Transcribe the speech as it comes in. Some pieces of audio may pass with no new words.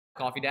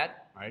Coffee Dad,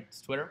 right? It's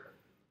Twitter.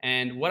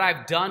 And what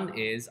I've done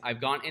is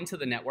I've gone into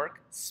the network,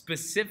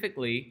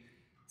 specifically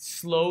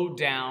slowed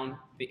down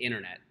the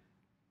internet.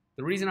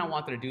 The reason I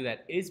wanted to do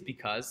that is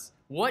because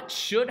what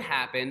should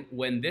happen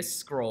when this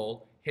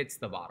scroll hits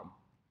the bottom?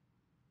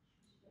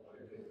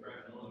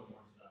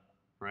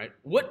 Right?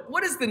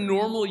 What is the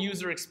normal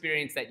user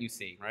experience that you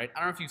see, right? I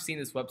don't know if you've seen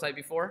this website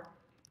before.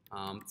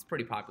 It's a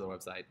pretty popular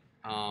website.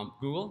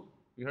 Google,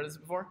 you heard of this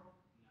before?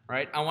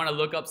 Right? I want to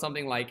look up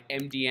something like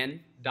MDN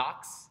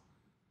docs,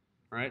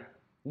 right?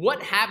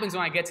 What happens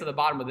when I get to the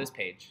bottom of this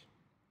page?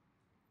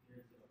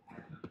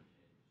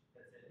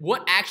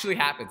 What actually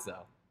happens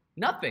though?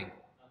 Nothing,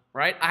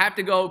 right? I have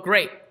to go,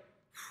 great.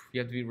 You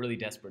have to be really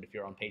desperate if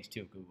you're on page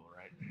 2 of Google,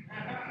 right?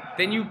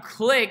 Then you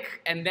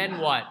click, and then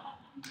what?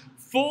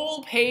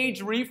 Full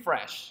page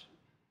refresh.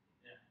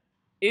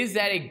 Is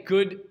that a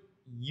good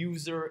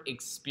user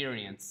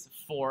experience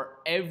for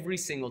every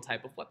single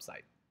type of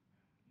website?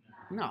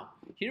 No.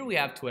 Here we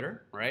have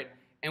Twitter, right?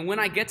 And when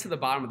I get to the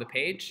bottom of the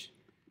page,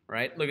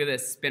 right, look at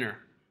this, spinner,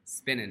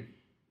 spinning,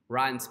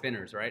 rotten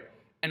spinners, right?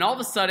 And all of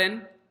a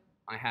sudden,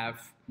 I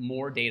have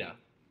more data.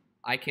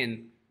 I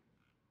can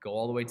go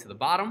all the way to the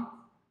bottom,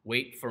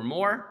 wait for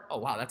more. Oh,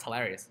 wow, that's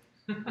hilarious.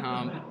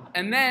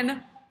 And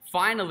then,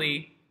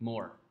 finally,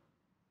 more.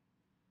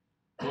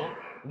 Cool.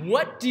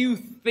 What do you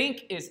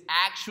think is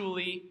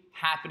actually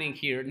happening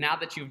here now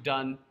that you've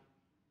done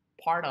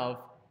part of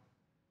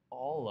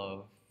all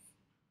of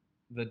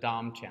the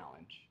DOM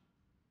challenge?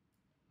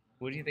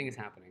 What do you think is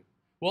happening?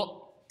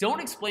 Well, don't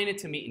explain it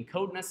to me in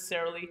code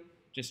necessarily.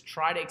 Just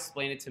try to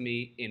explain it to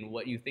me in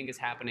what you think is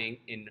happening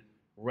in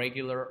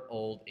regular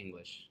old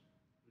English.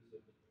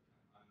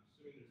 I'm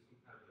assuming there's some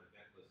kind of an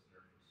event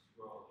listener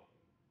for scrolling.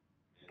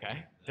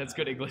 Okay, that's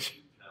good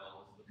English.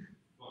 Tells the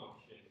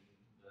function,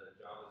 the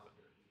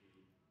JavaScript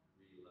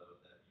to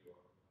reload that URL.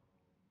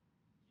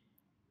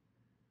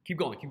 Keep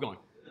going, keep going.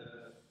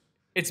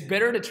 It's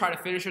better to try to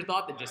finish your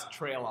thought than just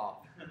trail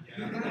off.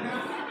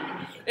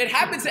 It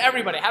happens to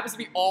everybody. It happens to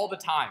me all the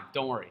time.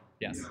 Don't worry.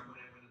 Yes. When it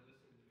listens, it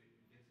gets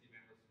the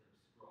event listener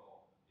to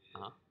scroll. It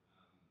has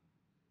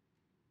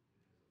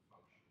a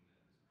function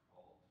that is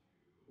called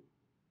to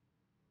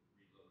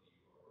reload the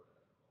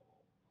URL.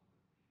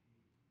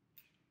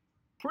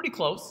 Pretty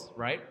close,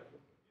 right?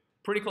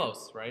 Pretty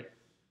close, right?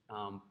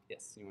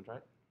 Yes, you want to try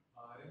it?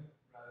 I think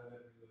rather than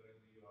reloading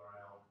the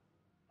URL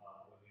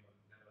when the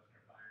event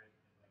listener fires,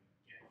 it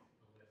gets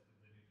the list of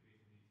the new tweets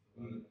it needs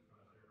to load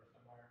from a server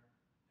somewhere,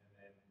 and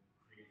then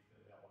creates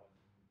the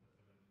elements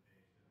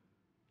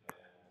and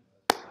puts them in the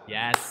page.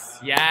 Yes,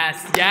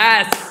 yes,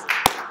 yes,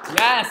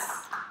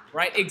 yes.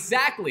 Right,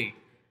 exactly.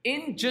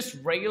 In just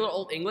regular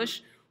old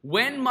English,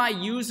 when my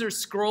user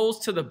scrolls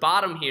to the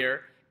bottom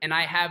here and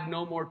I have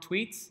no more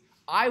tweets,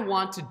 I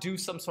want to do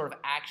some sort of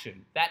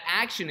action. That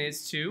action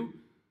is to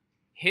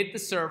hit the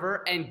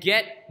server and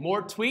get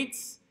more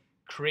tweets,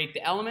 create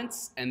the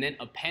elements, and then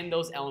append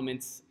those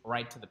elements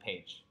right to the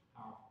page.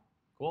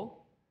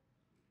 Cool?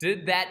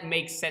 Did that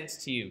make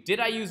sense to you? Did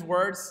I use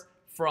words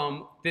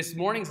from this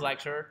morning's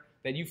lecture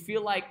that you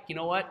feel like, you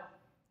know what,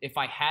 if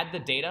I had the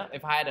data,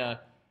 if I had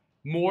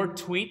more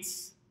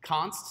tweets,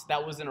 const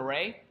that was an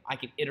array, I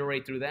could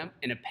iterate through them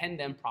and append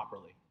them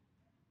properly,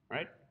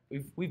 right?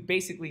 We've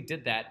basically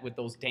did that with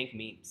those dank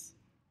memes,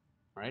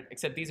 right?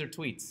 Except these are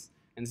tweets,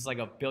 and this is like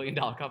 $1 billion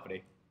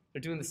company.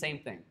 They're doing the same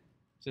thing.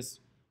 It's just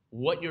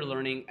what you're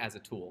learning as a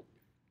tool.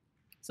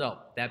 So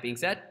that being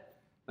said,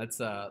 let's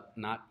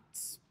not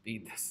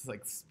speed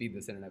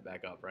this internet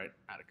back up, right?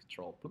 Out of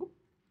control. Boop,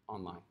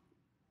 online.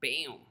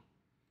 Bam.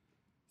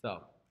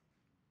 So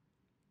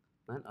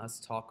let us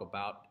talk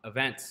about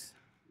events,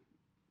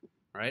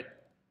 right?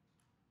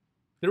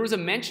 There was a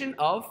mention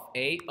of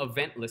a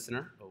event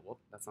listener. Oh, whoop,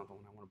 that's not the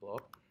one I want to blow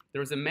up.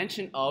 There was a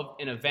mention of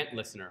an event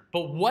listener.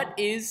 But what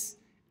is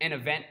an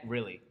event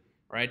really,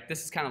 right?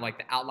 This is kind of like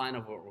the outline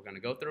of what we're going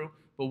to go through.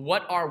 But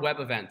what are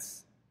web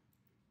events?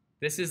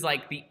 This is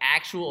like the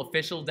actual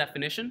official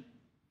definition.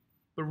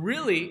 But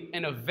really,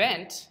 an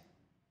event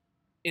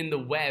in the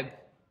web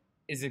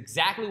is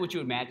exactly what you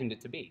imagined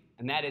it to be.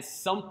 And that is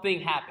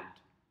something happened.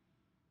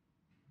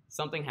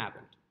 Something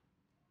happened.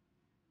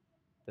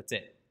 That's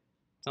it.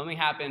 Something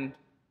happened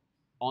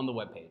on the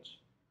web page.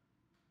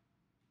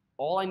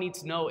 All I need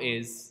to know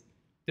is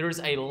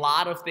there's a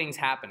lot of things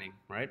happening,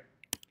 right?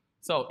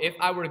 So if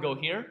I were to go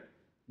here,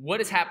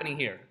 what is happening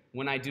here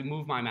when I do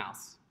move my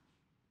mouse?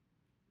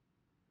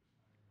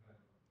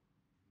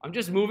 I'm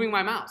just moving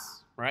my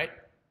mouse, right?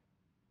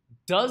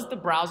 Does the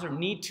browser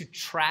need to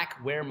track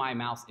where my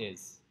mouse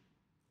is?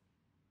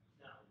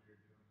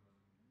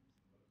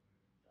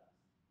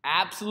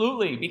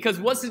 Absolutely, because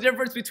what's the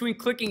difference between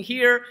clicking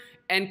here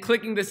and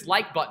clicking this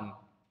like button?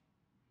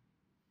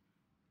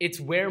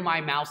 It's where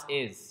my mouse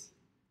is,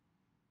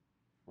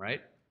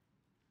 right?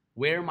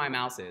 Where my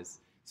mouse is.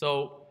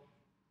 So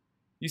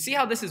you see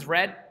how this is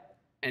red,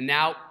 and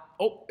now,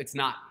 oh, it's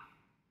not.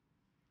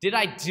 Did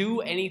I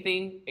do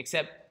anything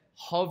except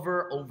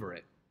hover over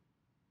it?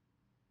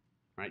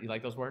 Right, you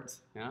like those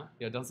words? Yeah?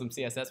 You have done some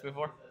CSS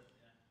before?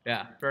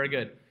 Yeah, very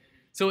good.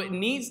 So it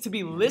needs to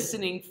be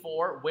listening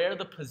for where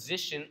the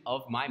position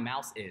of my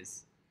mouse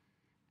is.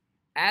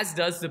 As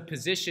does the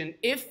position,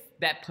 if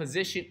that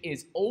position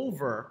is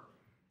over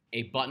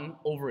a button,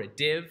 over a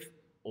div,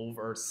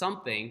 over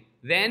something,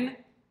 then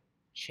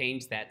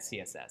change that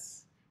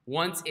CSS.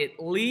 Once it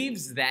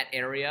leaves that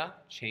area,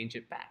 change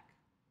it back.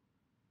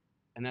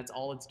 And that's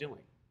all it's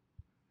doing.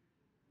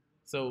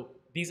 So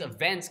these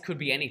events could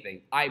be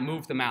anything. I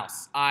move the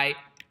mouse. I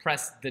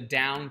press the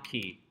down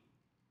key.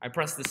 I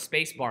press the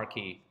spacebar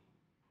key.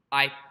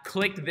 I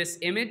clicked this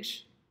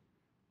image,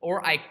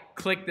 or I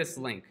click this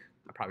link.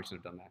 I probably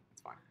shouldn't have done that.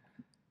 It's fine.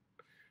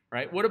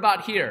 Right? What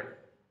about here?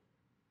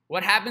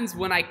 What happens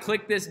when I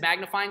click this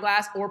magnifying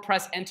glass or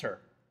press enter?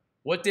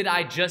 What did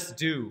I just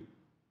do?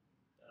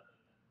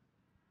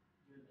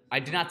 I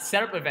did not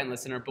set up Event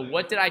Listener, but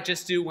what did I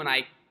just do when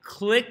I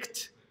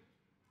clicked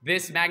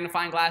this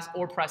magnifying glass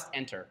or pressed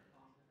enter?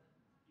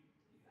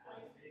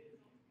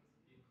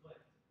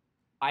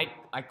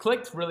 I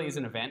clicked really as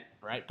an event,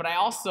 right? But I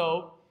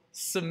also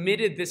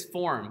submitted this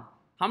form.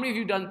 How many of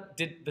you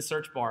did the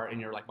search bar in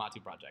your Mod 2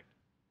 project,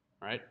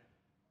 right?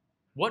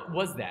 What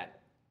was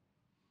that?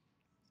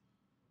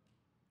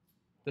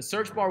 The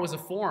search bar was a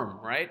form,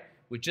 right?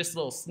 With just a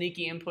little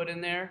sneaky input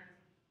in there.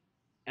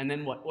 And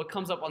then what? What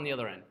comes up on the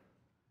other end?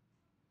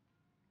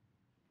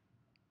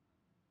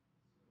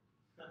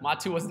 Mod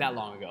 2 wasn't that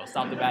long ago.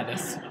 Stop the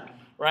madness.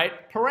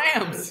 Right?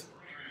 Params.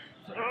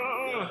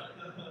 All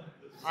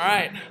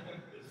right.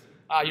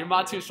 Your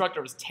Mod 2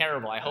 instructor was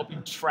terrible. I hope you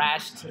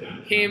trashed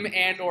him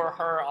and or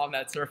her on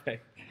that survey.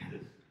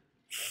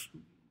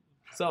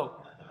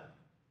 So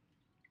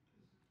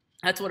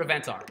that's what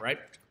events are, right?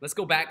 Let's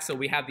go back so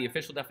we have the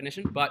official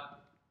definition. But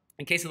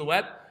in case of the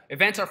web,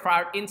 events are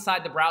fired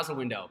inside the browser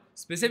window,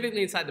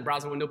 specifically inside the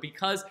browser window,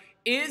 because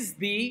is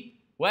the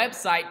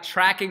website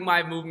tracking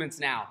my movements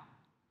now?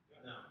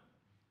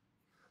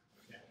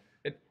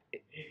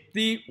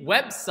 The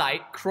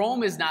website,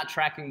 Chrome is not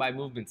tracking my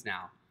movements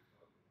now,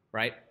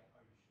 right?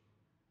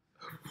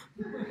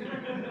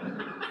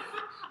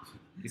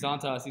 He's on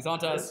to us, he's on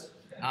to us.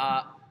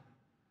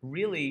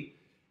 Really,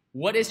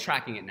 what is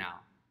tracking it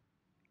now?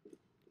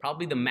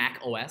 Probably the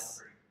Mac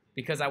OS,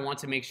 because I want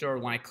to make sure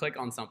when I click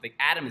on something,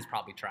 Adam is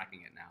probably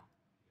tracking it now,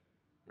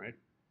 right?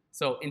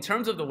 So in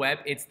terms of the web,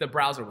 it's the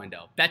browser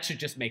window. That should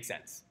just make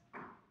sense.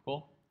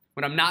 Cool?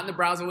 When I'm not in the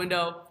browser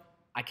window,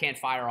 I can't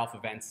fire off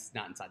events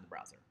not inside the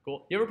browser.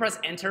 Cool? You ever press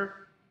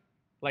enter,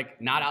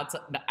 like not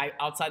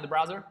outside the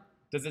browser?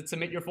 Does it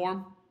submit your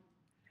form?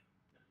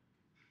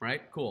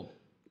 Right? Cool.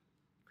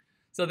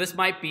 So this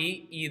might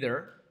be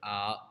either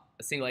a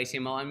single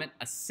HTML element,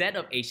 a set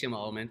of HTML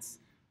elements,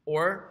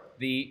 or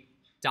the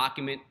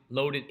document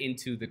loaded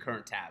into the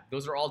current tab.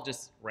 Those are all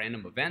just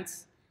random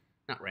events.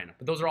 Not random,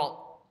 but those are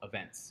all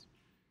events.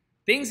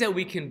 Things that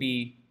we can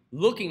be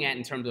looking at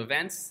in terms of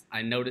events,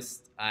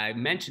 I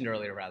mentioned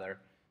earlier rather,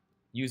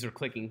 user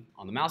clicking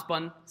on the mouse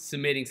button,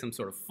 submitting some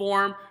sort of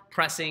form,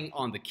 pressing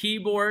on the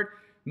keyboard,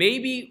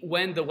 maybe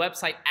when the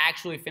website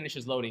actually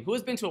finishes loading. Who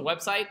has been to a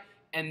website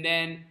and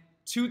then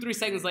 2-3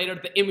 seconds later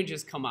the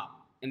images come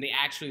up and they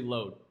actually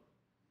load,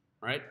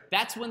 right?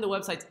 That's when the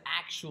website's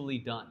actually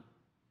done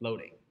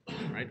loading,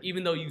 right?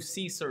 Even though you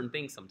see certain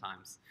things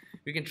sometimes.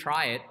 We can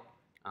try it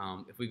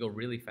if we go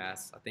really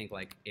fast, I think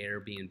like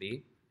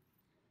Airbnb.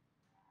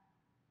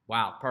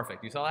 Wow,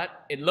 perfect. You saw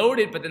that? It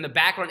loaded, but then the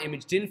background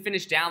image didn't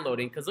finish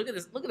downloading because look at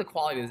this. Look at the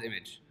quality of this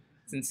image.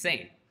 It's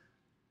insane.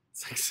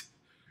 It's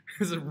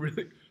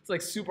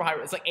like super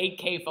high. It's like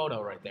 8K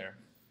photo right there,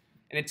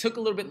 and it took a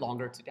little bit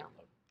longer to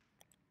download.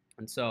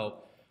 And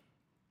so,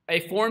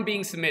 a form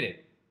being submitted.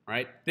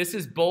 Right? This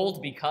is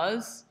bold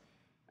because,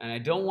 and I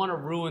don't want to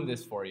ruin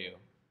this for you,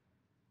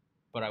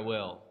 but I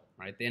will.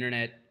 Right? The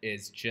internet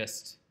is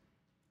just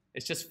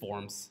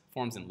forms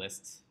and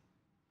lists.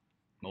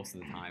 Most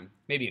of the time.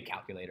 Maybe a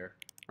calculator,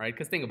 right?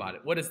 Because think about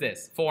it. What is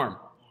this? Form.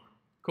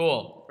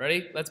 Cool.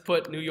 Ready? Let's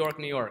put New York,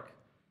 New York.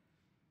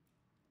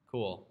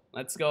 Cool.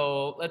 Let's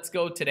go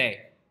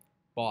today.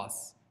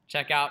 Boss.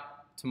 Check out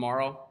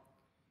tomorrow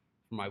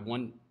for my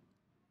 1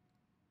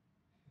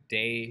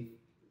 day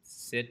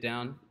sit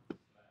down.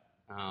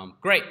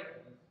 Great.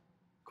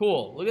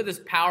 Cool. Look at this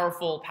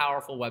powerful,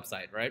 powerful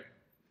website, right?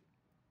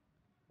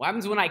 What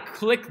happens when I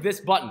click this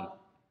button?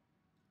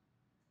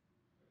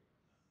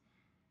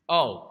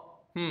 Oh.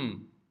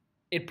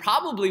 It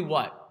probably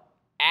what?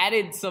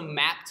 Added some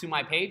map to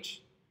my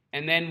page.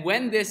 And then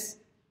when this,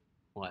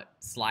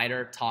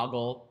 slider,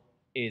 toggle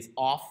is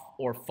off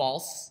or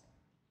false,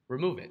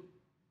 remove it.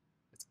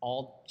 It's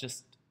all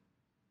just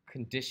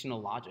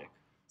conditional logic.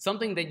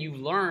 Something that you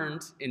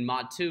learned in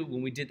Mod 2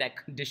 when we did that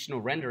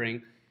conditional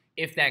rendering.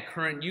 If that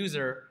current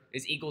user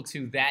is equal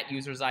to that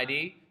user's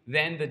ID,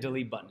 then the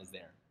delete button is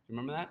there.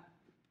 Remember that?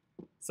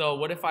 So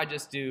what if I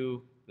just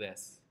do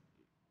this?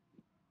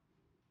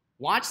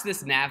 Watch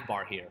this nav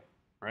bar here,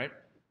 right?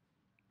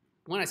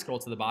 When I scroll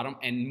to the bottom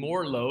and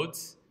more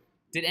loads,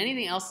 did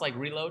anything else like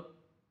reload?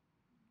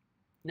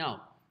 No.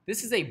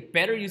 This is a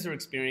better user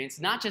experience,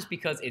 not just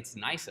because it's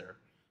nicer,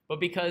 but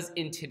because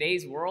in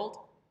today's world,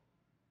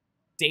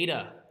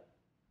 data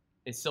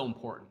is so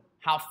important.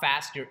 How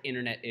fast your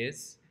internet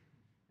is,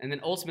 and then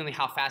ultimately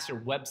how fast your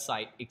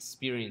website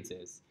experience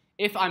is.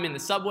 If I'm in the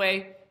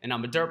subway and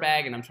I'm a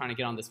dirtbag and I'm trying to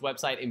get on this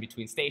website in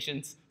between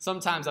stations,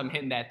 sometimes I'm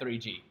hitting that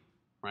 3G,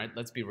 right?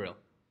 Let's be real.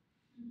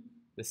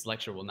 This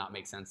lecture will not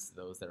make sense to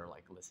those that are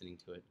like listening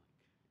to it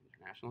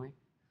internationally.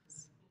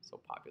 It's so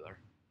popular.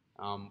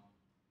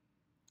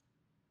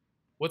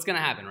 What's gonna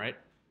happen, right?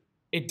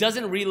 It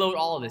doesn't reload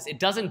all of this. It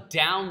doesn't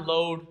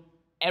download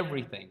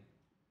everything.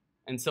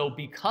 And so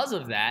because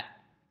of that,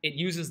 it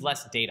uses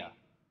less data.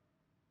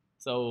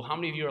 So how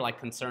many of you are like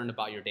concerned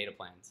about your data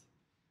plans?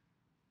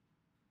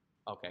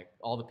 Okay,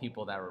 all the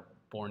people that were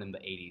born in the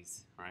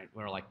 80s, right?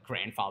 We're like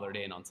grandfathered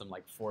in on some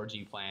like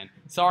 4G plan.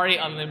 Sorry,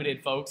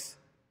 unlimited folks.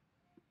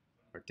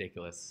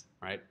 Ridiculous,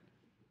 right?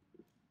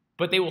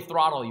 But they will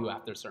throttle you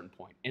after a certain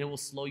point, and it will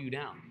slow you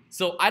down.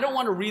 So I don't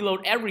want to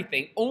reload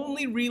everything,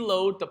 only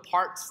reload the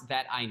parts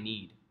that I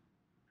need.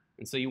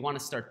 And so you want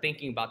to start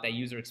thinking about that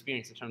user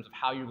experience in terms of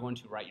how you're going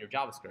to write your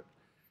JavaScript.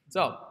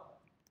 So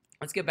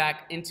let's get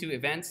back into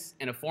events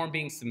and a form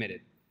being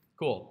submitted.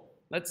 Cool,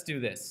 let's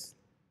do this.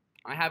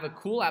 I have a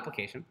cool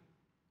application,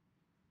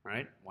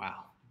 right?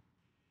 Wow.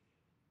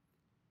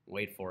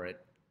 Wait for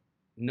it.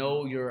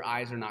 No, your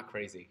eyes are not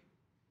crazy.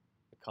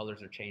 The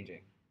colors are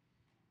changing.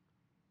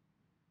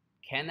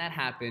 Can that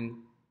happen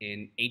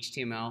in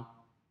HTML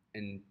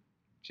and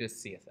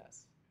just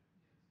CSS?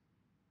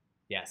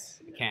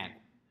 Yes, it can,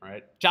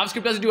 right?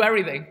 JavaScript doesn't do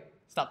everything.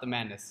 Stop the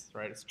madness,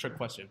 right? It's a trick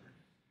question.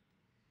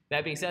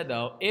 That being said,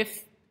 though,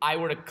 if I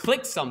were to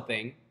click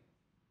something,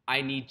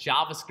 I need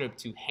JavaScript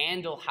to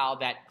handle how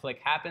that click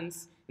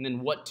happens and then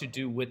what to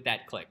do with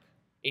that click.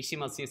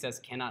 HTML and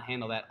CSS cannot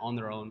handle that on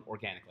their own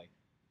organically.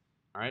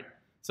 All right?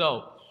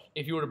 So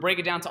if you were to break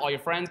it down to all your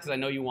friends, because I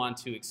know you want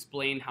to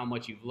explain how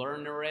much you've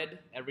learned or read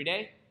every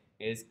day,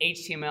 is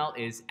HTML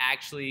is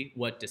actually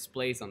what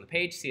displays on the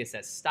page,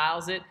 CSS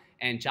styles it,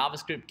 and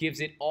JavaScript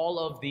gives it all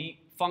of the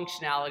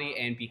functionality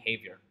and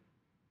behavior.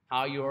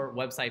 How your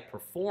website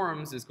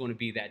performs is going to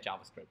be that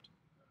JavaScript.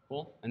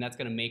 Cool? And that's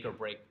going to make or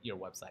break your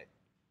website.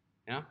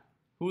 Yeah?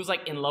 Who was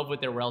like in love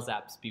with their Rails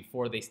apps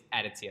before they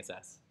added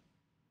CSS?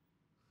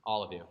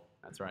 All of you.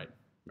 That's right.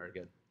 Very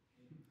good.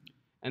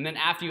 And then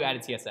after you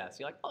added CSS,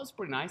 you're like, oh, it's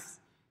pretty nice.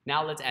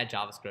 Now let's add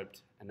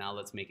JavaScript, and now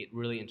let's make it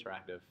really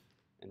interactive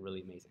and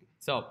really amazing.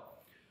 So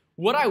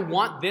what I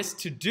want this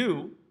to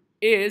do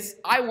is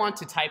I want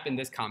to type in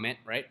this comment,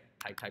 right?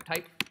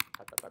 Type.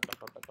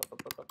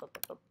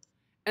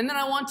 And then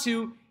I want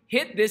to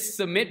hit this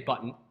submit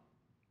button,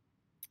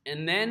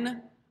 and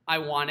then I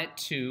want it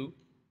to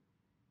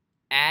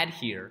add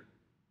here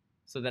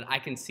so that I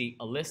can see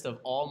a list of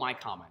all my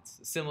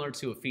comments, similar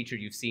to a feature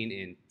you've seen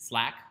in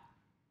Slack,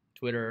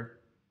 Twitter,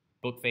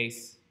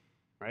 Bookface,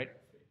 right?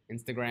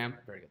 Instagram,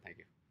 very good, thank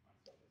you.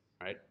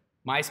 Right?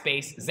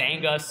 MySpace,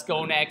 Zanga,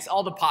 Skonex,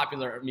 all the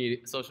popular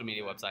social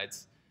media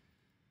websites.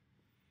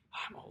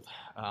 I'm old.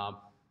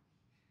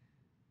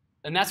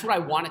 And that's what I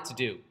want it to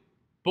do.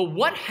 But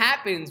what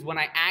happens when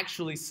I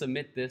actually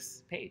submit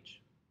this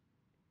page?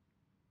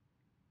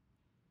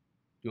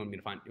 You want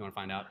to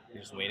find out?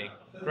 You're just waiting?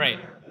 Great.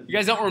 You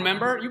guys don't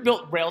remember? You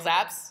built Rails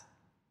apps?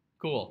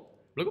 Cool.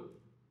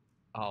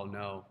 Oh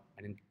no,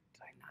 did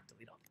I not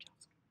delete all the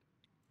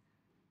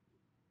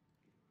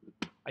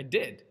JavaScript? I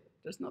did.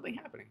 There's nothing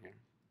happening here.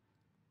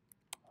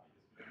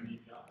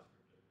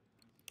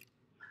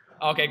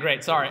 Okay,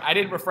 great. Sorry, I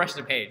didn't refresh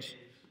the page.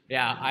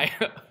 Yeah,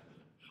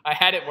 I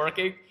had it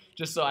working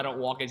just so I don't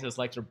walk into this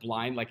lecture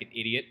blind like an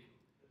idiot.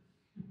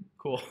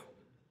 Cool.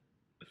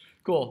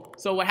 Cool.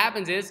 So what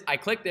happens is I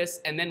click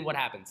this, and then what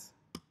happens?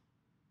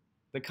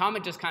 The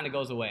comment just kind of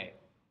goes away.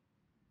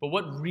 But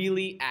what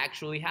really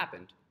actually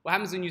happened? What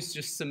happens when you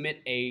just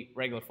submit a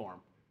regular form?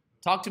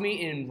 Talk to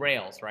me in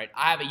Rails, right?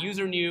 I have a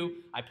user new,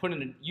 I put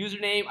in a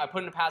username, I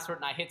put in a password,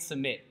 and I hit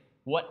submit.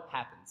 What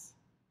happens?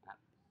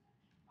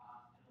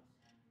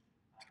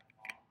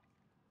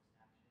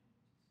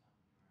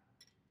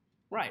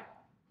 Right.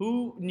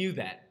 Who knew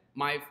that?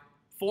 My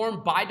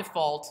form by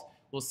default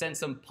will send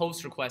some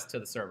post request to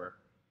the server.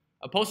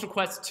 A post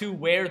request to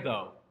where,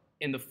 though,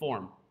 in the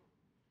form?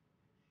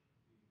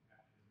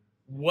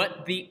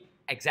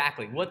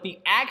 Exactly, what the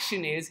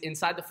action is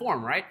inside the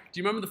form, right? Do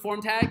you remember the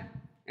form tag?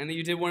 And then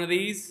you did one of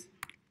these.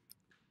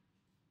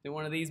 Did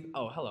one of these.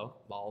 Oh, hello,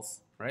 balls,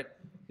 right?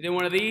 You did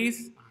one of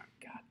these. Oh,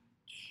 God,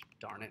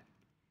 darn it.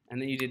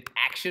 And then you did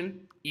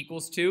action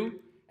equals to.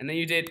 And then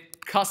you did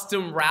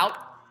custom route,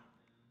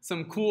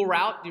 some cool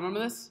route. Do you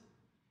remember this?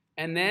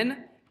 And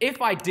then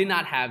if I did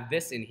not have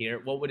this in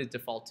here, what would it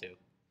default to?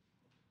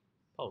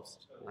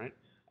 Post, right?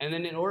 And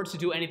then in order to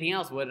do anything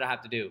else, what did I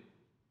have to do?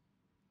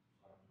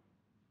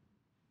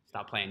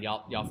 Stop playing.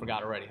 Y'all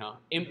forgot already, huh?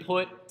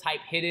 Input,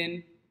 type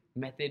hidden,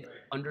 method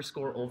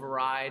underscore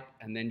override,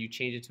 and then you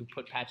change it to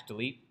put patch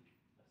delete.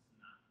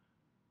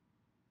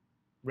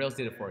 Rails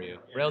did it for you.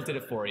 Rails did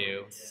it for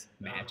you.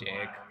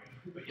 Magic.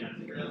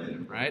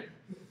 Right?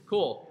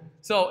 Cool.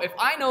 So if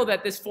I know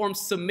that this form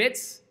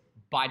submits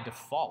by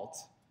default,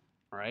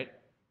 right?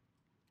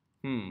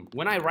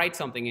 When I write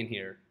something in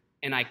here,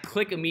 and I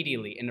click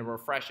immediately and it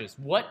refreshes,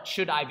 what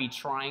should I be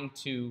trying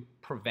to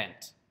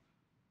prevent?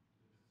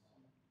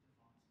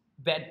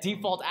 That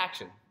default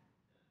action,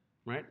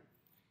 right?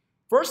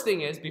 First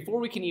thing is, before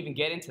we can even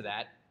get into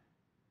that,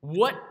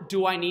 what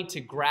do I need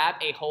to grab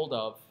a hold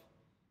of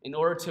in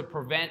order to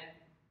prevent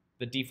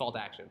the default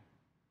action?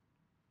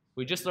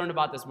 We just learned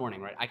about this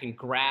morning, right? I can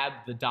grab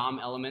the DOM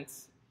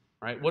elements,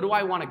 right? What do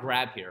I want to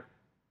grab here?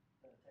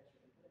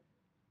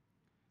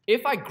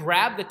 If I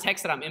grab the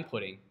text that I'm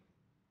inputting,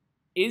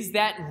 is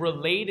that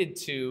related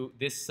to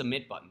this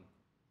submit button?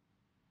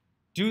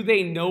 Do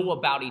they know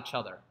about each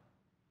other?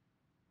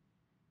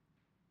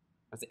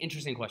 That's an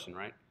interesting question,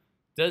 right?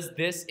 Does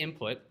this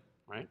input,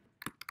 right?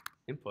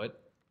 Input,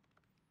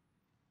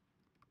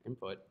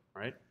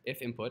 right?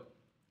 If input,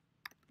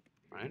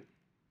 right?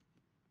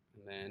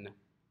 And then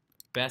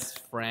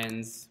best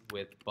friends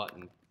with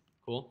button.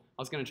 Cool?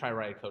 I was going to try to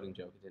write a coding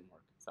joke. It didn't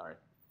work. Sorry.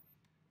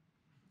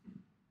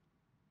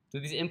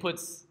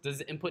 Does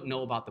the input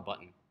know about the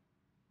button?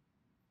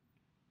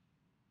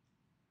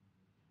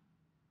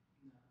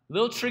 A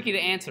little tricky to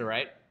answer,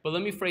 right? But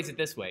let me phrase it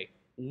this way.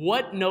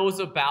 What knows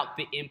about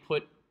the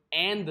input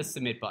and the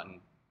submit button?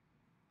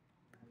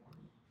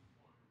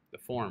 The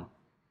form,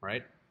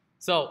 right?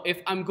 So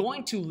if I'm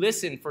going to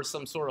listen for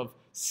some sort of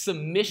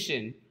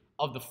submission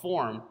of the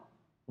form,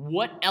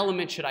 what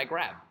element should I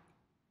grab?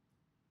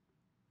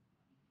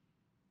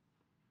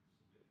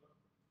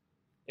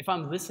 If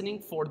I'm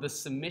listening for the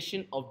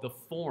submission of the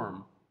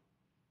form,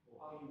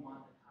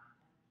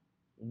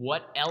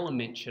 what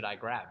element should I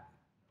grab?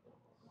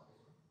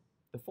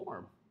 The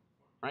form,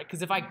 right?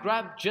 Because if I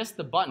grab just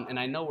the button, and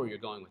I know where you're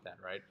going with that,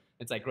 right?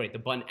 It's like, great, the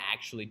button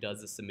actually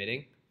does the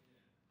submitting.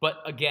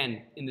 But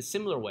again, in the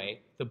similar way,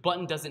 the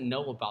button doesn't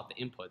know about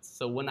the inputs.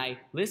 So when I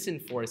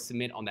listen for a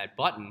submit on that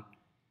button,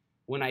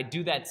 when I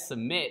do that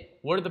submit,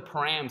 what are the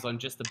params on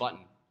just the button?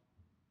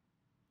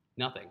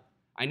 Nothing.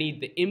 I need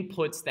the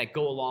inputs that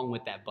go along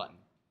with that button,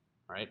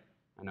 right?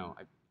 I know,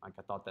 I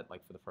thought that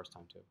like for the first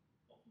time too.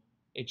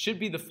 It should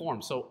be the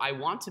form. So I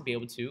want to be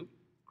able to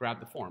grab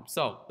the form.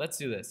 So let's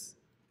do this.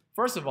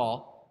 First of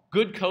all,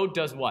 good code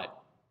does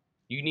what?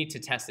 You need to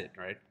test it,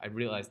 right? I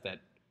realized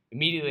that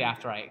immediately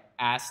after I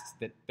asked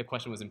that the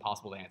question was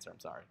impossible to answer. I'm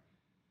sorry.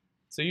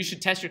 So you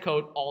should test your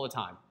code all the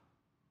time,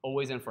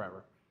 always and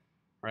forever,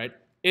 right?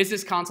 Is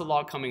this console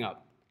log coming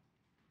up?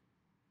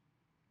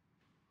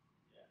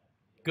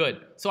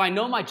 Good. So I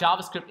know my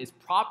JavaScript is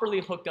properly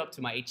hooked up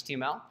to my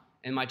HTML,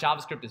 and my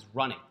JavaScript is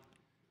running.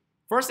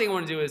 First thing I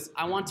want to do is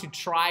I want to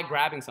try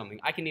grabbing something.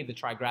 I can either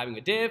try grabbing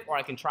a div, or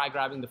I can try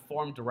grabbing the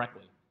form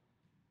directly.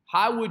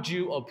 How would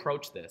you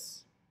approach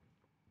this?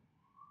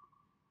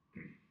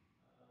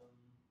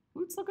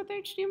 Let's look at the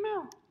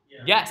HTML. Yeah.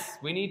 Yes,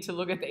 we need to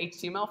look at the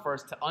HTML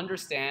first to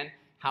understand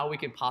how we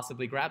could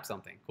possibly grab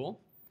something. Cool?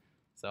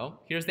 So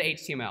here's the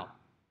HTML.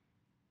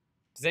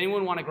 Does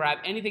anyone want to grab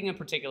anything in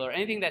particular,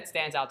 anything that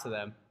stands out to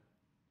them,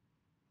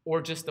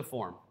 or just the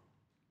form?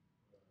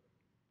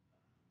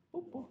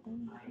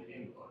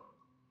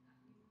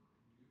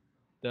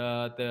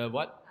 The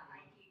what?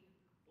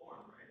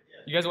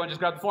 You guys want to just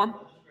grab the form?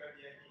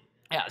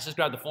 Yeah, let's just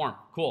grab the form.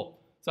 Cool.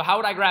 So how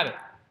would I grab it?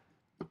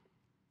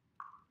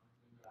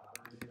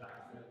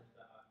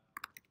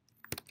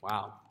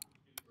 Wow.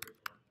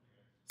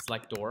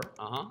 Select door,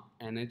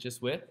 and then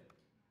just with?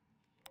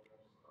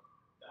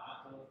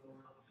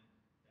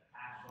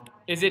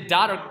 Is it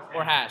dot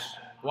or hash?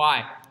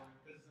 Why?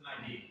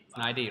 It's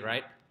an ID,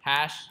 right?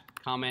 Hash,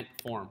 comment,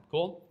 form.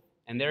 Cool?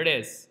 And there it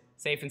is,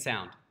 safe and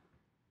sound.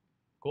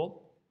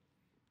 Cool?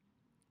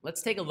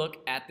 Let's take a look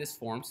at this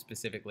form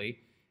specifically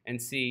and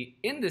see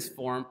in this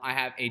form I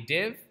have a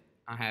div,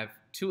 I have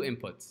two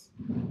inputs,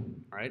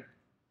 right?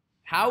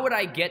 How would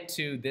I get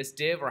to this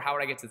div, or how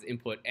would I get to this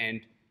input,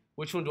 and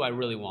which one do I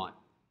really want?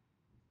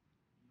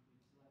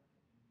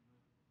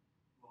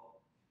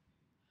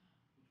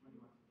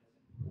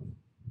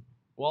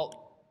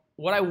 Well,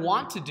 what I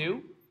want to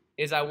do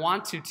is I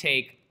want to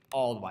take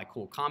all of my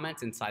cool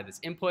comments inside this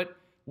input.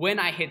 When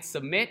I hit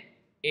submit,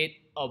 it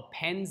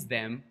appends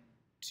them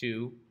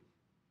to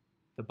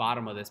the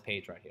bottom of this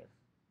page right here.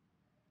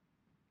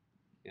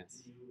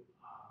 Yes.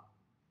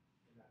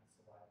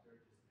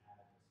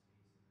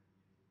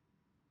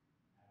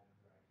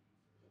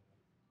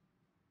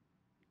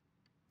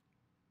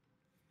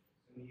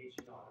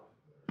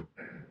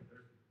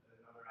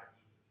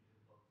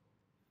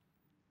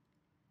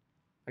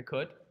 I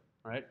could,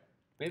 right?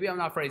 Maybe I'm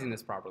not phrasing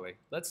this properly.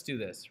 Let's do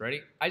this.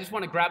 Ready? I just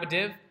want to grab a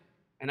div,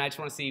 and I just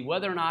want to see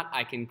whether or not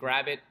I can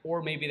grab it,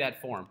 or maybe that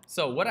form.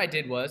 So what I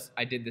did was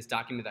I did this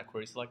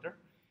document.query selector,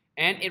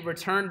 and it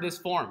returned this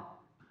form.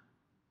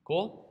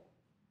 Cool?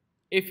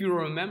 If you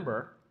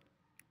remember,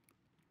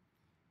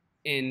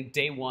 in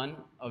day one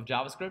of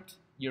JavaScript,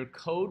 your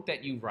code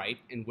that you write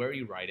and where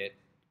you write it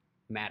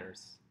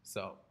matters.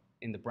 So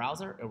in the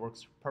browser, it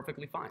works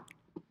perfectly fine.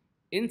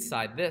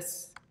 Inside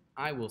this,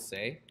 I will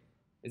say,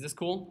 is this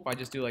cool if I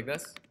just do like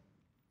this?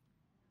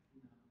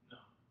 No.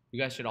 You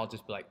guys should all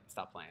just be like,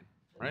 stop playing,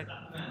 right?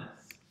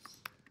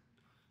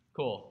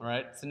 Cool, all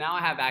right? So now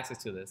I have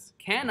access to this.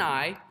 Can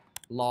I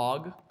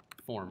log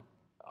form.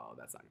 Oh,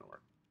 that's not going to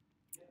work.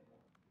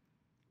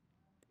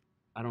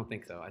 I don't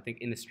think so. I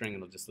think in the string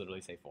it'll just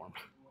literally say form.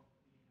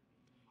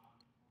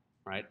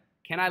 Right?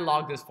 Can I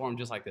log this form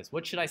just like this?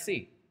 What should I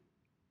see?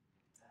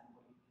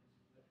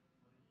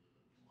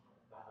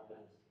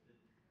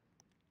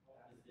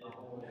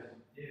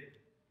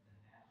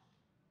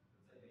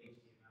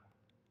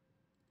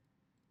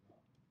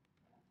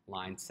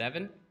 Line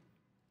 7,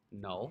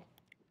 null.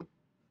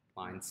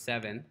 Line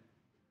 7,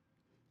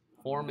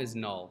 form is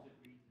null.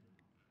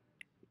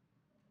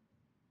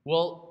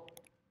 Well,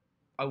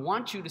 I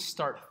want you to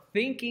start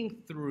thinking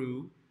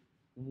through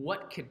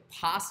what could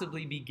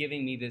possibly be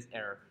giving me this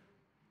error,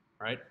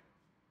 right?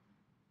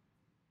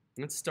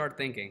 Let's start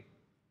thinking.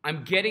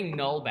 I'm getting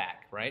null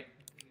back, right?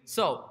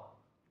 So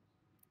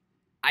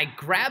I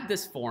grab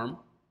this form,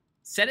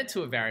 set it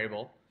to a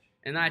variable,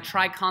 and then I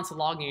try console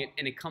logging it,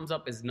 and it comes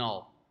up as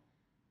null.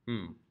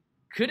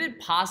 Could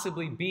it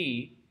possibly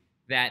be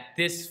that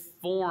this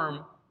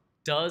form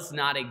does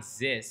not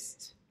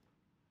exist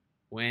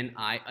when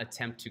I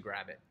attempt to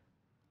grab it?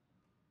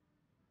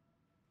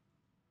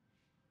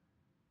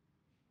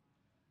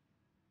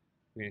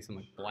 We're getting some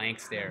like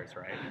blank stares,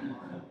 right?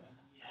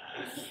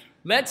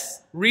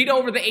 Let's read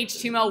over the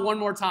HTML one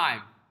more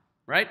time,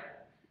 right?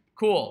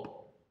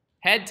 Cool.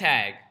 Head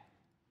tag.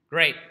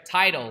 Great.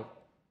 Title.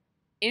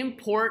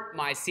 Import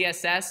my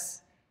CSS.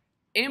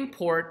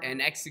 Import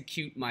and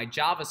execute my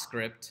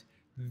JavaScript.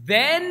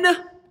 Then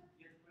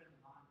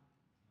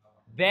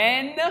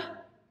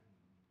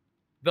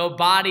the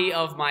body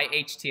of my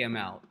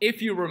HTML.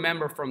 If you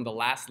remember from the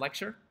last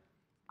lecture,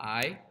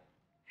 I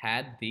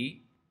had the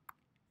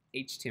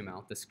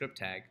HTML, the script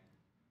tag,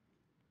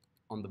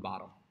 on the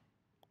bottom.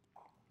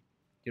 Do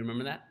you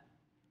remember that?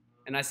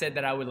 And I said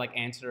that I would like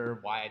answer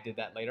why I did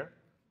that later.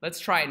 Let's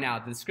try it now.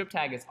 The script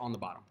tag is on the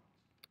bottom.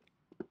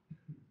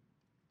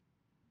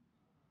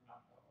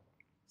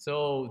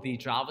 So the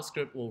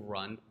JavaScript will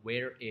run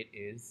where it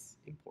is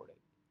imported.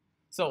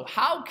 So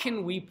how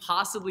can we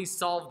possibly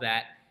solve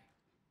that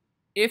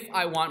if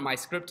I want my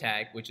script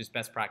tag, which is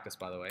best practice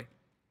by the way,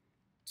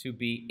 to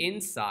be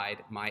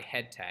inside my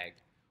head tag?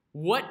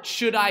 What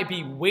should I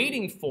be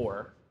waiting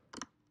for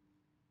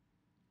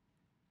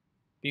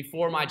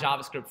before my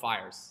JavaScript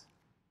fires?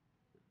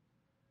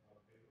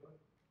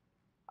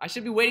 I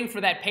should be waiting for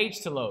that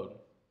page to load,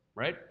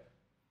 right?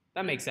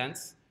 That makes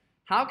sense.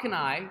 How can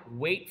I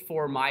wait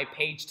for my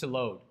page to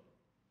load?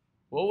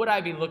 What would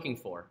I be looking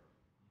for?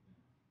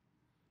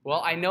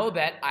 Well, I know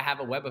that I have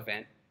a web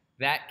event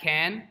that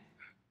can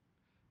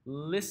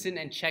listen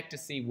and check to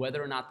see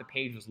whether or not the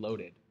page was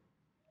loaded.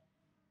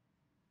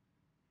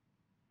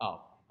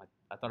 Oh,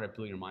 I thought I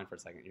blew your mind for a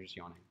second. You're just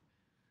yawning.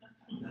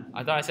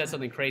 I thought I said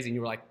something crazy and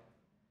you were like,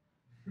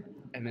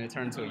 and then it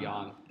turned into a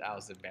yawn. That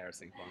was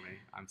embarrassing for me.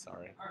 I'm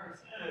sorry.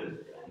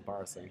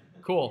 Embarrassing.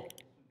 Cool.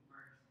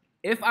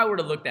 If I were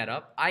to look that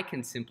up, I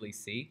can simply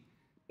see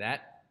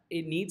that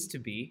it needs to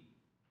be,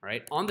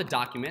 right, on the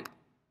document,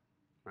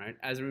 right,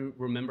 as we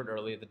remembered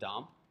earlier, the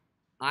DOM,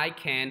 I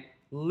can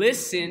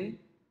listen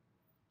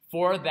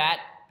for that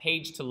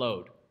page to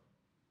load.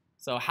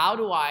 So how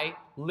do I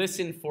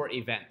listen for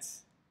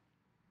events?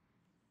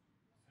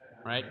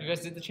 Right, you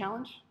guys did the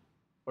challenge?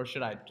 Or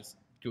should I just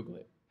Google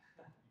it?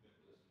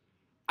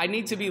 I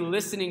need to be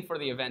listening for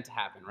the event to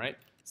happen, right?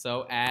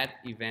 So add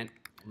event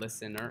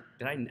listener.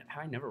 Have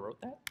I never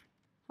wrote that?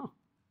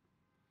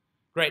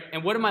 Great,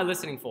 and what am I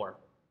listening for?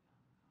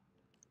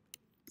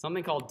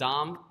 Something called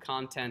DOM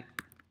content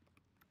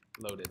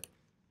loaded.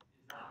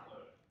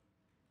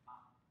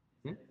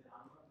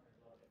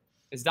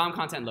 Is DOM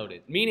content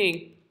loaded?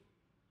 Meaning,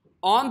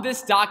 on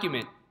this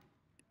document,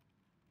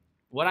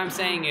 what I'm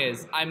saying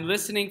is, I'm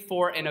listening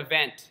for an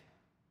event.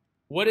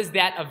 What is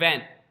that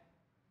event?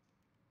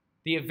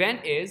 The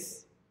event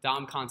is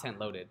DOM content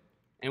loaded.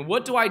 And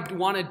what do I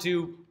want to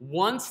do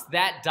once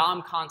that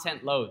DOM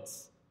content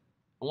loads?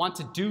 I want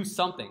to do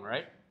something,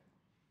 right?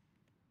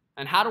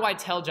 And how do I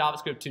tell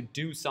JavaScript to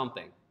do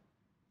something?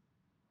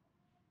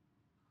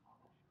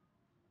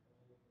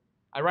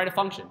 I write a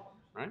function,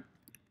 right?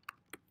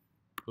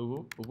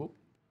 Boop, boop, boop,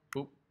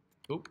 boop,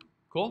 boop.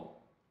 Cool?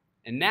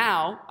 And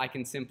now I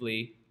can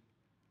simply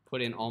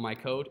put in all my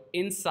code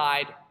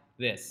inside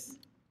this.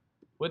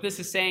 What this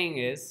is saying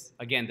is,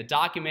 again, the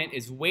document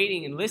is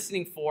waiting and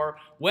listening for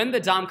when the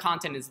DOM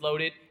content is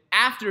loaded.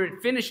 After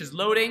it finishes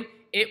loading,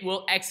 it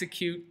will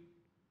execute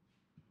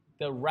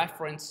the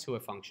reference to a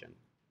function.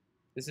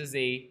 This is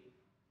a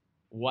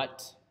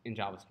what in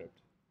JavaScript?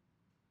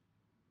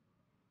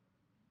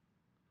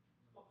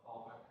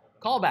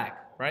 Callback,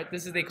 right?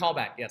 This is the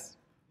callback, yes.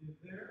 Is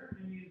there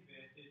any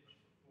advantage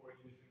for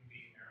using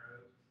the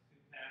arrow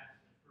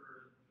syntax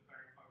for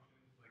defining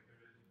functions like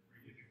there is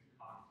for using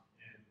const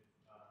and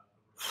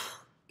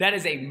That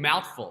is a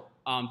mouthful.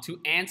 To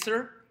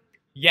answer,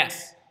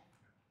 yes.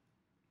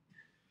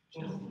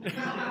 And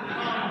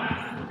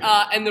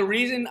the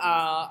reason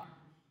I'm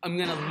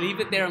going to leave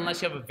it there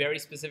unless you have a very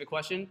specific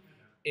question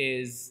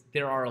is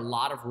there are a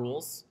lot of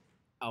rules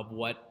of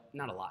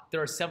not a lot.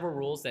 There are several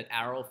rules that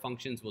arrow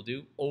functions will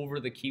do over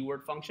the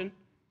keyword function.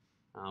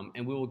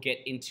 And we will get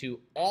into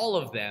all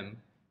of them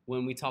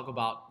when we talk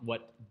about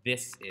what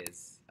this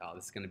is. Oh,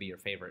 this is going to be your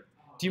favorite.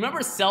 Do you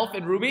remember self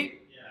in Ruby?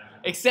 Yeah.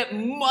 Except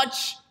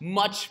much,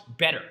 much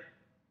better.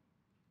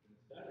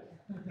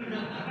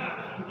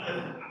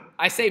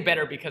 I say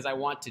better because I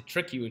want to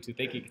trick you into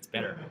thinking it's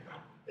better.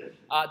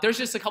 There's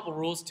just a couple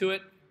rules to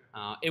it.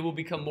 It will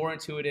become more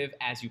intuitive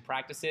as you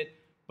practice it,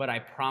 but I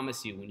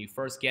promise you, when you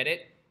first get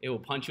it, it will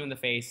punch you in the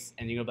face,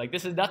 and you're going to be like,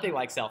 this is nothing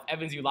like self.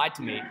 Evans, you lied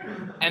to me.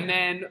 And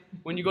then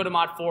when you go to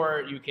Mod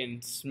 4, you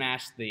can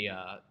smash the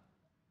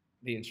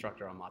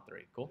instructor on Mod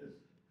 3. Cool?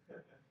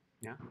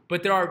 Yeah.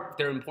 But there are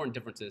important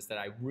differences that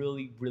I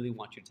really, really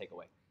want you to take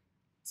away.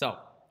 So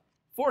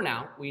for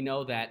now, we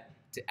know that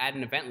to add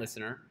an event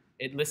listener,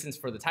 it listens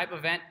for the type of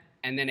event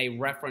and then a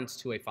reference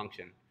to a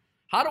function.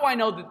 How do I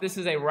know that this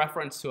is a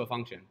reference to a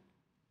function?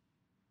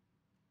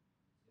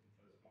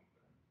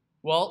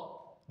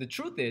 Well, the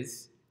truth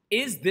is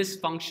this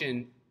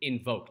function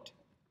invoked?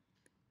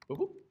 Boop,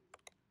 boop.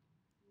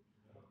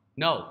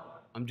 No,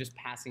 I'm just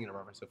passing in a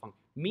reference to a function.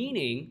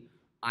 Meaning,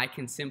 I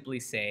can simply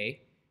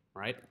say,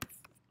 right,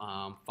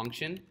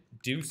 function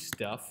do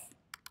stuff,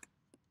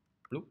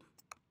 bloop,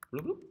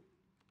 bloop, bloop.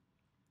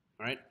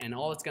 All right, and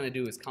all it's going to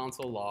do is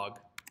console log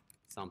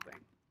something,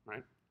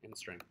 right, in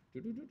string.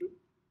 Doo, doo, doo, doo.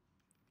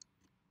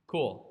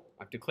 Cool.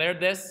 I've declared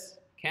this.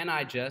 Can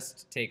I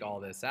just take all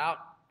this out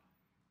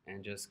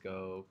and just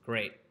go,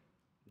 great,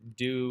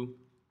 do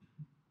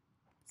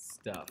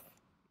stuff.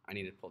 I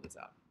need to pull this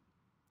out.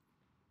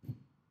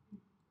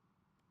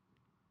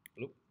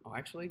 Bloop. Oh,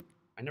 actually,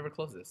 I never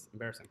closed this.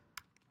 Embarrassing.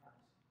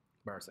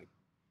 Embarrassing.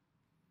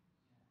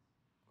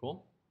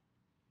 Cool.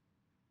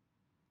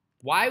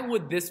 Why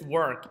would this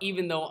work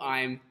even though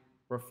I'm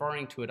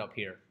referring to it up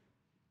here?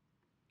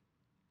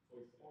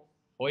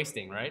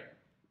 Hoisting, right?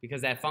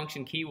 Because that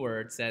function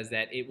keyword says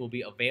that it will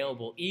be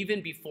available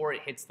even before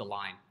it hits the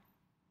line.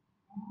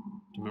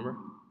 Do you remember?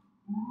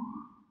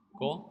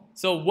 Cool.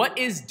 So what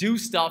is do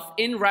stuff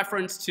in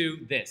reference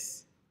to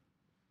this?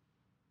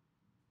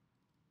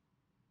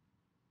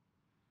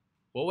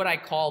 What would I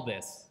call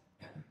this?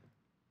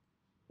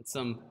 It's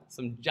some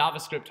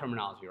JavaScript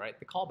terminology, right?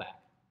 The callback.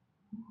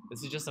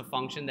 This is just a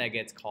function that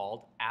gets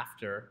called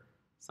after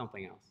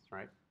something else,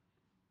 right?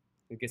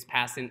 It gets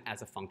passed in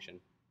as a function.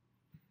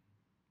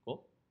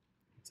 Cool?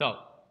 So,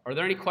 are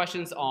there any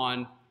questions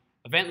on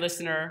event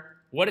listener,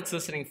 what it's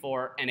listening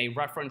for, and a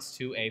reference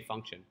to a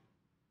function?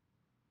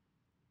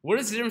 What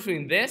is the difference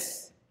between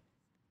this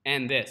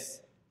and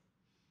this?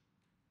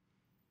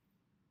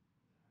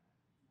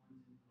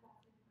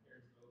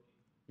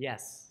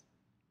 Yes.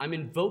 I'm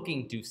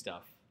invoking do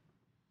stuff.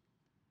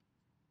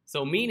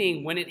 So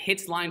meaning when it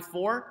hits line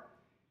 4,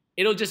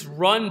 it'll just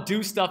run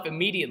do stuff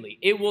immediately.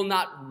 It will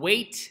not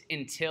wait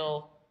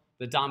until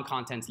the DOM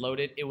content's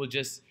loaded. It will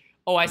just,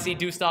 oh, I see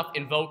do stuff,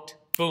 invoked,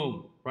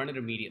 boom, run it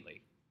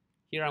immediately.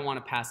 Here I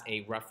want to pass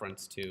a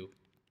reference to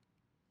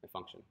a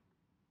function.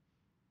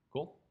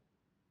 Cool?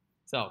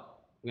 So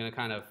I'm going to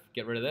kind of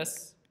get rid of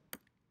this.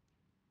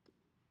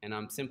 And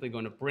I'm simply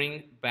going to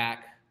bring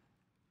back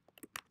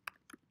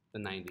the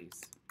 90s.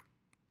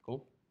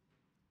 Cool?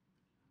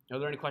 Are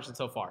there any questions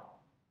so far?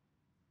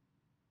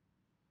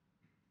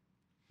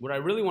 What I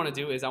really want to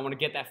do is I want to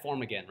get that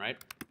form again, right?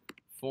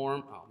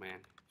 Form, oh man,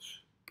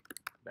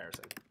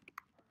 embarrassing.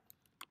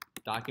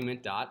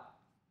 Document dot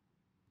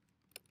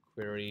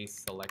query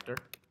selector,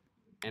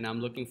 and I'm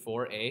looking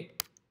for the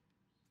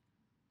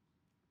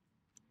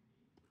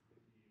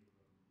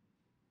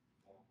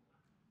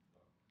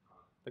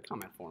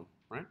comment form,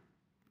 right?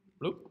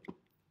 Bloop.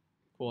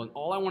 Cool, and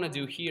all I want to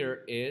do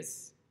here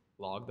is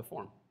log the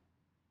form.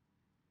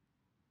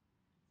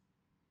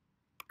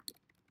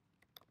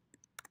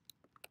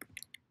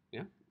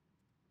 Yeah?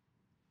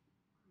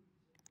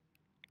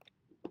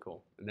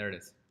 Cool, and there it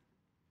is.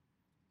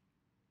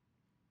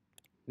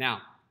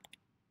 Now,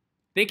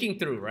 thinking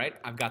through, right?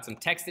 I've got some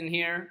text in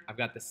here. I've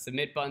got the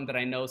submit button that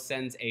I know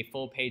sends a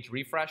full page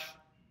refresh.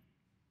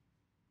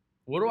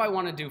 What do I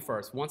want to do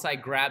first once I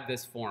grab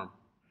this form?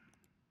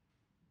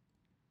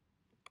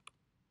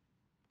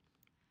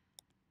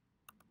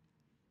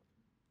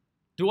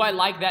 Do I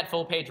like that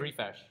full page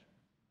refresh?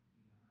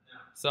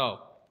 So,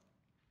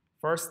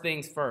 first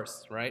things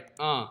first, right?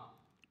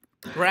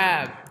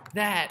 Grab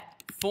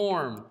that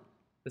form.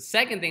 The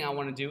second thing I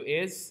want to do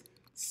is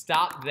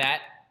stop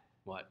that,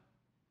 what?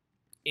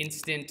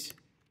 Instant,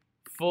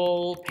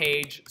 full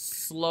page,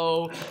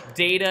 slow,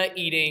 data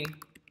eating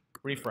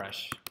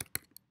refresh.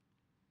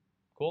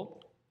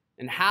 Cool?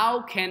 And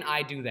how can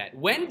I do that?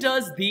 When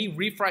does the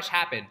refresh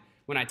happen?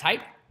 When I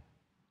type?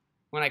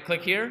 When I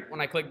click here?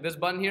 When I click this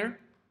button here?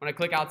 When I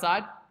click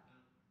outside?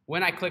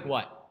 When I click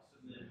what?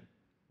 Submit.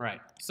 Right.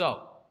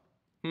 So,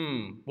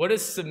 what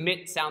does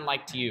submit sound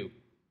like to you?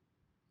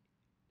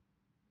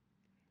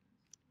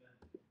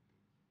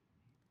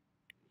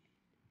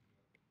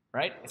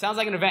 Right? It sounds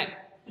like an event.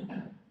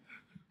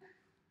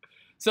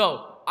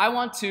 So, I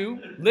want to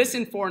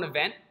listen for an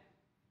event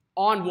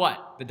on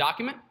what? The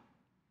document?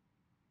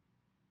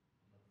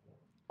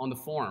 On the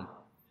form,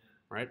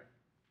 right?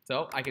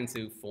 So, I can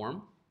do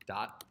form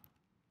dot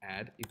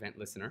add event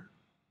listener.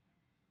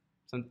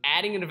 So I'm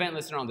adding an event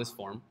listener on this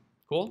form.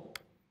 Cool?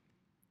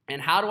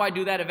 And how do I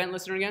do that event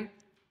listener again?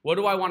 What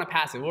do I want to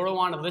pass it? What do I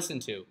want to listen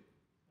to?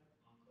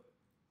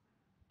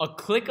 A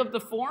click of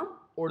the form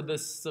or the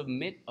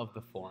submit of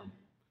the form?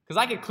 Because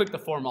I could click the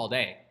form all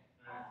day.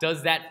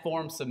 Does that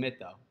form submit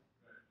though?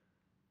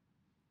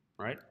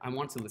 Right? I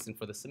want to listen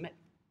for the submit.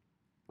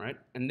 Right?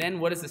 And then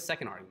what is the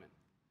second argument?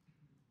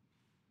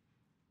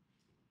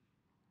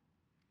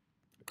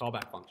 The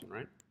callback function,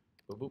 right?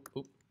 Boop, boop,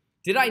 boop.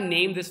 Did I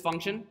name this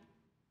function?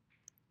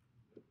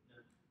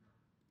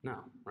 No,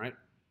 right?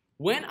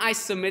 When I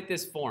submit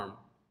this form,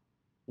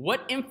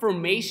 what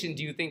information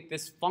do you think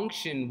this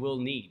function will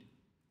need?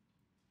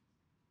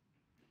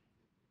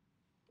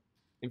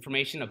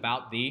 Information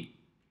about the,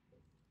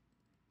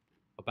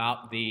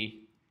 come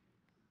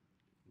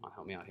on,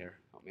 help me out here.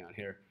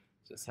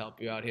 Just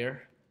help you out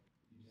here.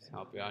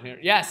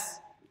 Yes,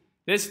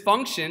 this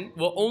function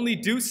will only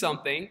do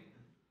something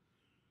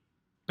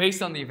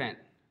based on the event.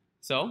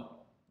 So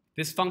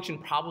this function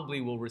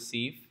probably will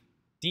receive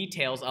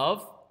details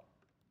of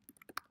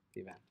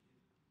the event,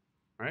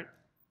 right?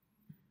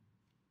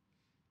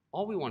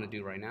 All we want to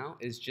do right now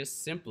is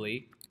just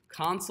simply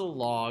console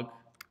log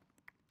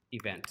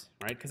event,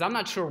 right? Because I'm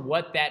not sure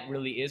what that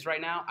really is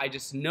right now. I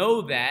just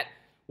know that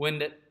when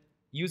the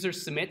user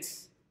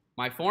submits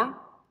my form,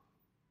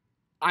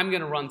 I'm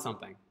going to run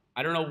something.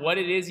 I don't know what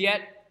it is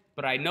yet,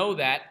 but I know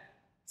that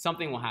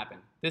something will happen.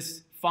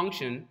 This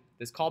function,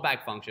 this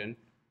callback function,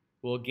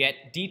 will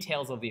get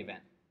details of the event,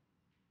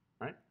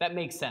 right? That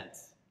makes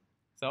sense.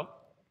 So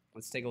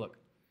let's take a look.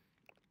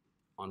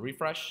 On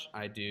refresh,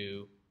 I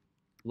do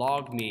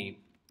log me,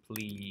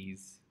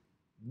 please.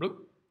 Bloop.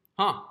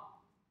 Huh.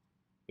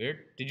 Weird.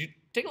 Did you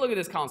take a look at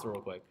this console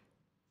real quick?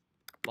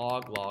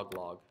 Log, log,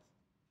 log.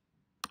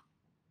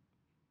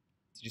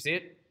 Did you see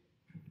it?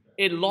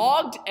 It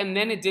logged and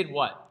then it did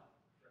what?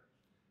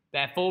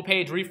 That full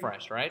page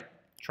refresh, right?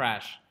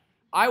 Trash.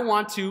 I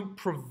want to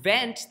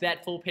prevent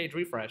that full page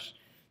refresh.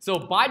 So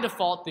by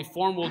default, the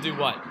form will do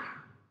what?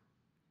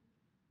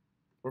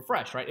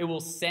 Refresh, right? It will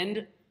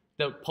send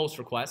the post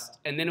request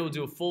and then it will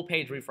do a full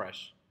page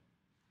refresh.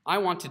 I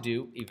want to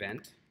do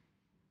event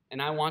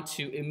and I want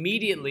to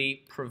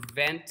immediately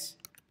prevent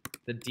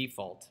the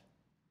default.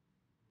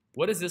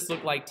 What does this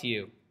look like to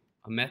you?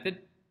 A method?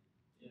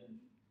 Yeah.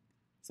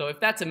 So if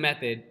that's a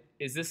method,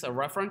 is this a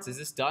reference? Is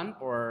this done?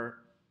 Or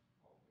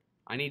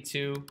I need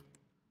to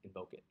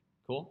invoke it.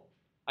 Cool?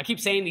 I keep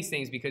saying these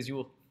things because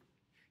you're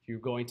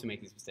going to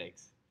make these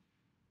mistakes.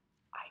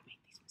 I make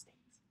these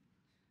mistakes.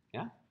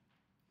 Yeah?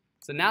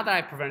 So now that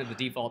I've prevented the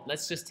default,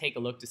 let's just take a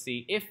look to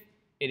see if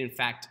it in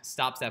fact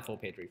stops that full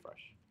page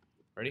refresh.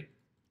 Ready?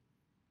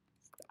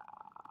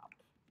 Stop.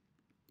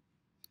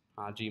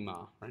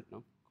 Hajima, right?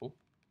 No? Cool.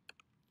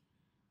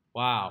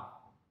 Wow.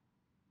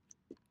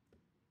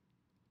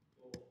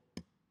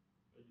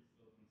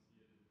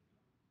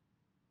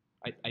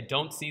 I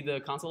don't see the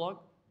console log?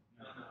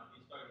 No,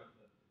 he's talking about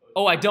the code.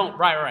 Oh, I don't.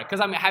 Right. Because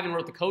I haven't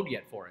wrote the code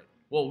yet for it.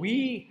 Well,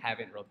 we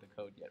haven't wrote the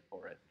code yet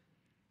for it.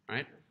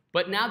 Right?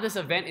 But now this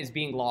event is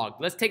being logged.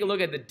 Let's take a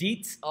look at the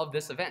deets of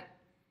this event.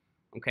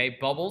 Okay,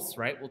 bubbles,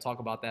 right? We'll talk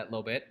about that a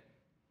little bit.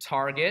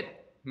 Target.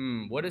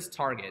 What is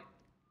target?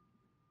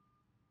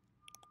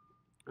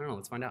 I don't know.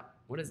 Let's find out.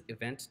 What is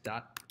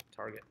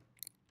event.target?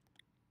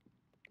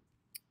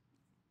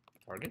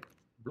 Target?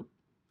 Bloop.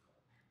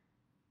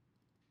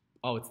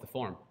 Oh, it's the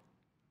form.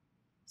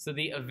 So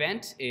the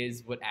event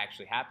is what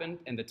actually happened,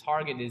 and the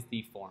target is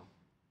the form.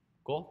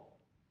 Cool?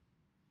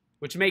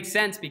 Which makes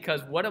sense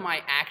because what am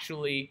I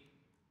actually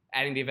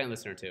adding the event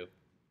listener to?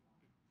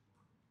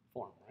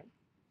 Form, right?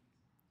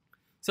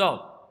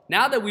 So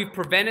now that we've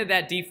prevented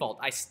that default,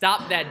 I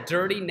stopped that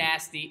dirty,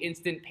 nasty,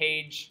 instant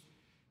page,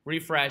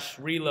 refresh,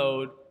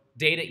 reload,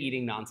 data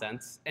eating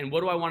nonsense. And what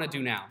do I want to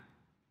do now?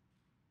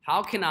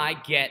 How can I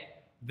get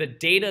the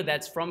data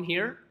that's from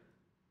here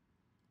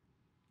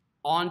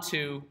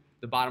onto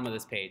the bottom of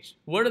this page?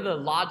 What are the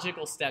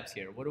logical steps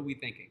here? What are we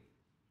thinking?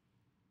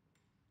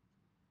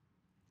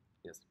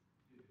 Yes.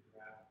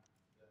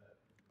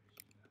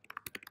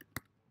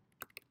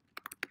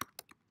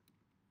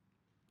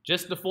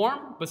 Just the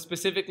form, but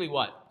specifically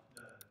what?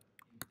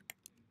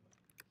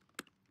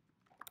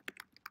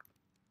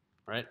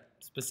 Right?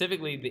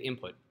 Specifically the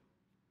input.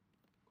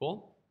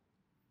 Cool?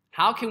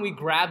 How can we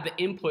grab the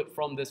input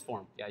from this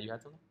form? Yeah, you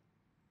had something?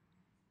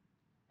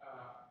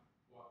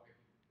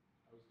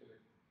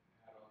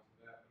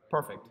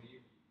 Perfect.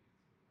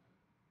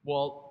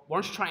 Well, why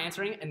don't you try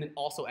answering and then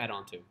also add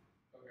on to?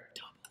 Okay.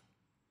 Double.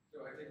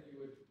 So I think you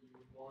would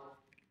want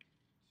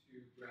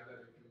to grab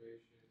that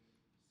information,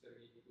 set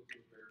it equal to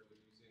a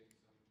variable using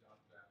some dot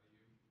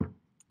value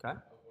Okay.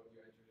 of what you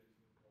entered into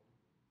the form.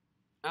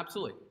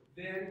 Absolutely.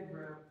 Then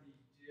grab the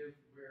div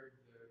where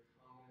the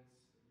comments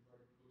that you've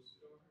already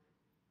posted are.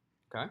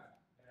 Okay.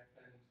 And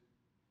append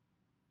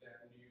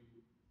that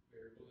new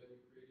variable that you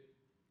created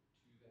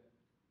to that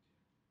div.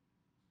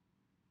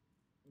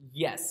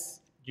 Yes,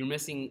 you're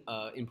missing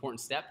an important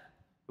step,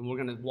 and we're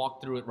going to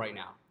walk through it right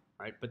now,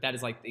 right? But that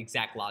is like the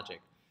exact logic.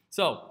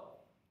 So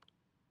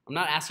I'm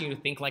not asking you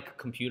to think like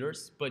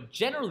computers, but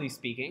generally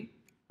speaking,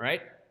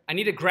 right? I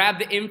need to grab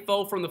the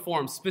info from the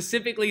form,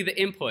 specifically the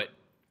input.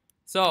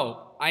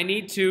 So I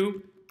need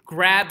to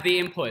grab the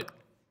input.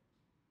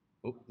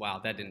 Oh, wow,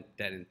 that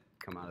didn't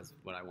come out as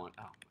what I want.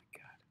 Oh my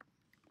God.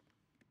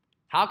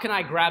 How can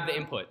I grab the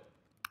input?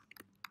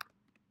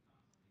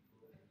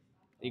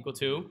 Equal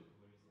to?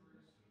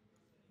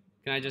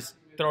 Can I just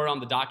throw it on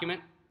the document?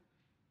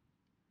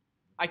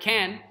 I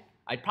can.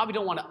 I probably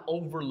don't want to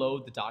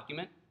overload the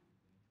document.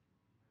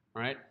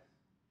 All right?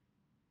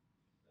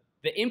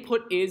 The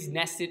input is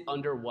nested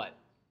under what?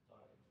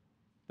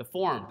 The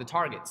form, the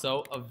target.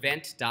 So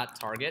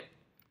event.target.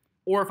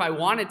 Or if I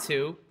wanted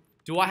to,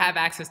 do I have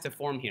access to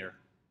form here?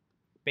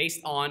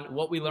 Based on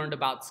what we learned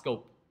about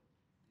scope.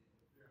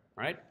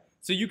 All right?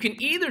 So you can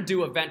either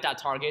do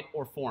event.target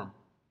or form.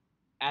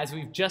 As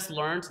we've just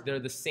learned, they're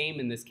the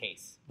same in this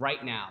case,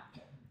 right now.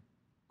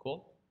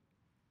 Cool?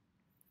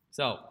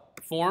 So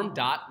form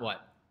dot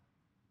what?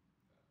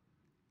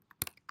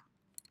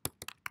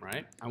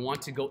 Right? I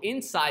want to go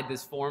inside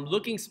this form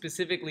looking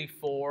specifically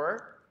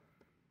for,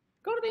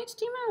 go to the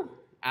HTML.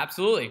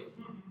 Absolutely.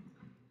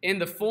 In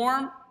the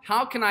form,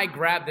 how can I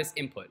grab this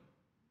input?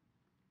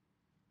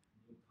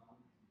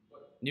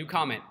 New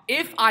comment.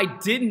 If I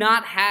did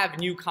not have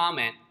new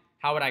comment,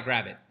 how would I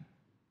grab it?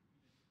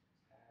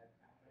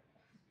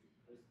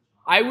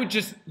 I would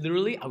just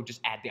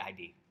add the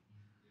ID.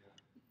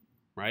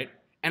 Right?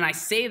 And I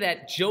say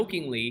that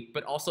jokingly,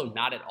 but also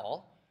not at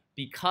all,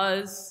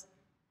 because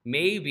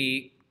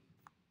maybe,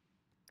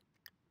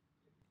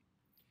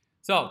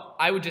 so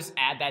I would just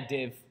add that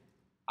div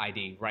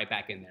ID right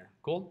back in there.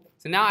 Cool?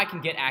 So now I can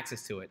get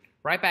access to it.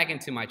 Right back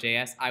into my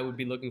JS, I would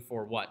be looking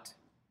for what?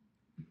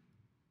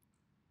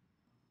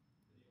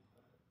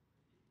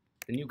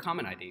 The new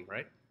comment ID,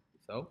 right?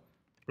 So,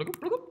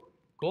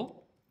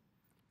 cool.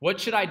 What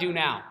should I do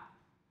now?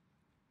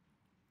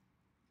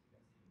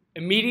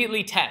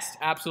 Immediately test.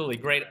 Absolutely.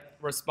 Great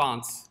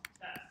response.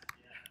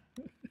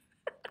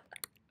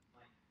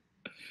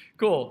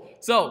 Cool.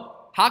 So,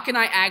 how can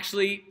I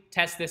actually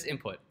test this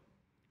input?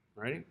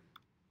 Ready?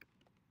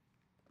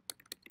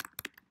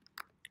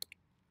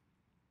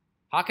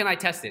 How can I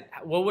test it?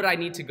 What would I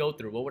need to go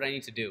through? What would I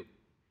need to do?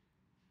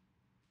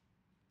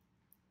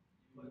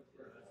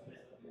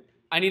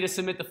 I need to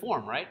submit the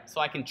form, right?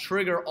 So I can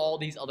trigger all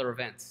these other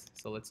events.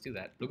 So let's do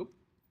that.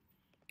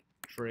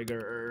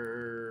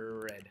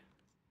 Triggered.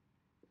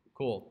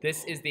 Cool.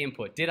 This is the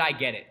input. Did I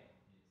get it?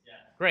 Yeah.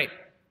 Great.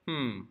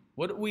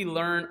 What did we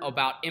learn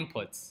about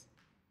inputs?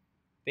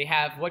 They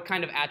have what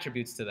kind of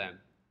attributes to them?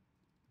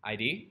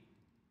 ID,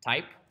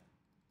 type,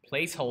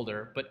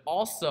 placeholder, but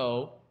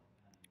also,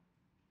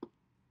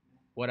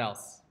 what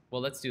else?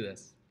 Well, let's do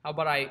this. How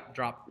about I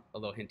drop a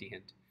little hinty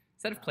hint?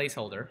 Instead of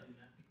placeholder,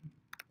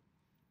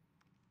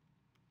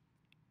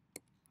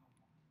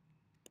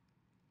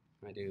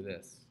 I do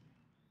this.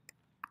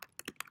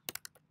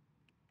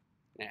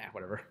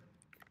 Whatever.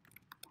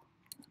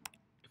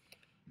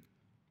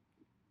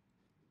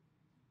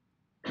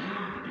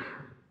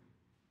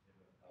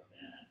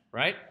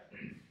 Right?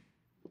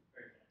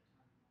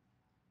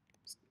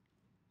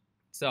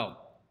 So,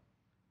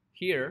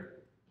 here,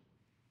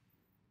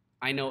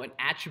 I know an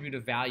attribute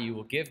of value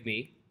will give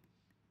me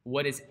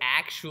what is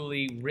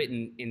actually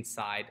written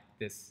inside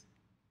this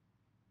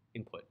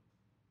input.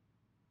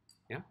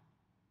 Yeah?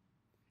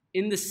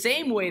 In the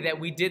same way that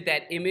we did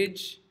that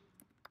image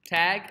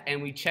tag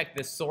and we checked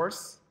the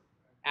source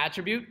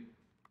attribute,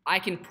 I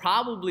can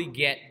probably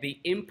get the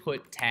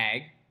input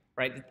tag,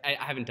 right? I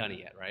haven't done it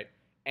yet, right?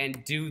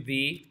 And do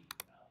the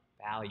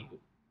value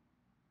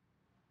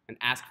and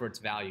ask for its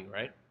value,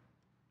 right?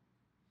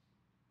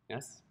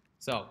 Yes?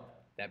 So,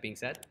 that being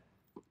said,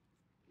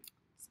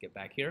 let's get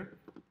back here.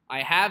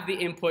 I have the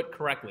input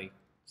correctly.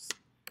 Just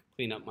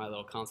clean up my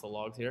little console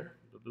logs here.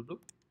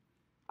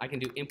 I can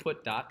do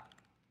input dot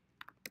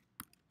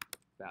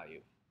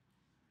value.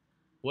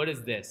 What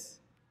is this?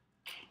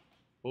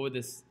 What would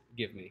this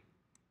give me?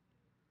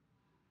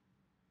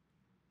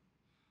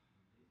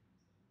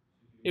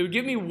 It would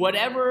give me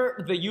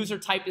whatever the user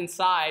typed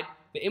inside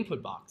the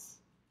input box,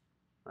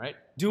 right?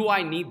 Do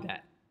I need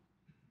that?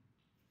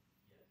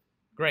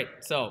 Great,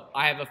 so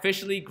I have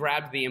officially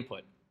grabbed the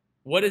input.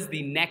 What is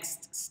the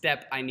next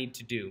step I need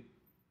to do?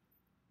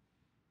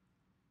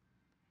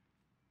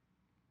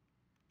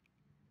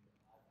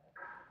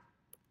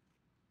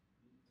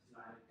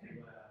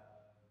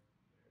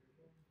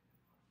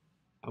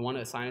 I want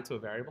to assign it to a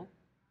variable?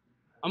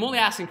 I'm only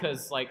asking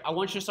because I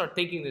want you to start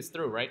thinking this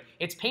through, right?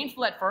 It's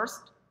painful at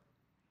first.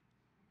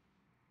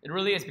 It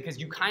really is, because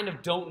you kind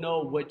of don't know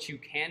what you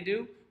can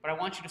do, but I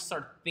want you to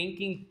start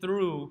thinking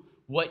through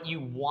what you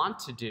want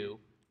to do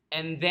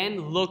and then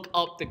look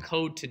up the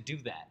code to do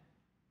that,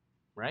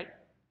 right?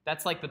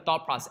 That's like the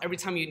thought process. Every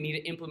time you need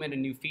to implement a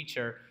new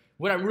feature,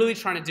 what I'm really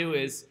trying to do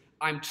is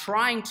I'm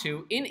trying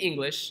to, in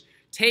English,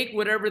 take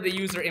whatever the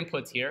user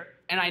inputs here,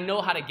 and I know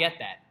how to get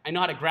that. I know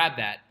how to grab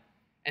that.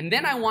 And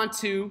then I want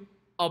to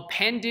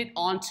append it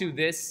onto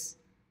this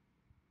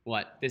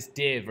this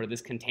div or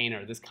this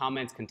container, this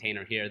comments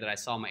container here that I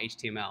saw in my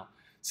HTML.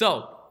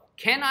 So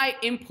can I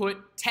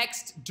input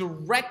text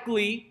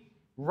directly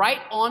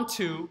right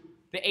onto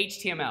the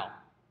HTML?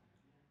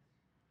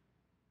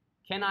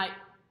 Can I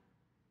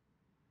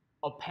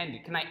append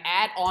it? Can I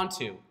add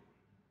onto?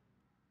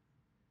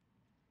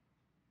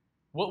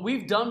 What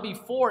we've done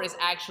before is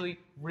actually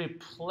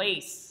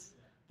replace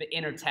the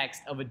inner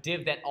text of a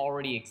div that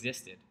already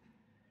existed,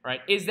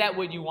 right? Is that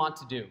what you want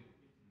to do?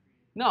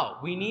 No,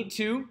 we need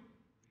to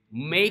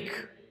make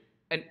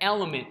an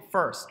element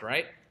first,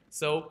 right?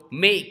 So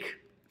make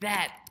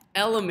that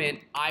element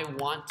I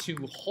want to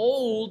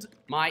hold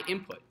my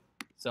input.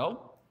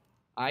 So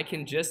I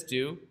can just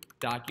do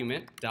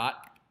document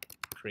dot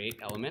create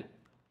element,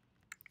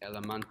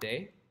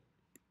 elemente.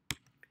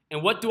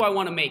 And what do I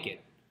want to make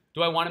it?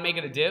 Do I want to make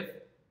it a div?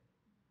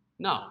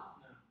 No.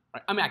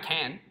 Right? I mean, I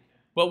can,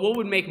 but what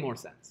would make more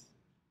sense?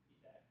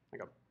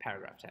 Like a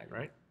paragraph tag,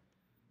 right?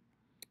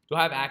 Do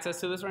I have access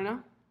to this right now?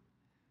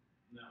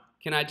 No.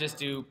 Can I just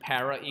do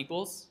para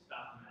equals?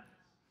 Stop the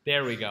madness.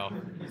 There we go.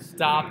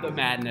 Stop the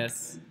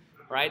madness,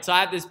 right? So I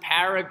have this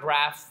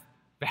paragraph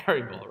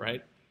variable,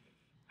 right?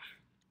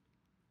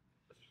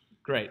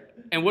 Great.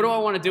 And what do I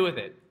want to do with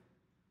it?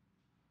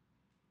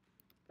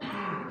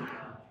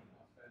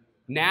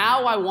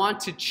 Now I want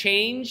to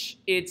change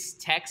its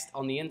text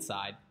on the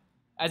inside,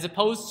 as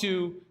opposed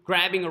to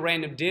grabbing a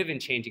random div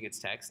and changing its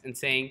text and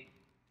saying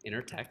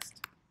inner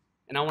text.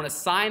 And I want to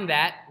assign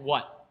that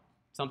what?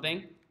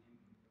 Something?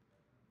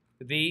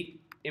 The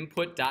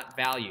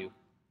input.value.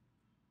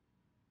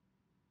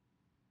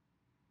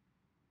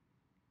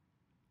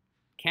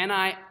 Can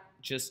I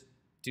just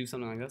do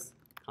something like this?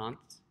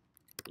 Const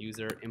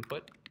user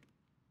input.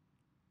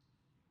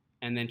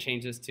 And then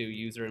change this to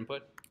user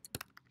input?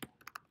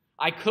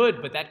 I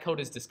could, but that code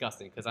is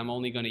disgusting because I'm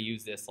only going to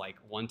use this like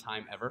one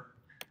time ever.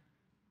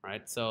 All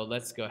right, so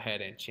let's go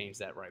ahead and change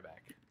that right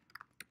back.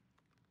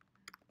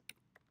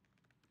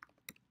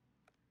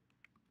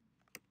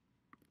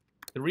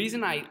 The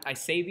reason I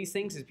say these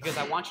things is because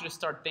I want you to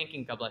start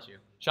thinking, God bless you,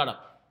 shut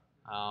up.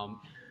 I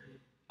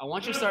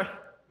want you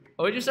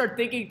to start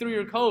thinking through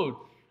your code,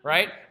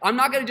 right? I'm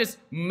not going to just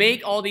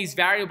make all these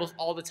variables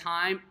all the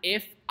time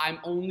if I'm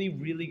only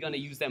really going to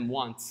use them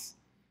once.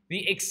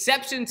 The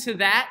exception to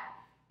that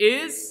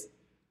is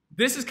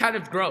this is kind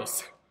of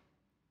gross,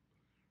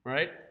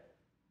 right?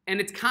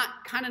 And it's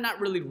kind of not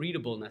really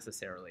readable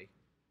necessarily.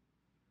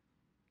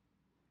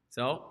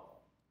 So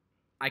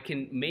I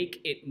can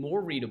make it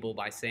more readable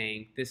by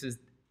saying this is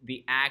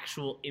the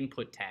actual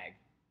input tag.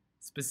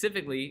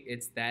 Specifically,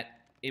 it's that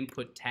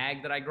input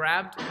tag that I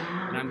grabbed,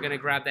 and I'm going to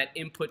grab that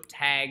input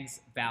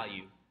tag's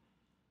value.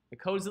 The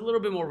code is a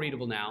little bit more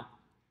readable now,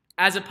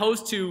 as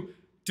opposed to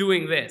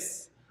doing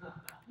this,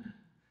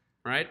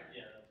 right?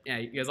 Yeah,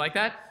 you guys like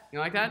that? You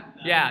like that?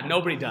 Yeah,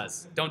 nobody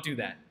does. Don't do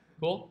that.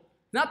 Cool?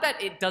 Not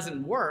that it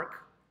doesn't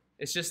work.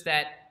 It's just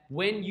that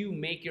when you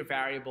make your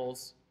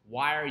variables,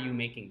 why are you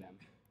making them?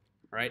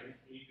 Right?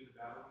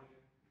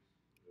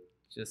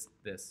 Just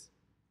this.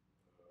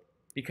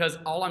 Because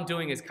all I'm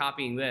doing is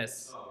copying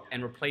this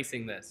and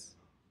replacing this.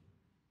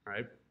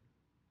 Right?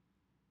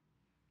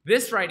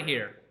 This right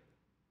here,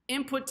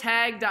 input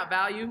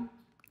tag.value,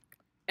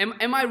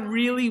 am I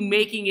really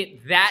making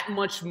it that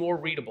much more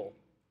readable?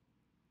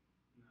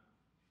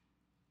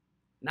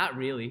 Not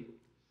really,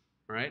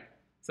 right?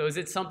 So is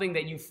it something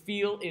that you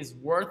feel is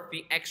worth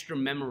the extra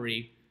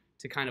memory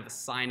to kind of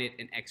assign it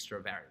an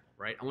extra variable,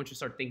 right? I want you to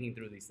start thinking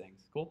through these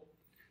things, cool?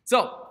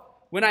 So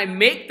when I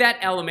make that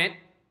element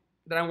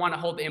that I want to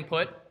hold the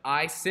input,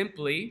 I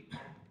simply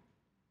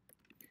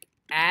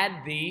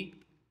add the,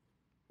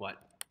 what?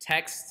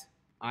 Text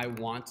I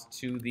want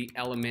to the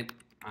element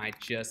I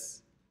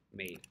just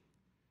made.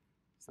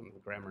 Some of the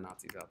grammar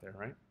Nazis out there,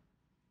 right?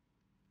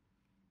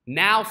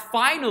 Now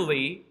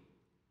finally,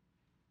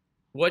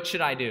 what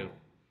should I do?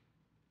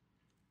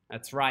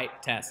 That's right,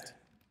 test.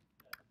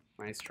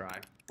 Nice try.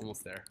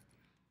 Almost there.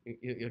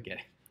 You'll get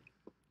it.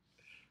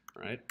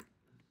 All right?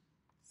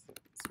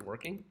 Is it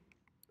working?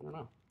 I don't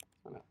know.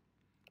 Find out.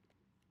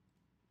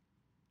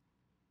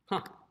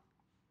 Huh.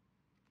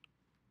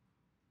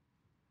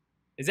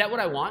 Is that what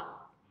I want?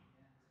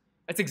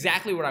 That's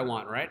exactly what I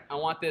want, right? I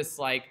want this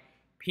like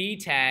p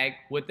tag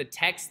with the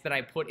text that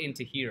I put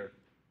into here,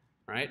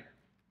 right?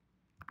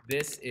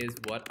 This is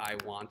what I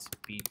want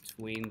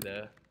between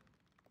the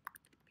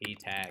p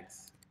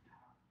tags,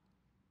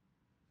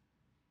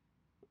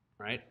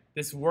 right?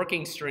 This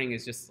working string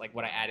is just like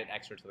what I added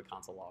extra to the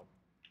console log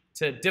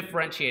to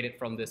differentiate it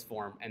from this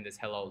form and this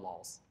hello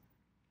lols,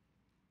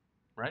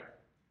 right?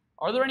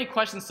 Are there any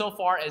questions so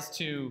far as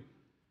to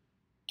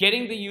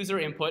getting the user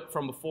input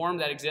from a form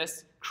that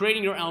exists,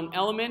 creating your own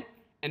element,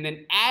 and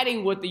then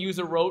adding what the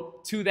user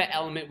wrote to that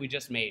element we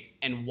just made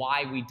and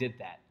why we did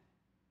that?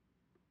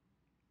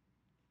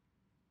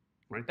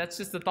 Right? That's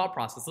just the thought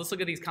process. Let's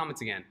look at these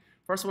comments again.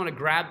 First, I want to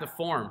grab the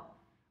form.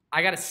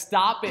 I got to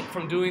stop it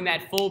from doing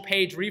that full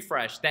page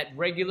refresh, that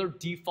regular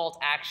default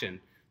action.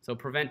 So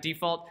prevent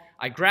default.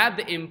 I grab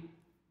the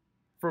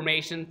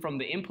information from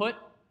the input,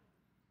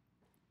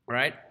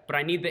 right? But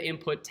I need the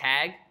input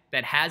tag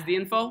that has the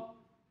info.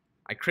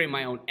 I create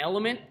my own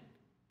element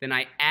then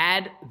I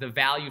add the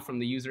value from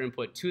the user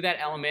input to that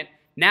element.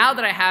 Now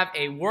that I have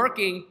a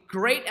working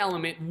great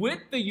element with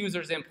the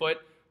user's input,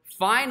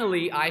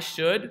 finally I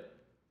should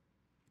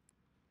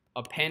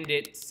append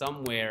it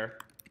somewhere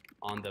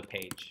on the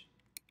page,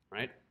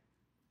 right?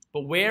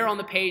 But where on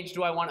the page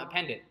do I want to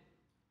append it?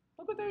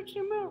 Look at the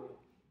HTML.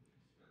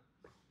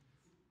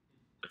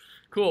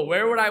 Cool,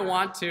 where would I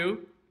want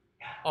to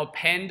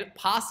append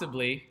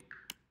possibly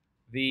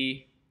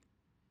the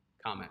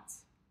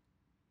comments?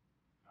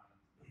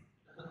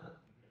 The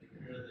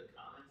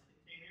comments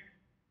container,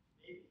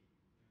 maybe.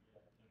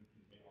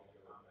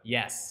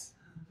 Yes.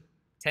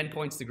 10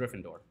 points to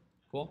Gryffindor.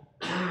 Cool.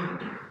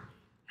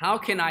 How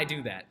can I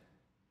do that?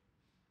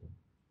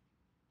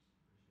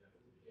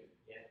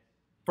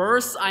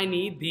 First, I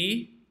need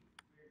the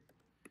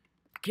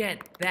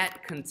get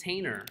that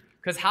container.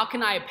 Because how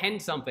can I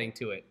append something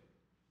to it?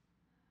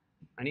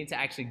 I need to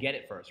actually get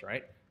it first,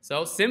 right?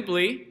 So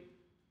simply,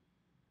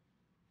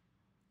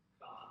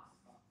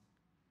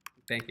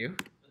 thank you,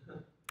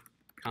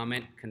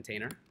 comment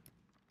container,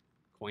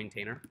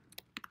 cointainer,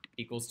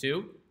 equals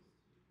to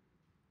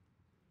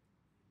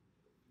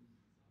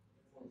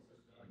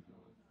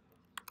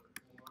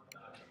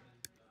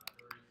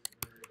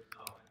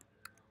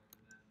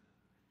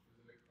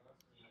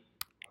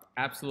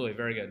absolutely,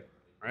 very good,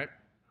 right?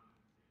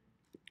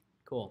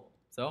 Cool.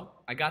 So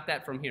I got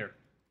that from here.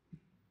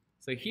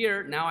 So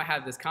here, now I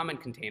have this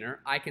comment container.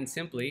 I can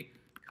simply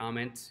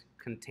comment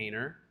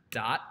container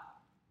dot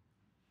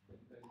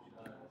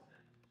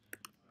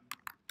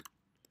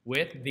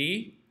with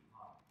the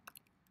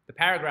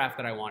paragraph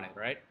that I wanted,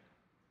 right?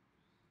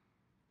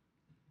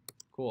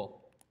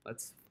 Cool.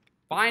 Let's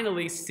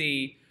finally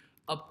see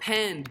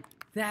append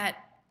that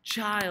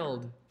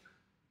child.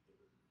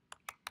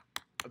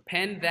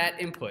 Append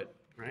that input,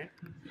 right?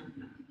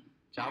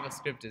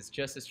 JavaScript is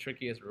just as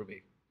tricky as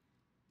Ruby.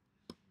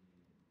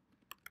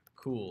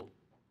 Cool.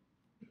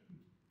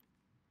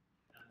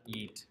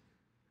 Yeet.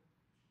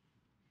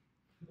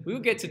 We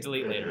will get to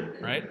delete later,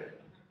 right?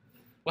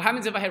 What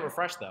happens if I hit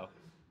refresh, though?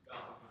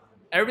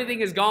 Everything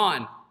is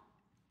gone.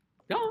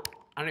 No,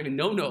 I don't even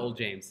know no old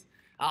James.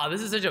 Oh,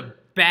 this is such a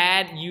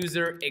bad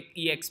user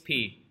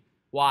EXP.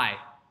 Why?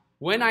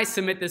 When I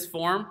submit this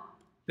form,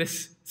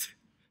 this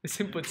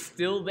input's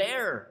still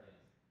there.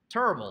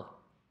 Terrible.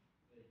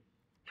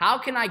 How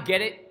can I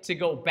get it to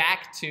go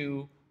back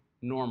to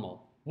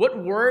normal?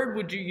 What word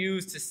would you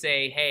use to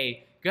say,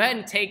 hey, go ahead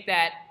and take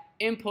that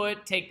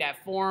input, take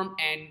that form,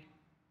 and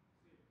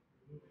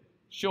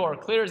sure,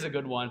 clear is a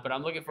good one, but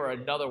I'm looking for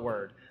another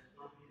word.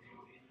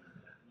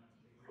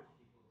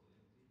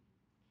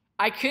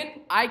 I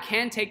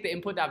can take the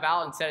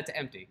input.val and set it to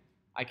empty.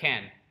 I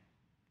can.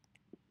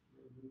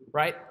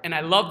 Right? And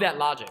I love that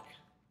logic.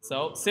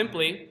 So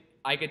simply,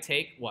 I could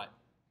take what?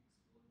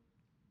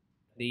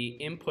 The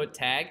input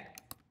tag,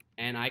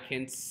 and I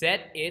can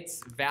set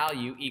its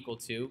value equal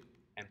to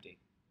empty.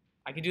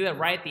 I can do that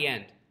right at the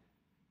end.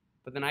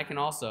 But then I can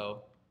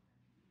also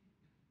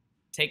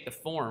take the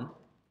form,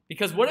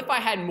 because what if I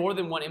had more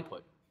than one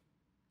input?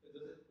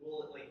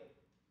 Will it, like,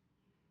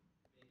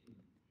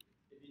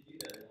 if you do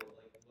that, will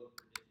it, like,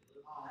 look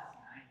ridiculous? Oh, that's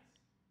nice.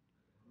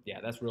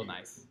 Yeah, that's real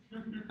nice.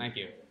 Thank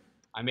you.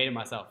 I made it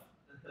myself.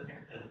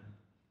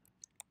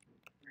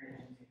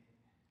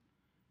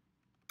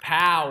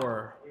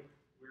 Power.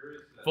 Where is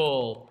that?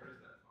 Full. Where is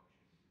that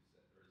function?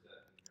 Or is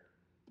that inherent?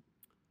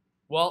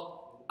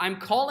 Well, I'm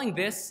calling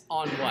this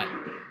on what?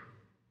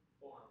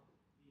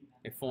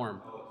 A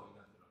form. Oh, it's a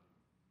method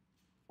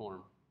on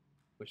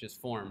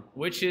Form.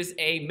 Which is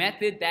a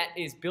method that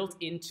is built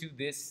into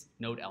this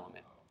node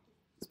element.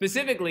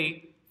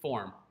 Specifically,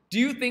 form. Do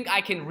you think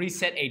I can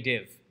reset a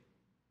div?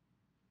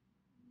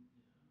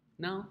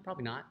 No,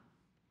 probably not.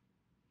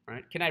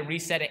 Right? Can I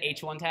reset a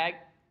h1 tag?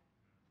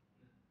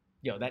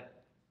 Yo, that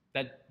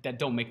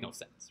don't make no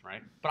sense,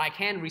 right? But I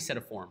can reset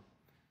a form.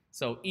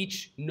 So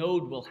each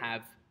node will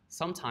have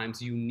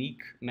sometimes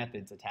unique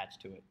methods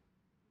attached to it,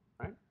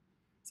 right?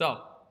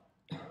 So,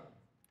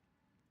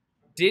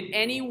 did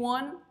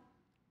anyone?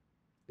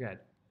 Go ahead.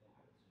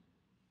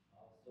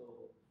 So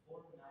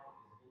form now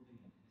is holding an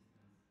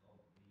instance of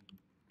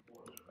the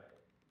form, right?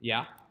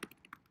 Yeah.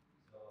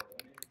 So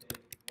when it says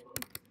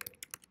form,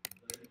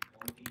 does it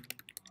only reset the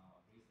instance?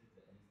 It's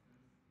resetting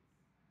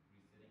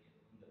it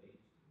on the page.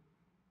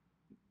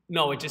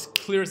 No, it just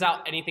clears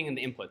out anything in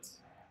the inputs.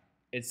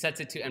 It sets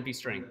it to empty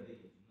string. The page,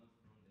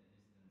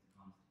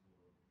 not from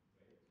the instance const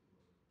for,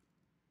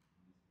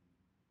 right?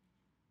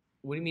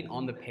 What do you mean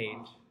on the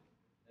page?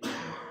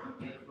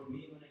 Like for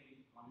me, when I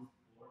use const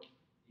form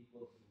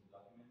equal to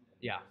document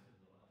and Yeah. the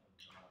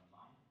last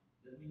line,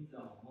 that means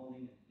I'm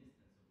holding an instance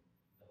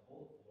of the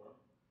whole form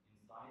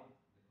inside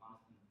the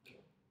constant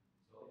form.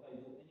 So if I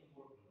do any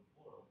work on the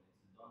form,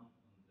 it's done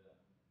on the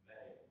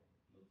variable,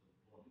 not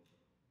the form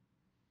itself.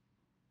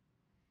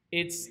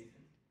 It's.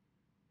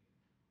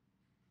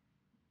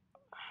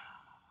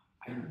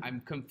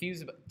 I'm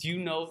confused. Do you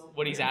know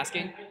what he's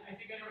asking? I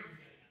think I know what you're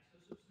getting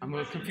at. So I'm a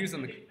little confused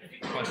on the I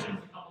think question.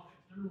 a couple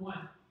things. Number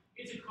one,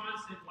 it's a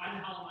constant. Why the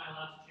hell am I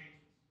allowed to change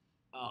this?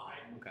 Oh,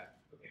 Right? okay.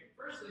 Okay.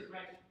 Firstly,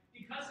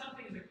 because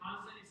something is a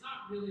constant, it's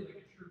not really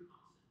like a true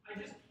constant. I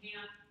just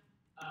can't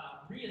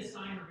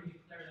reassign or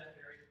redeclare that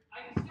variable.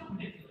 I can still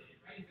manipulate it,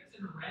 right? If it's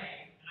an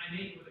array and I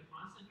make it with a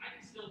constant, I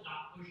can still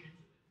dot push into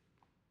it,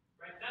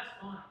 right? That's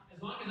fine. As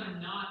long as I'm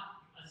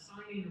not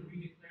assigning or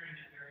redeclaring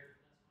that variable,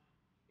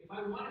 that's fine. If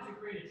I wanted to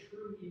create a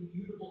true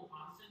immutable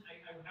constant,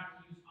 I would have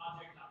to use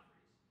object.freeze.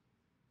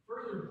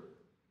 Furthermore,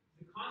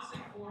 the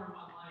constant form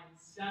on line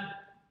 7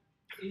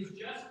 is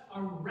just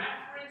a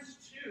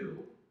reference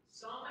to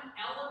some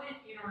element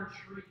in our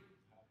tree.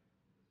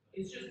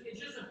 It's just a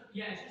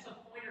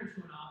pointer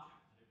to an object.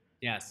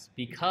 Yes,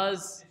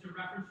 because It's a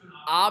reference to an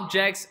object.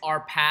 objects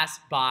are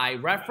passed by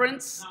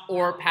reference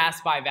or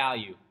passed by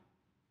value.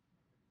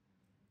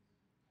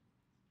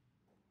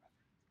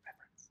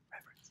 Reference.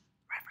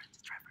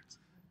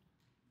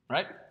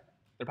 Right?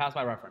 They're passed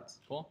by reference.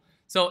 Cool.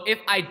 So if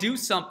I do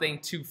something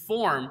to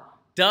form,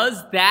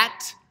 does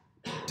that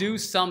do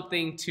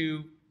something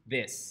to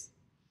this?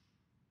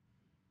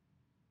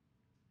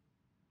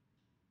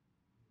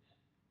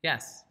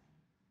 Yes.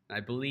 I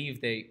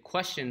believe the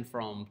question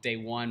from day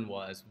 1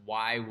 was,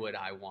 why would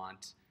I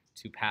want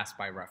to pass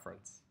by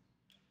reference?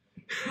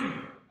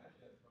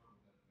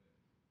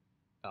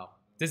 Oh,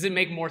 does it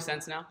make more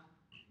sense now?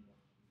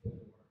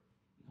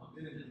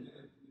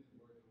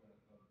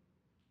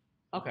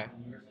 Okay.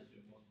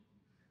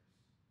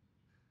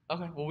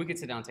 Okay, well, we could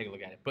sit down and take a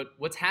look at it. But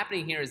what's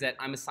happening here is that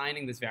I'm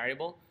assigning this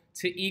variable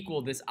to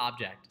equal this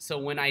object. So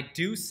when I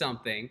do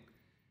something,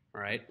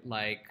 right,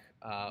 like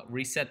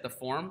reset the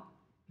form,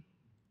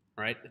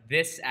 right,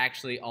 this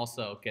actually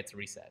also gets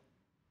reset.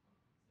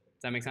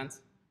 Does that make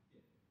sense?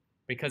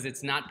 Because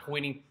it's not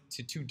pointing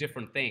to two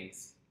different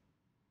things.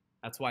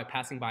 That's why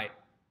passing by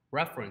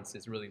reference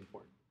is really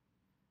important.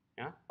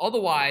 Yeah?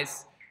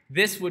 Otherwise,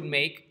 this would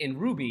make, in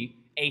Ruby,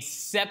 a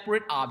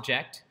separate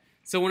object.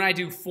 So when I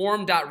do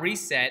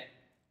form.reset,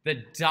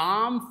 the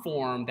DOM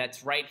form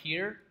that's right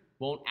here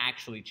won't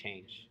actually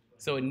change.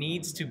 So it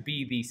needs to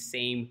be the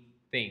same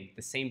thing,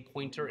 the same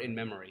pointer in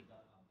memory.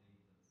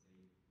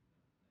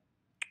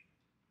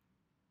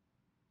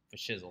 For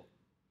shizzle,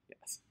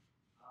 yes.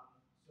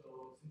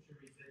 So since you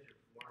reset your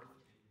form and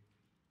you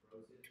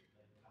froze it,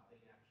 like nothing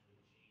actually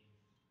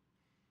changed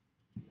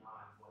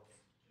beyond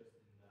what's just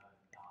in the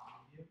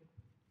DOM view?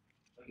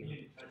 Like you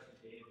didn't touch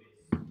the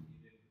database,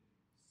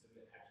 you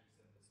didn't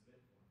actually send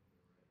the submit form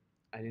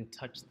through, right? I didn't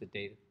touch the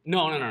data.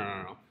 No.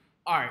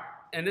 All right,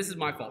 and this is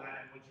my fault. And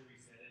once you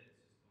reset it,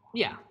 it's just gone.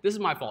 Yeah, this is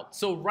my fault.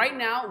 So right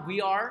now we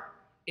are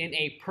in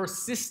a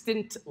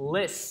persistent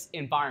list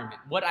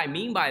environment. What I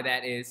mean by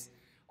that is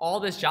all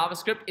this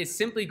JavaScript is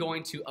simply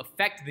going to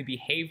affect the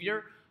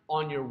behavior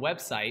on your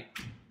website.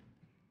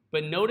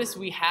 But notice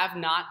we have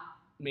not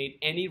made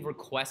any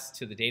requests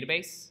to the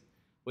database.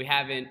 We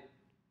haven't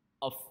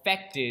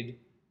affected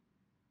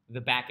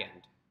the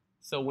backend.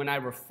 So when I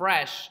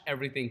refresh,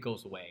 everything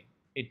goes away.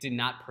 It did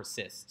not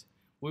persist.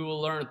 We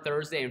will learn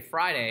Thursday and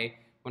Friday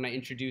when I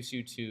introduce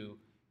you to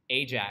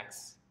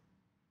Ajax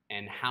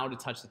and how to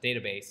touch the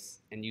database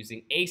and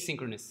using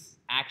asynchronous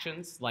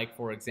actions, like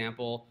for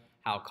example,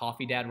 how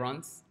Coffee Dad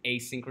runs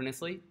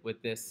asynchronously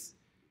with this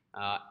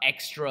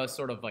extra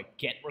sort of like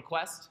GET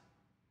request,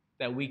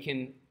 that we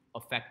can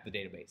affect the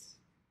database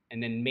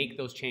and then make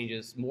those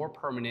changes more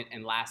permanent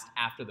and last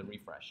after the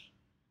refresh.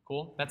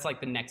 Cool? That's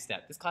like the next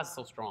step. This class is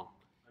so strong.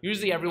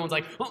 Usually everyone's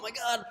like, oh my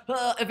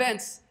God,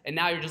 events. And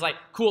now you're just like,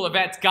 cool,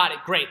 events, got it,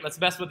 great, let's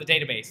mess with the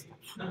database.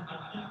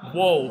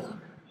 Whoa.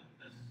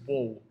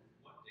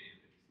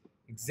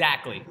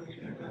 Exactly.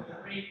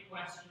 Great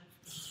question.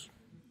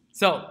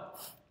 So,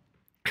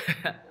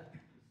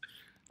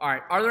 all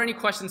right, are there any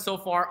questions so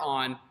far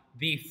on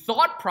the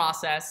thought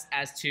process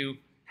as to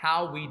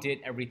how we did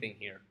everything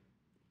here?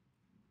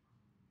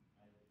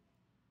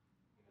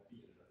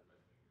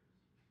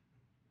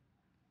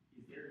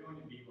 Is there going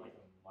to be like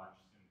a much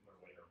simpler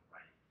way to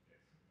write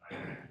this? I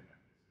imagine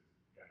that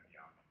this is going to be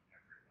on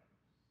like every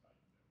level.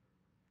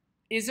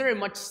 Is there a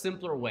much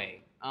simpler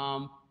way?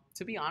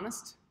 To be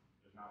honest,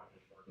 There's not like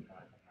a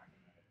shortcut. I'm not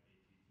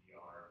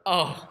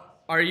going to oh,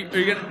 are you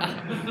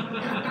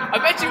gonna? I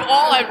bet you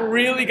all have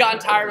really gotten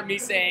tired of me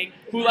saying,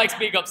 who likes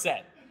being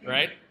upset,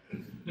 right?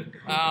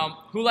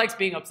 Who likes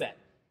being upset?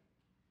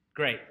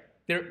 Great.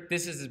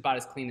 This is about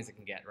as clean as it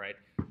can get, right?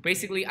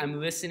 Basically, I'm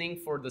listening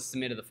for the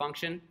submit of the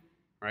function,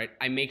 right?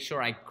 I make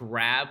sure I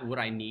grab what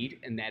I need,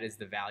 and that is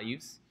the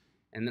values.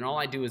 And then all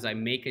I do is I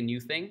make a new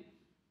thing,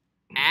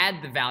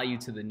 add the value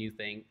to the new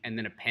thing, and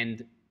then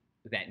append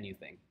that new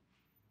thing,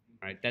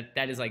 right?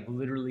 That is like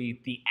literally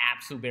the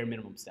absolute bare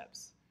minimum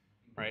steps,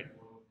 right?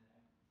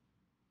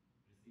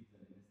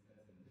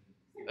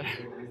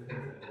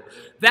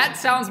 That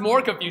sounds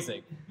more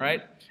confusing,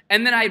 right?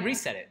 And then I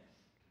reset it,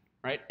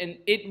 right? And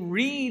it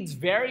reads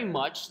very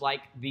much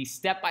like the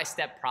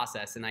step-by-step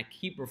process, and I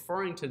keep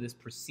referring to this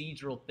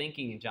procedural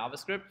thinking in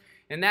JavaScript,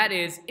 and that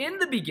is in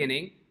the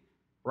beginning,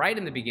 right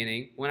in the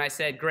beginning, when I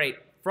said, great,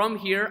 from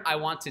here I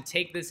want to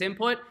take this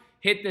input,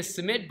 hit the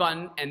submit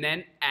button, and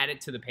then add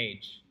it to the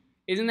page.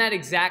 Isn't that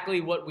exactly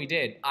what we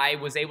did? I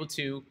was able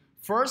to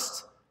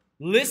first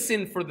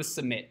listen for the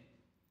submit.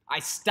 I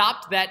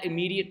stopped that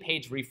immediate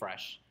page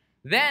refresh.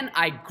 Then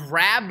I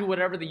grabbed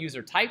whatever the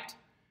user typed.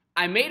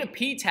 I made a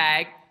p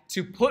tag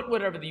to put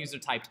whatever the user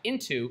typed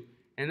into,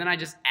 and then I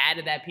just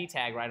added that p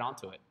tag right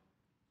onto it.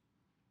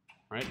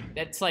 Right?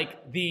 That's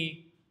like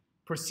the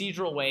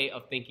procedural way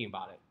of thinking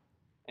about it.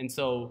 And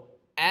so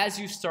as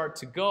you start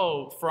to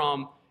go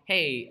from,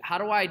 hey, how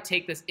do I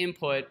take this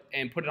input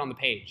and put it on the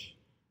page?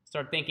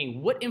 Start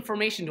thinking, what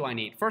information do I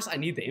need? First, I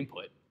need the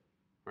input,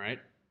 right?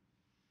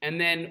 And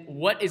then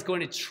what is going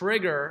to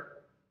trigger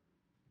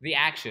the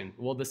action?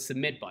 Well, the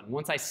submit button.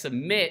 Once I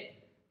submit,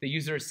 the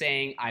user is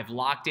saying, I've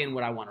locked in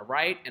what I want to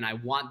write, and I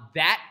want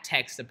that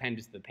text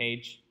appended to the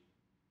page.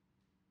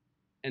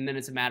 And then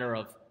it's a matter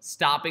of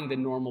stopping the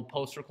normal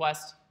post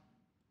request,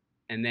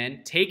 and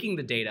then taking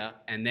the data,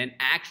 and then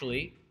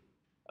actually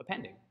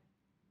appending.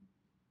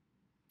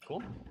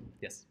 Cool?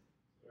 Yes?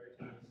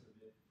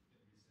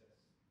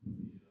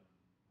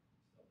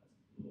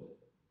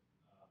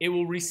 It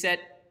will reset.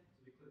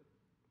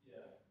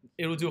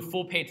 It will do a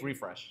full page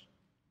refresh,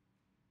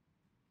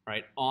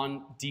 right,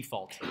 on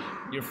default.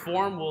 Your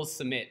form will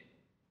submit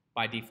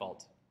by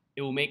default.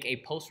 It will make a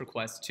post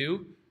request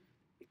to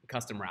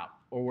custom route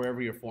or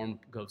wherever your form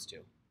goes to,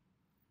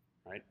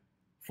 right?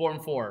 Form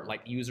 4,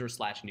 like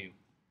user/new.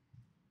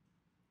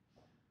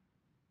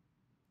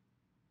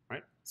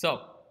 Right?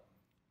 So,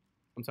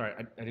 I'm sorry,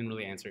 I didn't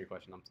really answer your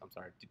question. I'm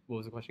sorry. What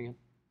was the question again?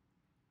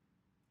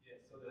 Yeah,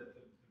 so the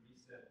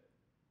reset,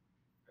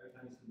 every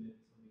time you submit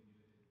something new,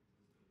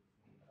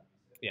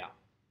 Yeah.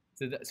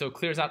 So it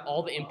clears out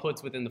all the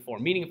inputs within the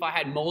form. Meaning if I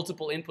had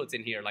multiple inputs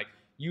in here, like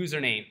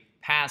username,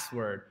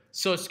 password,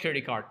 social security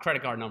card,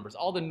 credit card numbers,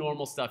 all the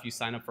normal stuff you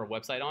sign up for a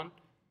website on.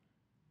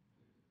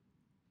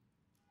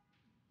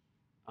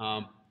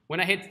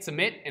 When I hit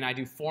submit and I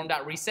do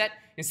form.reset,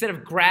 instead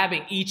of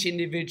grabbing each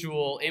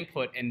individual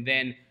input and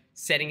then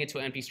setting it to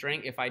an empty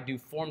string, if I do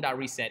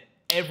form.reset,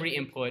 every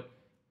input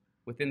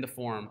within the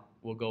form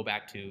will go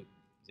back to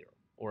 0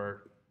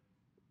 or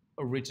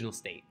original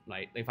state,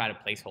 right? If I had a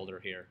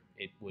placeholder here,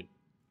 it would,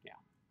 yeah.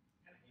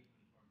 I hate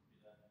when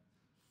forms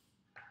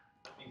do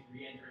that. Make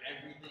re-enter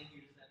everything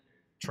you just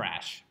entered.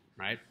 Trash,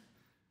 right?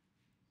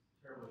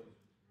 terrible user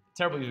experience.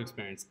 Terrible user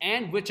experience.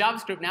 And with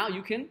JavaScript now,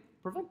 you can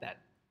prevent that.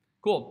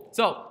 Cool.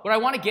 So what I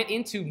want to get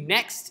into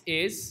next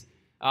is,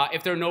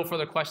 if there are no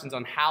further questions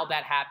on how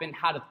that happened,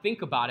 how to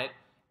think about it,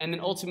 and then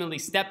ultimately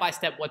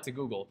step-by-step what to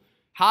Google.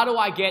 How do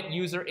I get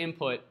user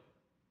input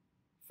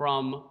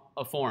from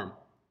a form?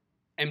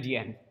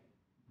 MDN,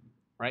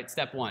 right?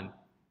 Step 1.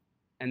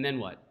 And then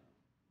what?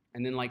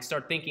 And then like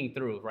start thinking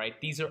through, right?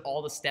 These are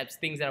all the steps,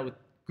 things that I would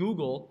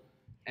Google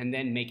and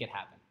then make it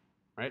happen,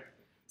 right?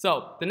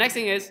 So the next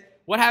thing is,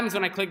 what happens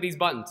when I click these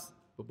buttons?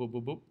 Boop, boop,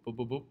 boop, boop, boop,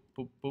 boop,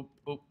 boop, boop,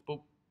 boop,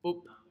 boop,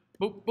 boop,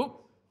 boop, boop.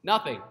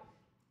 Nothing,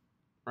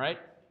 right?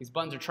 These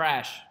buttons are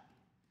trash.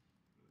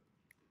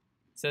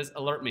 It says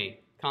alert me,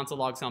 console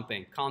log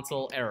something,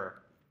 console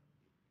error.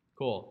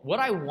 Cool. What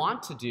I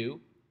want to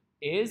do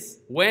is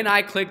when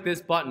I click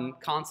this button,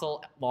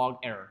 console log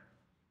error.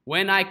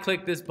 When I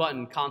click this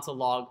button, console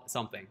log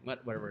something,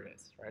 whatever it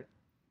is, right?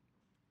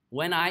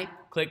 When I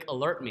click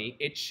alert me,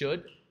 it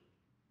should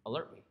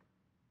alert me.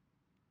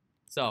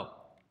 So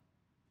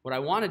what I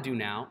want to do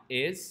now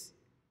is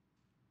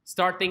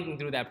start thinking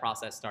through that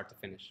process start to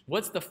finish.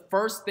 What's the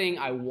first thing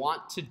I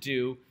want to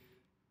do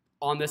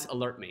on this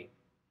alert me?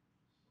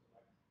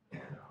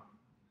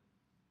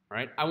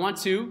 Right? I want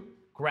to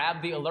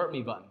grab the alert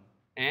me button.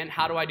 And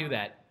how do I do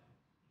that?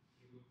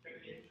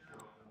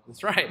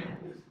 That's right.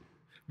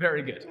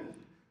 Very good. You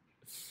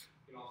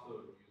can also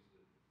use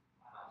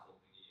the console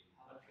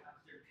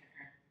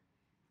thingy.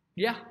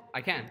 Yeah,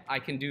 I can. I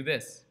can do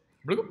this.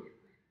 Bloop,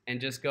 and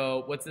just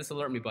go, what's this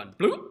alert me button?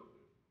 Bloop,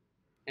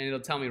 and it'll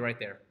tell me right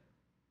there.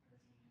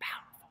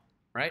 Pow,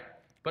 right?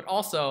 But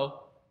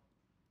also,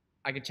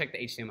 I can check the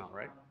HTML,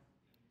 right?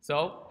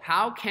 So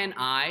how can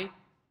I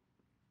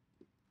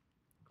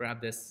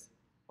grab this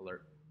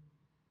alert?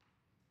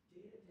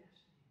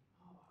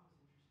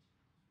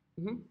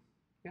 Mm-hmm.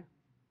 Yeah.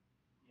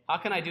 How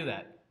can I do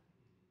that?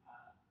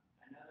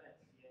 I know that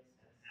CS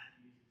has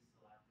attributes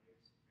selectors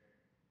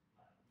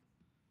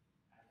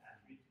for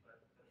attributes,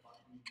 but the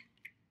button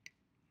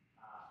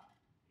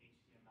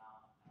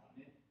HTML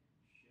element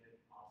should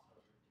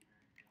also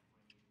return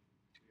when you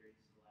query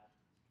select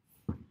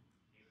a button.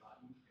 Any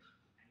button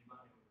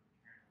would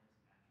return a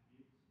list of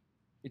attributes.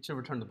 It should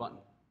return the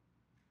button.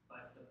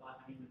 But the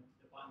button,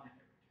 the button that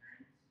it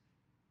returns,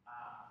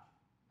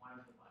 one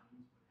of the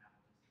buttons would have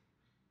a list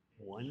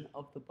of One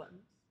of the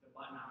buttons? the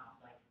button on,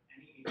 like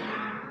any HTML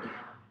element,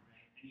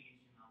 right? Any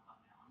HTML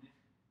button element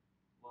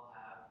will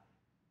have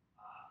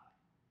a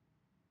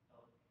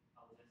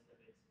list of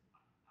its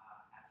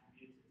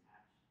attributes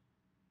attached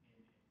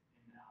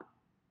in the element.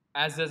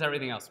 As does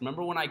everything else.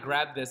 Remember when I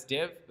grabbed this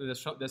div,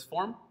 this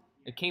form?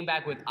 It came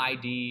back with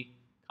ID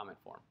comment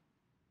form.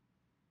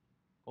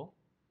 Cool?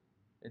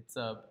 It's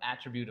an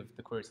attribute of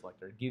the query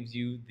selector. It gives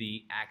you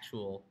the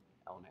actual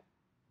element.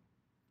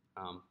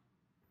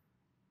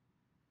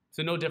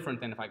 So no different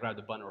than if I grab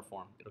the button or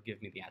form. It'll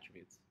give me the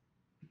attributes.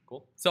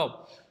 Cool?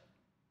 So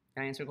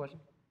Can I answer your question?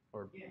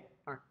 Or Yeah.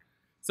 all right.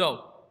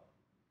 So,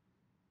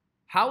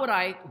 how would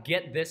I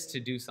get this to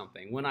do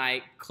something when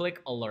I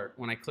click alert,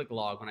 when I click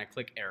log, when I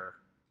click error?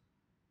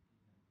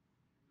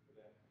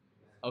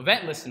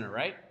 Event listener,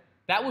 right?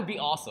 That would be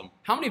awesome.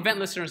 How many event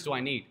listeners do I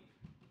need?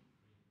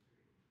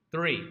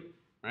 3,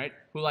 right?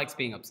 Who likes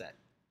being upset?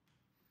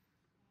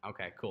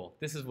 Okay, cool.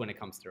 This is when it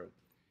comes through.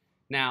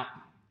 Now,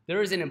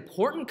 there is an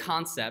important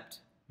concept,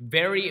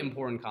 very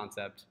important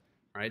concept,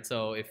 right?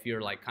 So if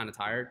you're like kind of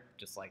tired,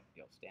 just like,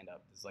 yo, stand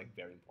up. This is like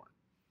very important.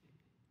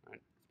 All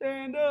right?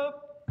 Stand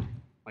up.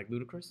 Like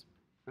ludicrous?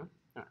 No?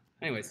 All right.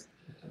 Anyways.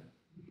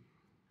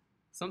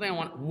 Something I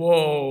want,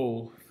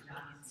 whoa.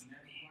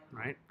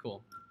 Right,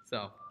 cool.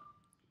 So,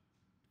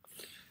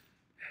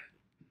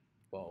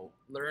 whoa,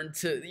 learn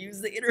to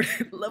use the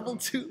internet, level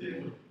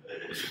 2.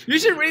 You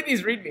should read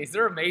these readmes,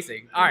 they're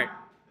amazing. All right,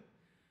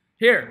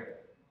 here,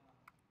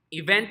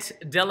 event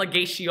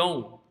delegation.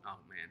 Oh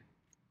man,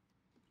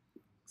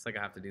 looks like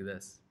I have to do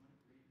this.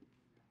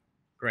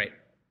 Great.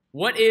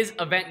 What is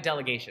event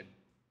delegation?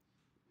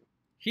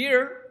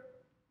 Here,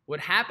 what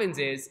happens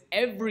is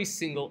every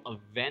single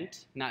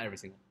event, not every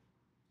single,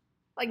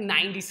 like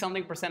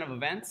 90-something% of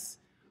events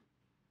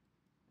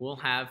will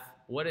have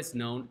what is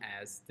known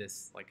as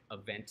this like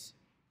event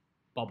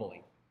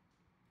bubbling.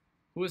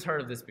 Who has heard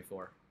of this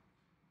before?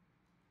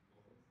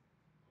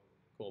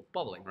 Cool,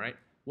 bubbling, right?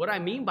 What I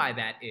mean by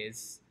that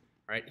is,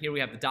 right, here we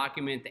have the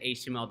document, the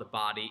HTML, the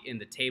body, in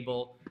the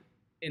table.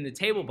 In the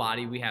table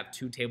body, we have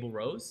 2 table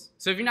rows.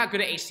 So if you're not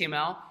good at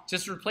HTML,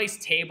 just replace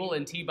table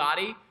and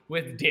tbody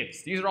with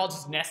divs. These are all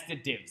just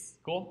nested divs.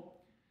 Cool?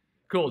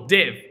 Cool,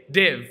 div,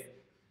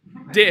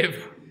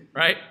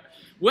 right?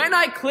 When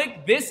I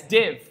click this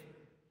div,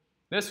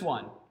 this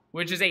one,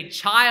 which is a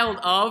child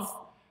of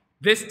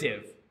this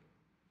div,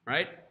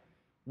 right?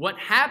 What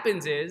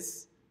happens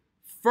is,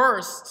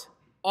 first,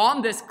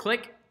 on this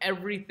click,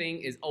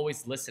 everything is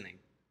always listening.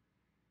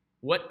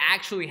 What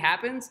actually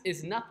happens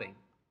is nothing.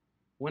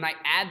 When I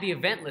add the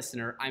event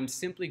listener, I'm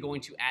simply going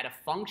to add a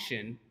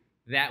function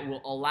that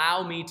will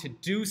allow me to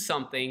do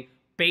something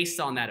based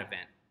on that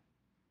event,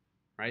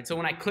 right? So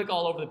when I click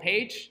all over the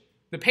page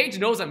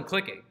knows I'm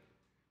clicking,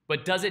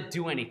 but does it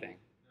do anything?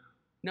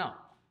 No.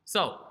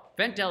 So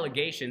event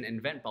delegation and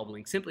event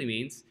bubbling simply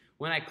means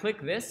when I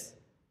click this,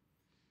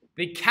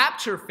 the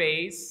capture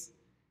phase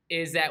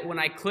is that when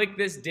I click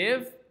this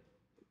div,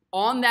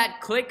 on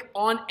that click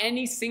on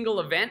any single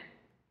event,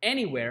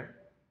 anywhere,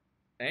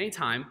 at any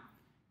time,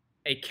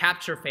 a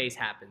capture phase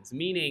happens,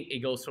 meaning it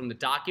goes from the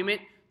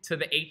document to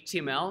the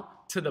HTML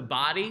to the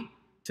body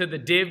to the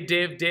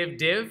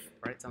div,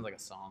 right? It sounds like a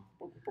song,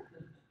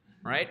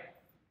 right?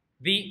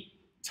 The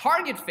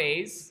target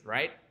phase,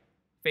 right?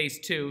 Phase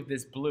 2,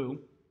 this blue,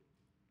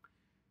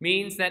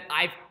 means that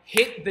I've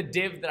hit the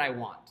div that I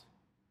want.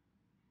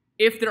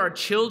 If there are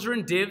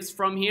children divs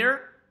from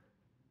here,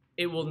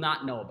 it will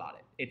not know about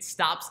it. It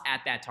stops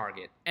at that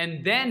target.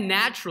 And then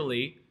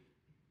naturally,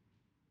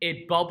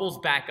 it bubbles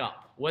back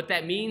up. What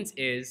that means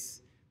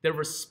is the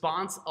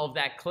response of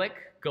that click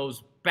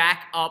goes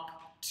back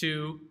up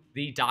to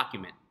the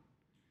document.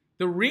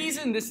 The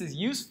reason this is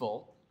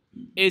useful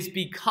is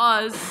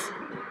because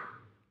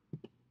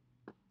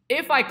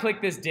if I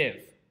click this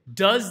div,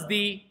 does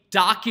the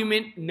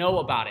document know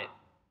about it?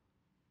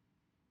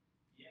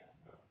 Yeah.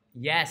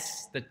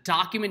 Yes, the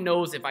document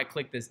knows if I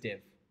click this div.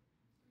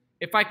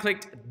 If I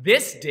clicked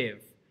this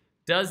div,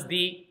 does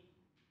the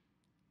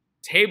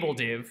table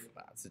div,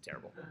 that's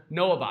terrible,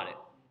 know about it?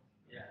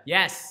 Yeah.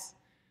 Yes.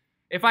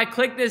 If I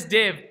click this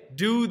div,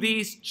 do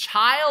these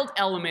child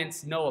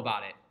elements know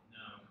about it?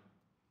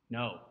 No.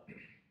 No.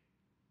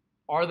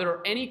 Are there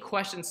any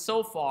questions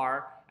so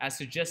far as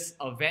to just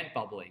event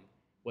bubbling?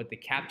 What the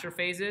capture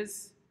phase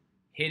is,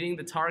 hitting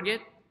the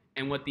target,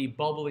 and what the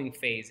bubbling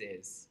phase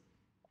is.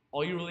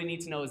 All you really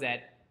need to know is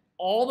that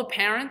all the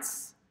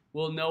parents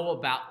will know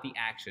about the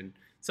action.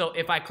 So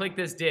if I click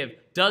this div,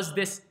 does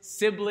this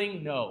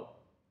sibling know?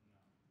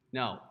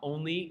 No,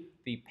 only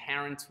the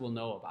parents will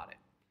know about it.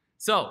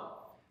 So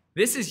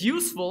this is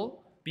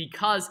useful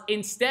because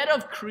instead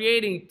of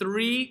creating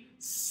 3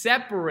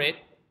 separate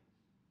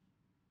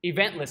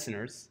event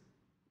listeners,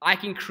 I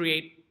can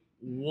create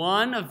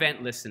 1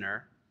 event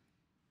listener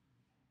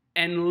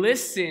and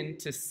listen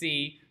to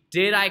see,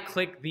 did I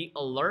click the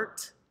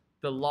alert,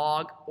 the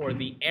log, or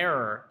the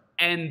error,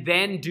 and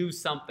then do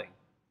something.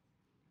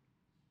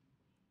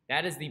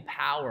 That is the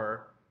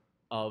power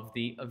of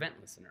the event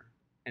listener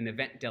and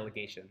event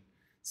delegation.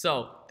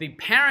 So the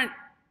parent,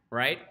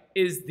 right,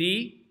 is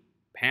the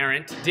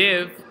parent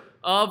div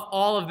of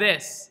all of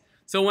this.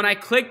 So when I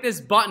click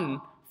this button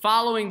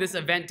following this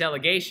event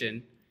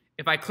delegation,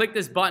 if I click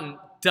this button,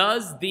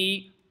 does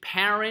the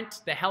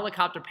parent, the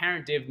helicopter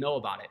parent div know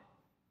about it?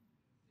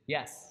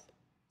 Yes.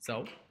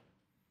 So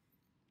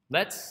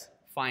let's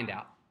find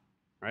out,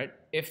 right?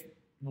 If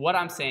what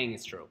I'm saying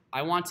is true.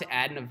 I want to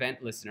add an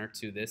event listener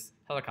to this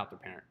helicopter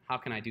parent. How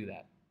can I do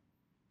that?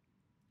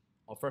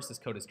 Well, first, this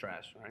code is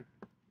trash, right?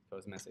 Code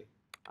is messy.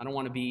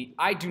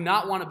 I do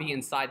not want to be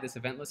inside this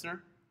event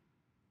listener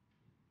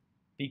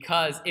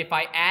Because if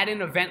I add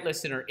an event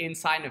listener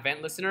inside an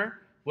event listener,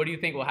 what do you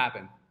think will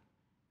happen?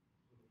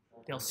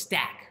 They'll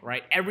stack,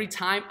 right? Every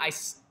time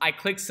I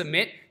click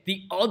submit,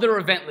 the other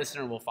event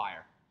listener will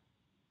fire.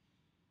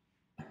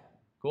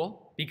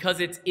 Cool? Because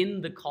it's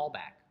in the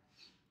callback.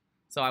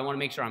 So I want to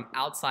make sure I'm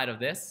outside of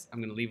this. I'm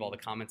going to leave all the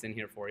comments in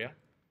here for you.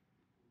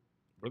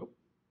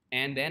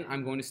 And then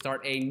I'm going to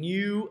start a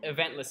new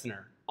event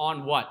listener.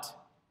 On what?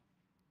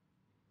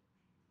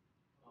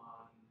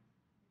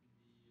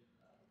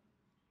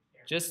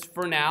 Just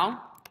for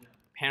now,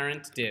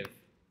 parent div.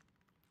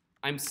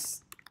 I'm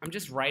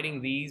just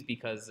writing these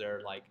because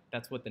they're like,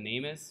 that's what the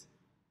name is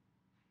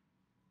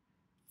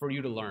for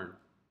you to learn,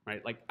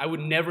 right? Like I would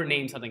never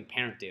name something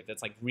parent div.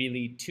 That's like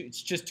really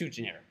it's just too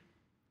generic.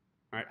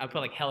 All right, I'll put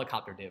like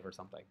helicopter div or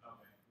something.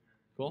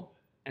 Cool?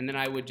 And then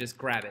I would just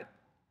grab it.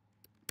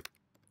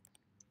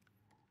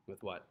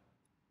 With what?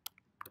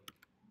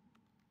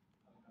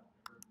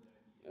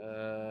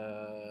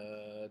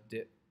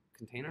 Div,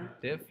 container?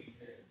 Div?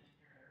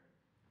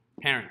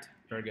 Parent.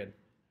 Very good.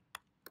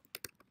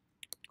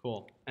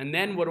 Cool. And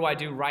then what do I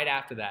do right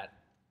after that?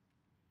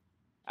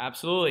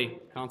 Absolutely.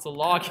 Console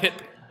log it.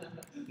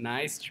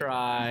 Nice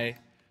try.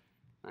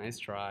 Nice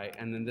try.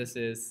 And then this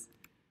is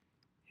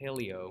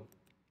Helio.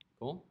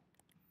 Cool.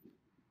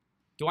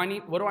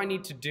 What do I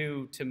need to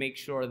do to make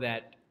sure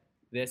that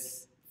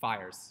this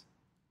fires?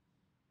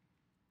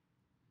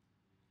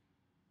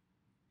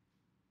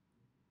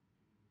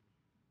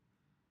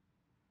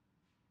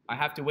 I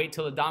have to wait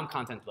till the DOM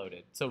content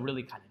loaded. So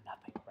really kind of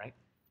nothing, right?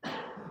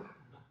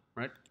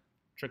 Right?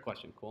 Trick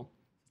question. Cool.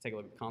 Let's take a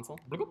look at the console.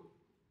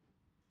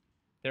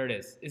 There it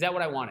is. Is that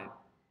what I wanted?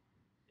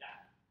 Yeah.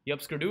 Yup,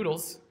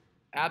 skerdoodles.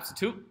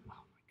 Absolute. Oh my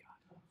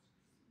God.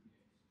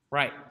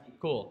 Right.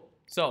 Cool.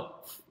 So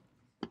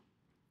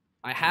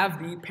I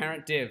have the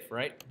parent div,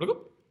 right?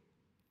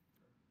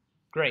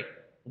 Great.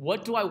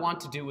 What do I want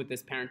to do with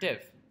this parent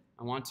div?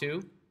 I want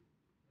to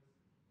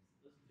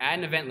add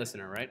an event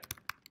listener, right?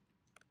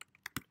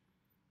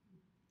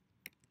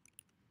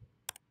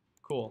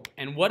 Cool.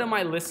 And what am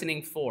I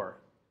listening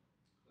for?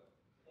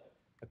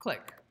 A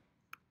click.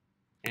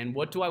 And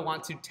what do I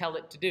want to tell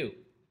it to do?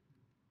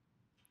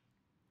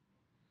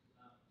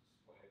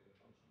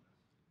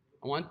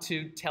 I want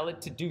to tell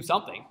it to do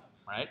something,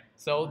 right?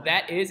 So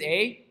that is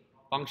a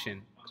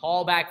function.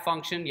 Callback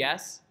function,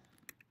 yes.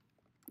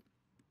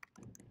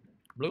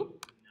 Blue?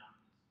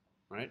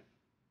 Right?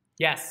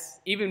 Yes.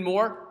 Even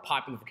more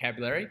popular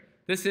vocabulary.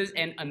 This is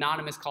an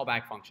anonymous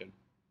callback function.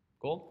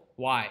 Cool?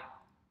 Why?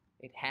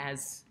 It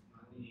has,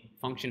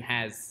 function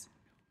has,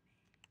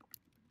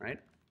 right?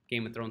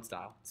 Game of Thrones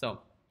style. So,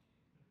 all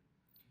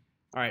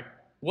right.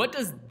 What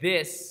does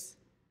this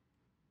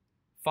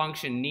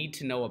function need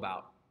to know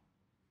about?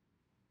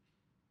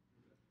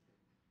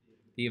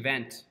 The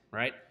event,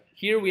 right?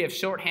 Here we have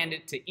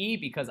shorthanded to E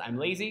because I'm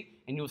lazy,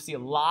 and you'll see a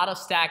lot of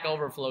Stack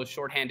Overflow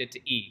shorthanded to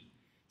E.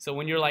 So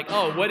when you're like,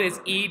 oh, what is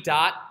E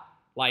dot,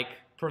 like,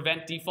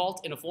 prevent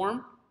default in a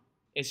form?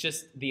 It's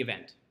just the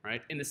event,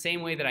 right? In the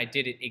same way that I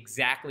did it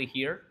exactly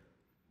here,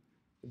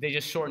 they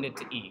just shortened it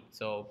to E.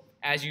 So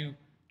as you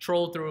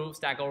troll through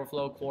Stack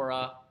Overflow,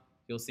 Quora,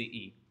 you'll see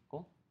E.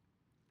 Cool?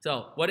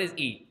 So what is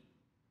E?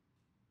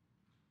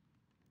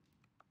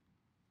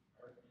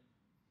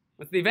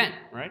 It's the event,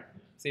 right?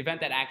 It's the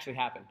event that actually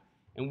happened.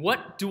 And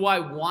what do I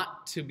want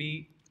to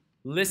be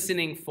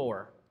listening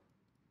for?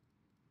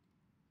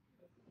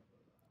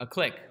 A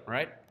click,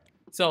 right?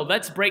 So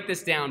let's break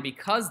this down.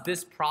 Because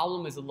this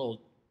problem is a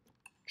little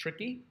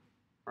tricky,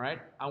 right?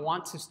 I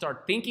want to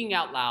start thinking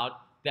out loud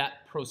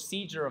that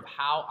procedure of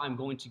how I'm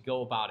going to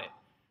go about it,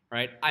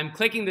 right? I'm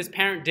clicking this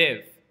parent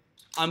div.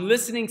 I'm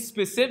listening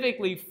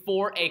specifically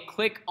for a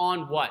click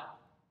on what?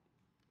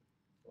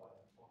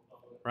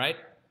 Right?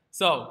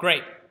 So,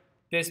 great.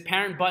 This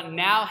parent button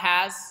now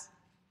has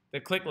the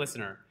click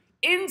listener.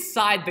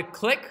 Inside the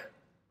click,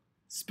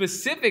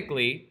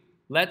 specifically,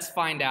 let's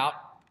find out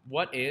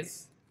what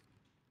is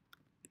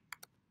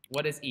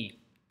E.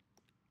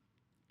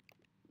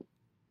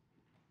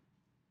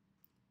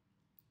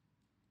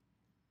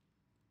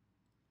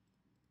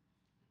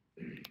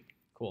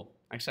 Cool.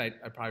 Actually,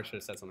 I probably should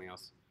have said something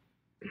else.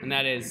 And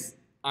that is,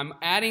 I'm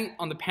adding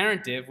on the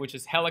parent div, which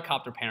is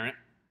helicopter parent,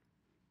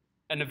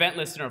 an event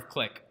listener of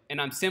click. And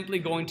I'm simply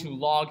going to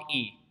log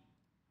E,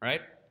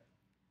 right?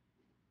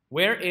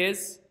 Where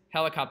is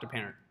helicopter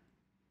parent?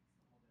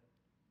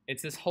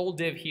 It's this whole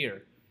div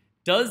here.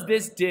 Does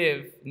this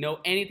div know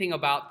anything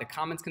about the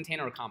comments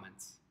container or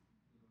comments?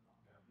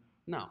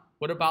 No.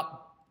 What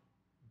about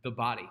the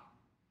body?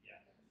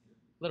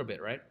 A little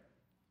bit, right?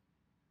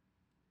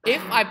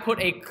 If I put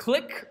a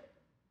click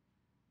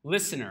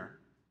listener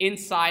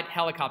inside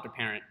helicopter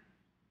parent,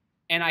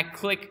 and I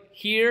click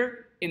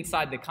here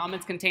inside the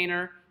comments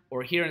container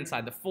or here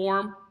inside the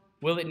form,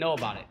 will it know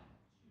about it?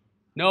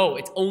 No,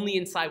 it's only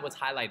inside what's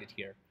highlighted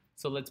here.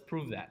 So let's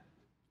prove that.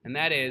 And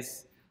that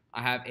is,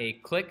 I have a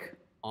click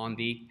on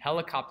the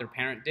helicopter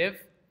parent div.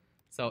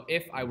 So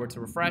if I were to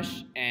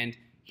refresh, and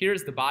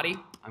here's the body,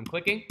 I'm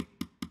clicking,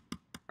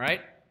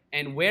 right?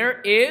 And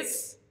where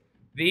is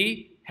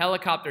the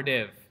helicopter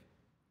div?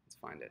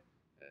 find it.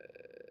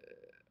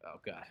 Oh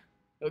God.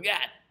 Oh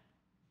God.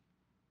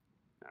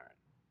 All right.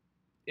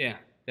 Yeah,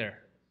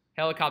 there.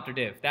 Helicopter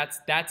div.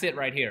 That's it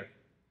right here.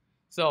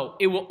 So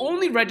it will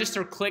only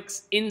register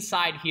clicks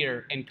inside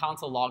here and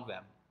console log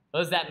them.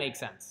 Does that make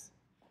sense?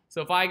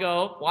 So if I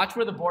go, watch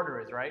where the border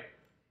is, right?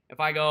 If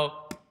I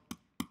go,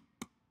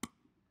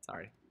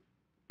 sorry.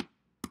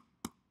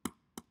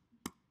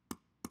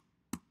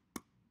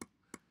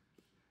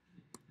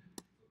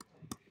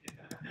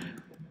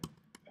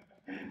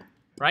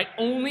 Right?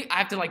 Only, I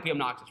have to like be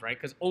obnoxious, right?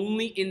 Because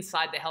only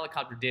inside the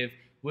helicopter div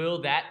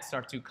will that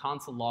start to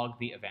console log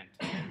the event.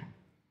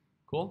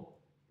 Cool?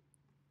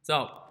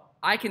 So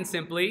I can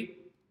simply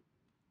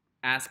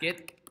ask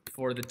it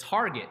for the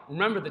target.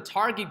 Remember, the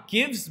target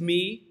gives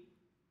me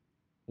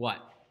what?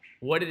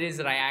 What it is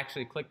that I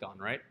actually clicked on,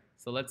 right?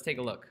 So let's take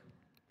a look.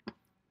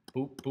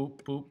 Boop,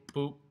 boop, boop,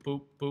 boop,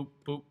 boop, boop,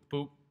 boop,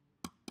 boop,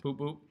 boop,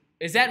 boop.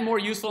 Is that more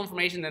useful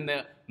information than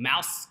the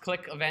mouse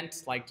click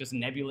event, like just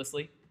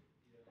nebulously?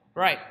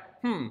 Right.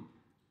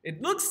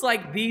 It looks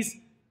like these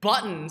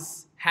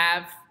buttons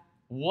have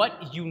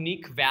what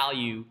unique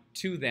value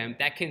to them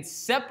that can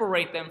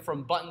separate them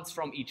from buttons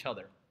from each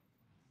other?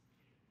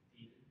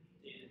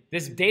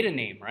 This data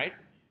name, right?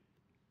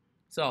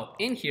 So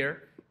in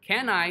here,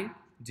 can I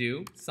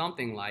do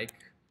something like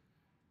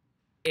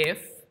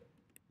if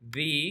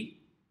the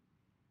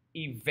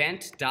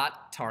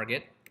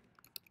event.target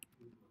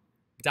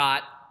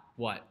dot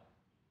what?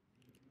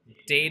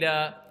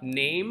 Data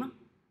name?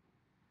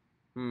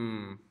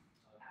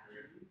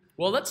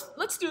 Well,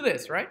 let's do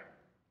this, right?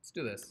 Let's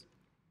do this.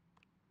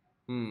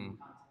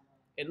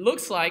 It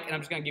looks like, and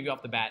I'm just going to give you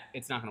off the bat,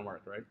 it's not going to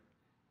work, right?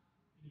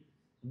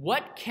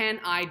 What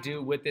can I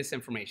do with this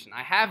information?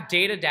 I have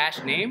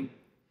data-name.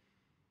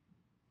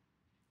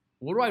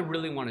 What do I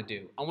really want to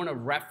do? I want to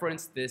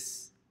reference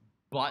this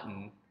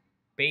button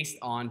based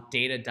on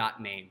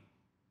data.name,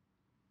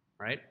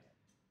 right?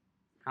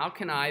 How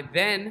can I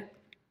then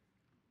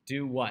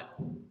do what?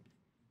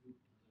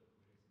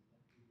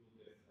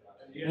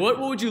 What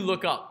would you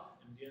look up?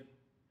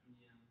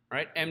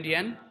 Right,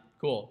 MDN?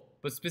 Cool.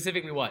 But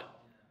specifically what?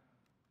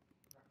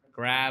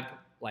 Grab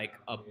like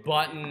a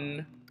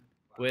button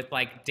with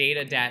like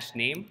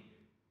data-name,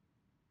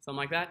 something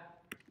like that.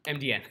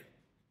 MDN.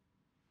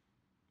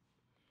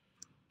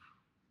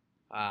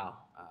 Wow,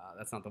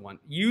 that's not the one.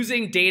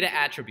 Using data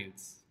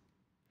attributes.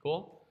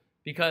 Cool?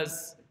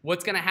 Because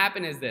what's going to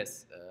happen is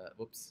this.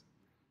 Whoops.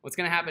 What's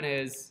going to happen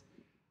is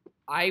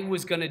I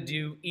was going to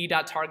do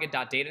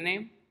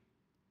e.target.dataname.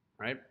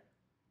 Right?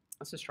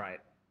 Let's just try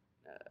it.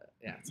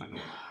 Yeah, it's not going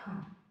to work.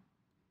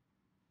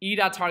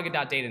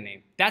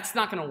 e.target.dataname. That's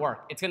not going to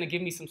work. It's going to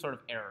give me some sort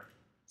of error.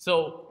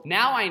 So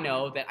now I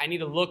know that I need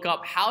to look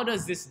up how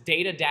does this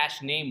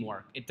data-name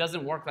work. It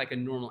doesn't work like a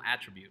normal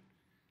attribute.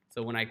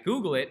 So when I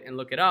Google it and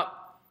look it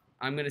up,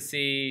 I'm going to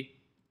see,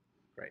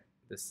 right,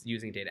 this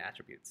using data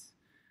attributes.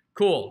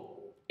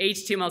 Cool.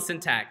 HTML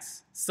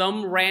syntax.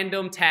 Some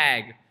random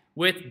tag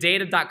with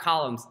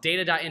data.columns,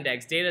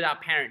 data.index,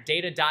 data.parent,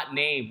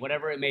 data.name,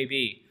 whatever it may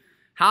be.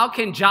 How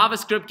can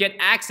JavaScript get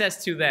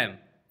access to them?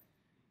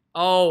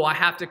 Oh, I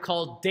have to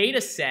call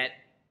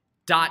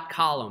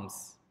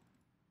dataset.columns,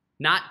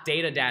 not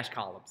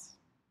data-columns.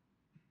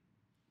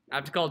 I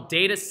have to call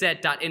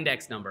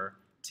dataset.indexNumber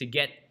to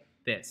get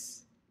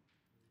this.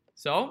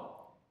 So,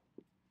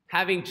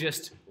 having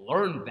just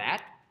learned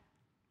that,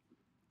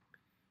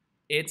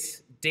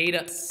 it's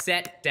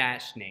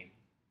dataset-name,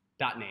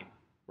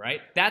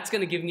 right? That's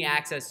going to give me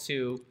access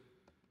to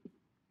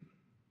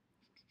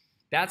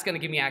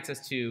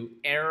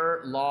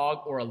error,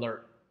 log, or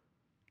alert,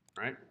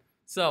 right?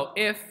 So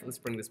if, let's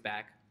bring this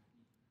back,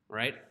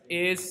 right,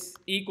 is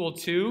equal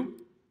to,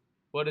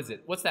 what is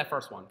it? What's that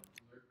first one?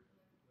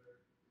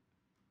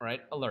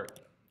 Right, alert.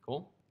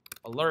 Cool.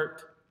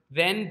 Alert.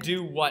 Then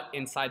do what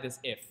inside this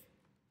if?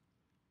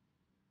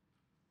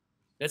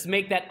 Let's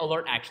make that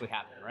alert actually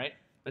happen, right?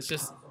 Let's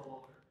just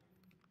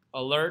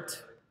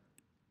alert.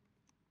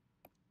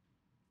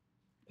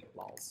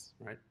 Lols,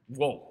 right?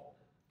 Whoa.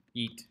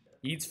 Yeet.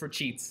 Yeets for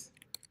cheats.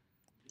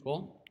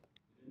 Cool?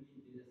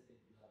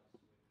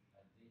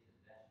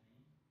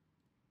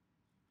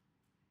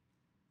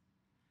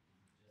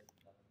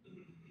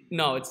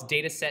 No, it's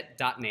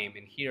dataset.name.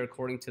 And here,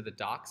 according to the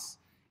docs,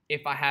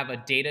 if I have a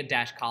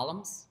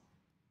data-columns,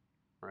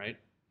 right,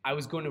 I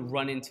was going to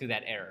run into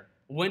that error.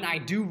 When I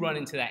do run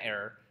into that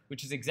error,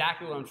 which is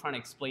exactly what I'm trying to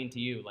explain to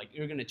you, like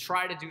you're going to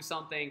try to do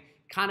something,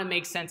 kind of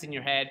makes sense in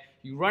your head,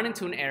 you run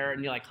into an error,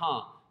 and you're like,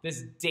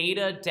 this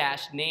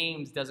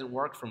data-names doesn't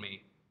work for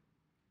me.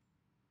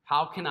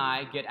 How can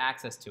I get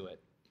access to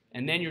it?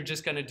 And then you're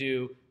just going to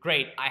do,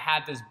 great, I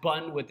have this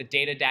button with the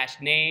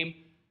data-name,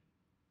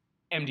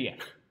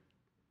 MDN,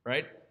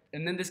 right?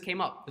 And then this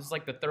came up. This is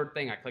like the third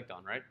thing I clicked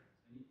on, right?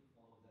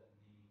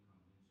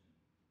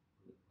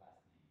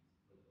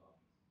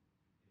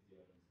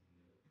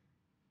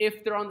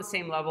 If they're on the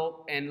same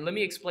level, and let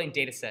me explain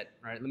dataset,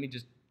 right? Let me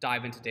just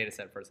dive into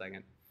dataset for a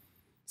second.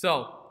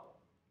 So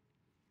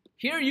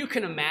here you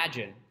can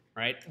imagine,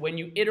 right, when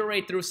you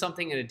iterate through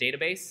something in a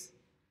database,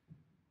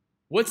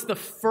 What's the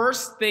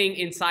first thing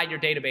inside your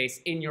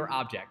database in your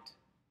object?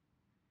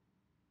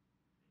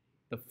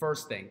 The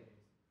first thing.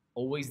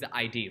 Always the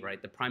ID,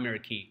 right? The primary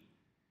key.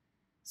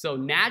 So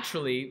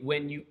naturally,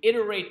 when you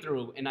iterate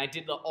through, and I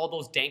did all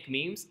those dank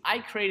memes, I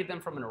created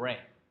them from an array.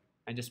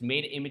 I just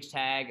made an image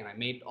tag, and I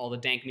made all the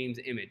dank memes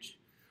image.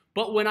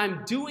 But when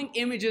I'm doing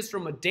images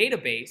from a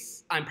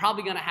database, I'm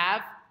probably going to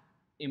have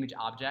image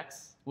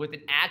objects with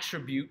an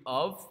attribute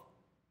of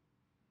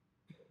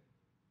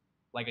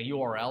like a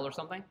URL or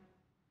something.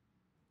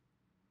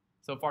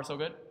 So far, so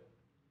good?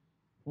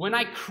 When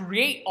I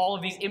create all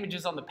of these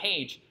images on the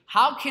page,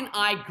 how can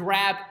I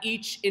grab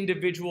each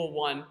individual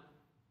one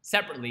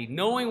separately,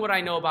 knowing what I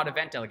know about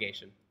event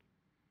delegation?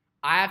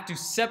 I have to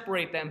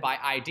separate them by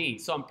ID.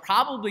 So I'm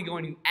probably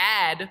going to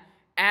add,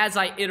 as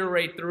I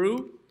iterate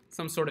through,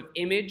 some sort of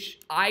image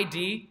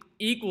ID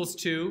equals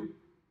to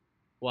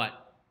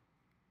what?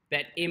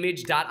 That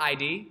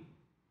image.id.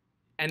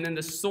 And then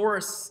the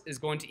source is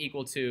going to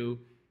equal to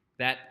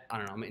that, I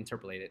don't know, I'm going to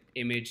interpolate it,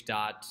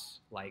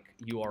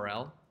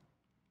 image.URL.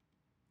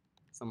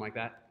 Something like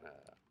that,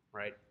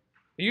 right?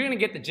 You're going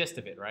to get the gist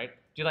of it, right?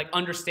 Do you like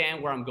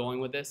understand where I'm going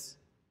with this?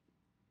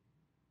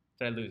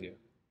 Did I lose you?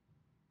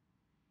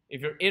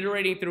 If you're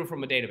iterating through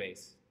from a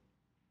database,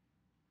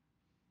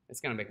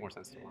 it's going to make more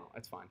sense tomorrow.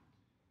 That's fine.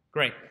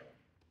 Great.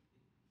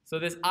 So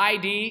this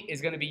ID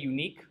is going to be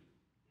unique.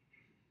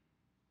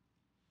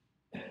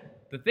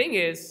 The thing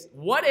is,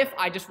 what if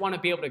I just want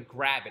to be able to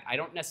grab it? I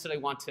don't necessarily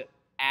want to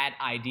add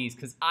IDs,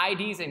 because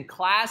IDs in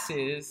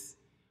classes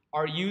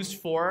are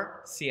used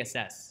for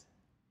CSS.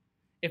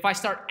 If I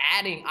start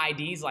adding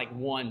IDs like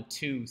 1,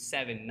 2,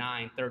 7,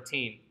 9,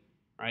 13,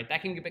 right,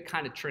 that can get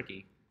kind of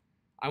tricky.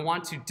 I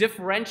want to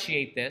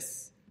differentiate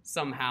this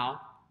somehow,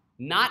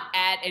 not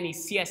add any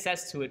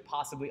CSS to it,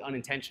 possibly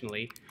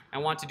unintentionally. I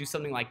want to do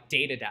something like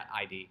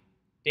data.id,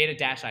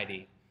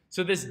 data-id.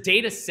 So this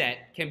data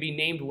set can be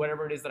named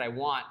whatever it is that I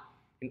want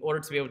in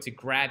order to be able to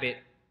grab it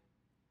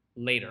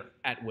later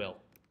at will.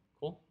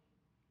 Cool?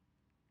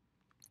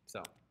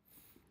 So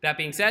that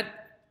being said,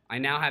 I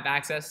now have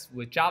access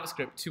with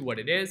JavaScript to what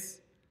it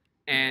is,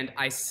 and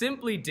I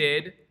simply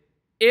did,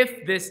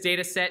 if this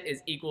data set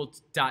is equal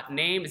to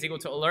 .name is equal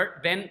to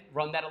alert, then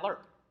run that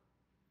alert.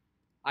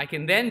 I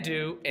can then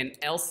do an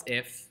else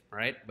if,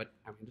 right? But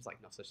I mean, there's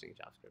like no such thing in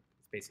JavaScript.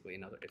 It's basically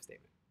another if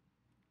statement.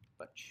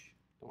 But shh,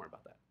 don't worry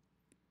about that.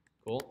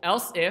 Cool.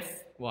 Else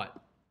if what?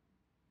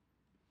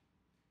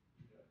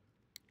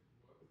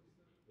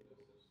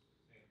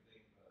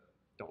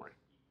 Don't worry.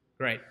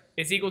 Great.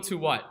 It's equal to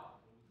what?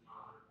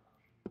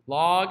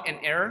 Log and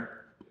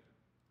error.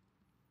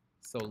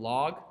 So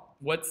log.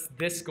 What's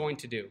this going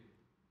to do?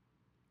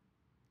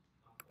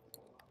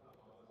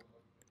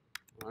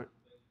 All right.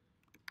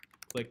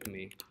 Click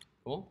me.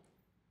 Cool.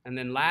 And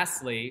then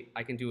lastly,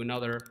 I can do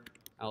another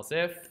else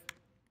if.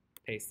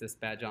 Paste this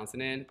Bad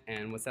Johnson in.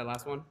 And what's that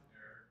last one?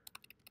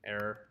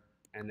 Error.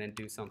 And then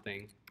do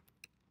something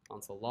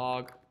console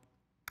log.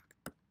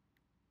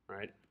 All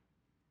right.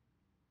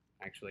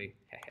 Actually,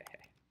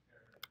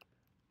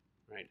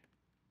 right.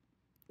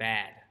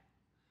 Bad.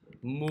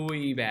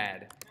 Muy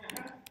bad.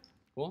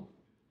 Cool.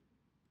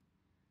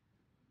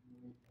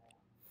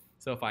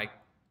 So if I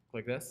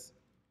click this,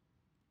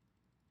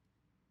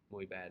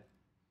 muy bad.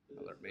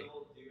 Alert me.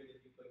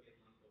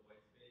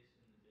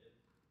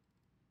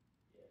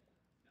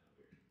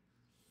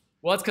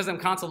 Well, it's because I'm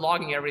console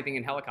logging everything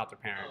in Helicopter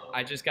Parent.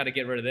 I just got to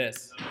get rid of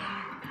this.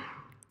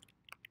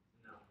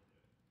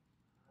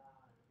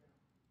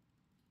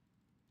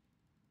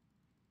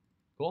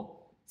 Cool?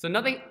 So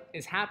nothing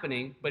is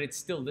happening, but it's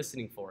still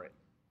listening for it.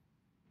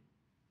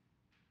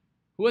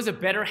 Who has a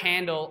better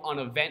handle on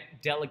event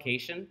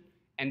delegation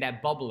and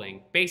that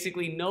bubbling?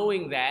 Basically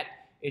knowing that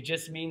it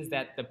just means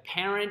that the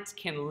parent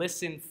can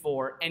listen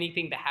for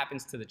anything that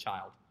happens to the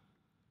child.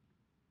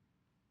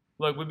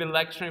 Look, we've been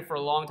lecturing for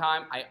a long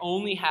time. I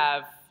only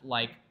have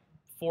like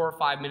 4 or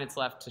 5 minutes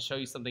left to show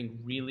you something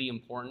really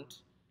important.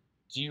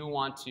 Do you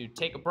want to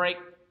take a break?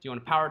 Do you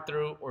want to power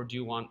through? Or do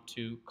you want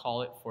to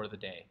call it for the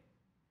day?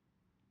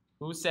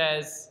 Who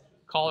says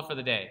call it for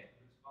the day?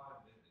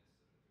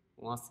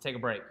 Who wants to take a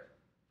break?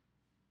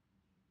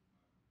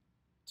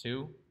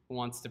 2. Who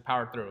wants to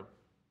power through?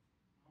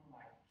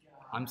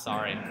 I'm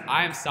sorry.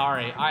 I'm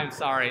sorry. I'm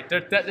sorry.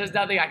 There's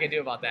nothing I can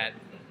do about that.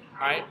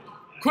 All right?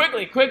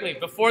 Quickly, quickly,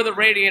 before the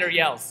radiator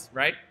yells,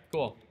 right?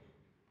 Cool.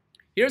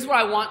 Here's what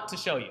I want to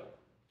show you.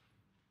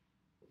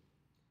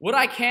 What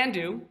I can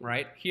do,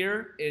 right,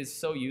 here is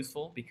so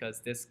useful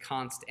because this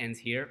const ends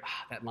here.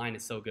 That line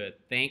is so good.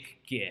 Thank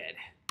God.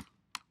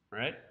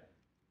 Right?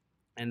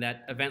 And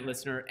that event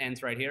listener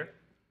ends right here.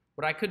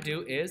 What I could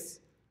do is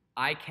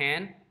I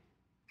can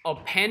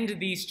append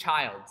these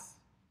childs,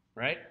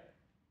 right?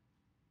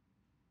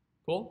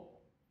 Cool?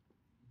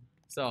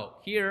 So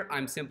here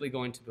I'm simply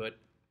going to put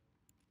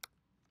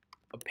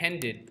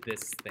appended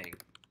this thing,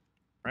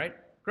 right?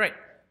 Great.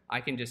 I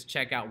can just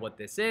check out what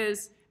this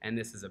is, and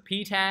this is a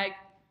p tag,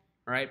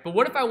 right? But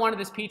what if I wanted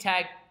this p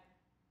tag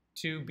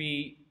to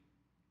be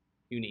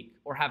unique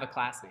or have a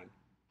class name?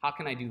 How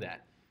can I do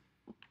that?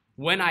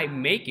 When I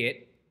make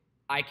it,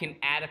 I can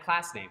add a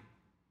class name,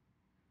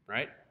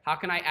 right? How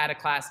can I add a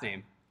class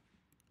name?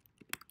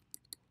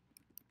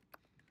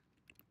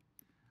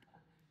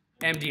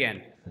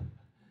 MDN.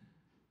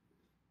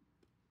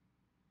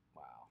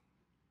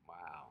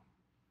 Wow.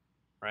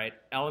 Right?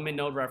 Element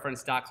node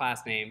reference dot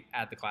class name,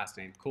 add the class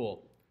name.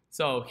 Cool.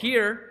 So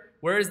here,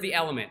 where is the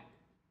element?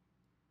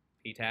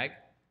 P tag.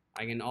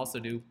 I can also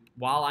do,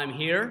 while I'm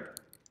here,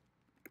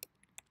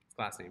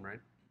 class name,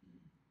 right?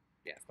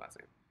 Yeah, it's class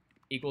name.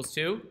 Equals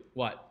to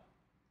what?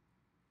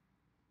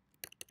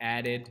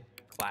 Added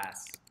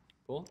class.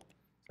 Cool.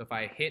 So if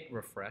I hit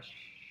refresh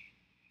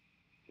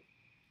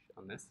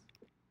on this,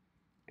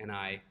 and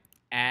I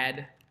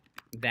add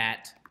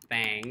that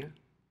thing,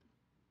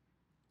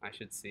 I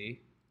should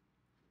see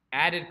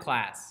added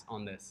class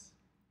on this,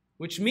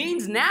 which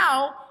means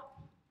now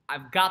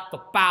I've got the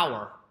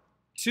power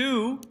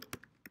to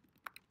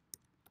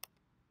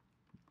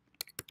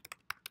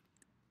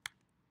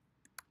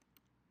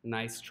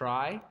nice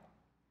try.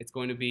 It's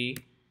going to be,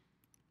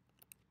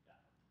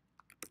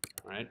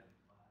 right?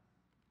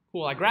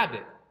 Cool, I grabbed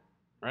it,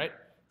 right?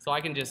 So I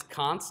can just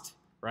const,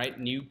 right,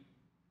 new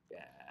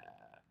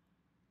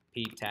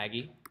p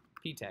taggy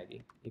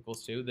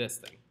equals to this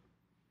thing.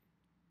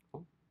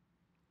 Cool.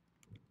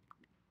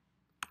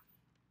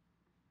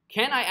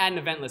 Can I add an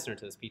event listener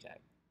to this p tag?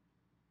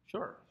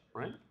 Sure,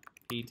 right?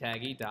 P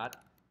taggy dot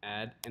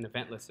add an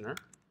event listener,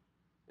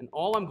 and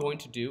all I'm going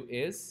to do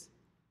is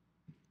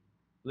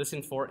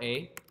listen for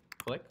a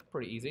click,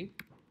 pretty easy,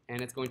 and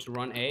it's going to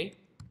run a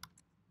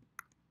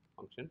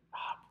function.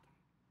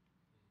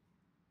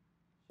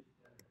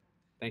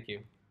 Thank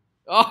you.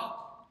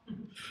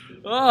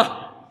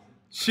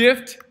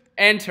 Shift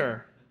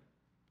enter.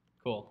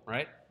 Cool,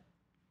 right?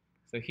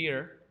 So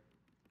here,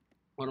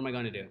 what am I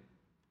going to do?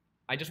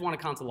 I just want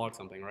to console log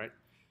something, right?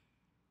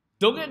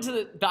 Don't get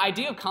into the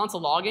idea of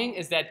console logging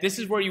is that this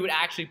is where you would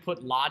actually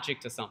put logic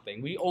to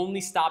something. We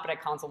only stop it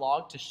at console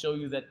log to show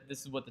you that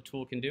this is what the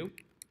tool can do,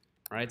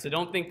 right? So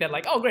don't think that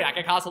like, oh great, I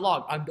can console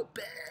log. I'm the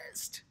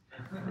best,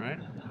 right?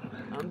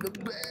 I'm the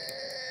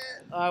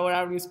best.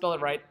 Whatever you spell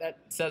it right, that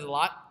says a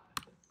lot.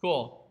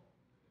 Cool.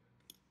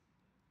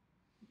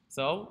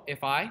 So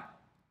if I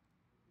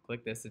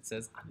click this, it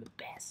says, I'm the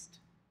best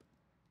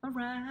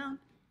around.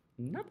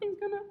 Nothing's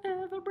gonna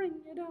ever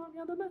bring you down.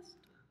 You're the best.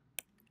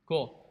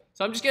 Cool.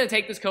 So I'm just gonna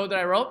take this code that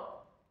I wrote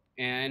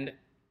and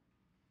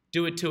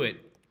do it to it,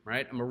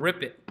 right? I'm gonna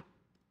rip it.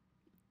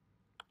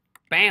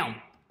 Bam!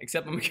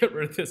 Except I'm gonna get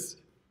rid of this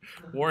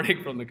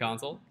warning from the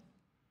console.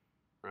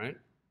 All right?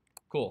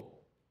 Cool.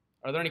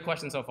 Are there any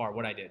questions so far,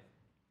 what I did?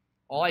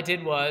 All I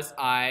did was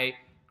I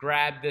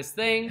grabbed this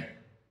thing,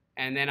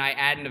 and then I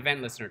add an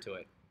event listener to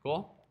it.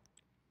 Cool?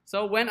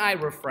 So when I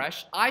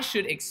refresh, I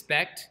should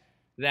expect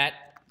that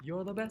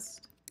you're the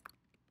best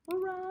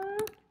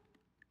around.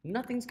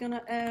 Nothing's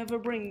gonna ever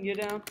bring you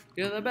down.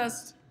 You're the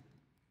best.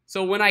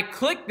 So when I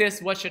click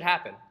this, what should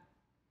happen?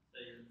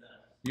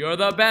 You're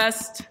the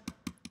best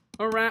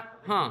around.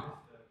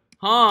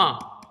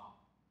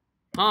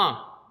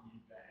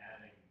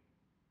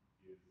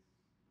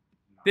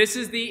 This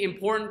is the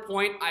important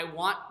point I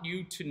want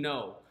you to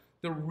know.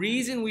 The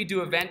reason we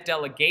do event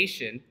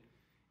delegation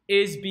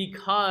is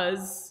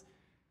because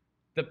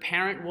the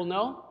parent will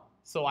know,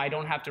 so I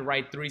don't have to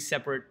write 3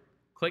 separate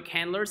click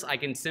handlers. I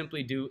can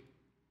simply do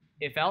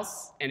if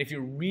else, and if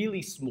you're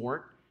really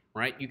smart,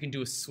 right, you can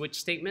do a switch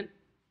statement,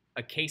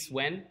 a case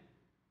when,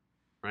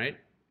 right?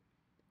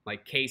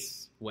 Like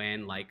case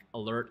when, like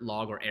alert,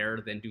 log, or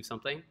error, then do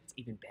something. It's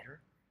even better.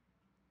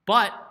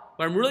 But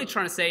what I'm really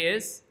trying to say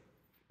is,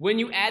 when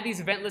you add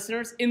these event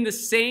listeners, in the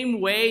same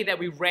way that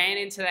we ran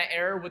into that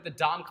error with the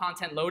DOM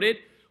content loaded,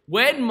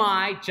 when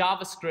my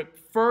JavaScript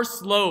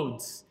first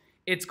loads,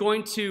 it's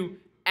going to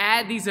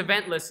add these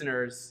event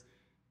listeners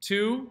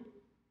to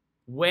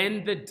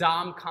when the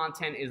DOM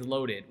content is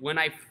loaded. When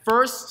I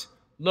first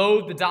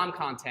load the DOM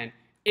content,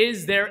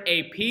 is there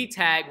a p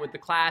tag with the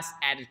class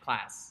added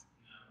class?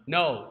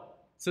 No.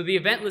 So the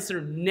event listener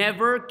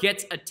never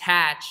gets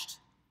attached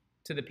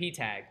to the p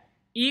tag.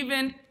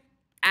 Even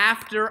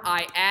after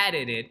I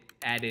added it,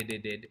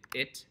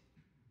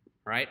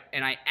 right?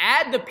 And I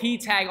add the p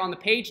tag on the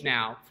page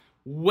now,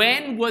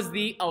 when was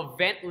the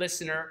event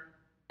listener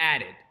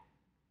added?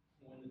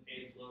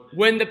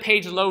 When the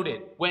page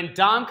loaded. When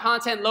DOM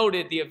content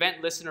loaded, the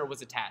event listener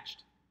was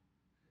attached.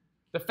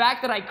 The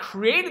fact that I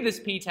created this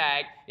p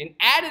tag and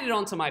added it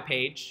onto my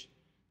page,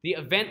 the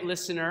event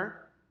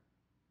listener,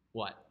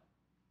 what?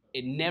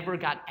 It never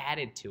got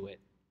added to it,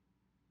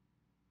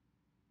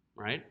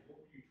 right? What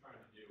were you trying to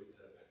do with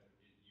that event?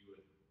 You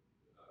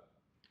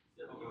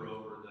would hover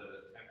over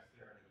the text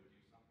there and it would do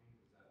something?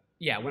 Is that...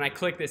 Yeah, when I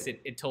clicked this,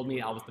 it told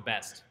me I was the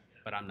best,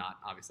 but I'm not,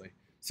 obviously.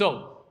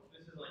 So,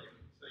 This is like,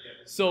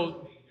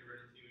 so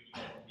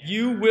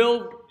you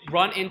will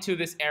run into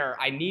this error.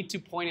 I need to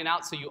point it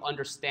out so you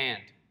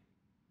understand,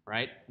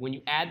 right? When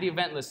you add the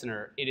event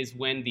listener, it is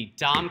when the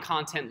DOM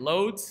content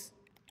loads.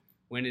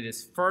 When it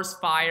is first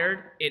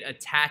fired, it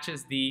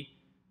attaches the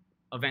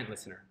event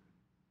listener.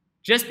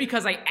 Just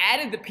because I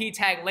added the p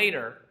tag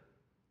later,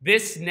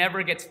 this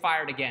never gets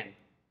fired again.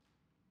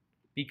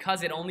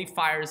 because it only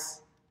fires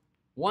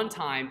one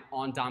time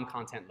on DOM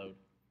content load.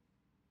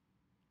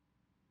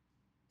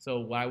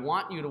 So what I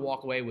want you to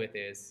walk away with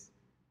is,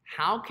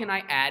 how can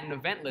I add an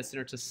event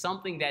listener to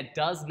something that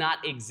does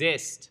not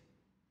exist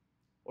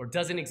or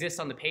doesn't exist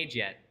on the page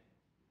yet?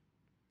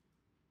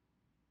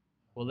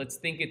 Well, let's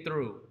think it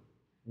through.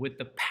 With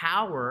the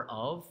power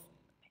of,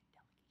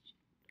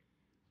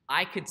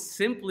 I could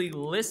simply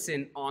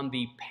listen on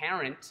the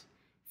parent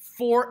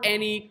for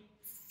any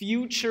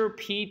future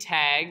p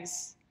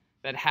tags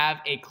that have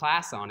a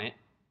class on it.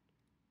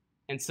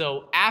 And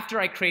so after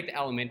I create the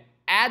element,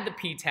 add the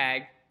p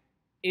tag,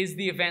 is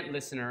the event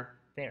listener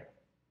there?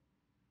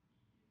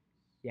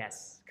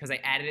 Yes, because I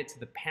added it to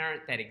the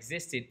parent that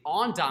existed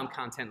on DOM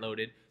content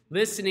loaded,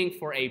 listening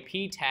for a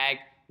p tag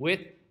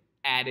with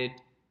added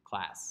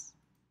class.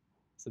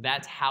 So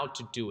that's how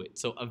to do it.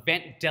 So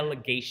event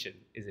delegation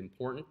is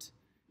important,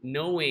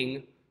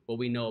 knowing what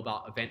we know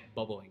about event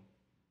bubbling.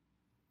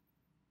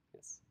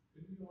 Yes.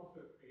 Couldn't you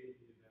also create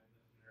the event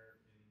listener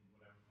in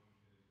whatever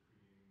function is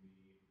creating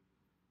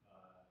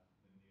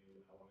the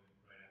new element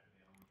right after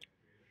the element gets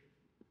created?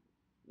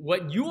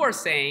 What you are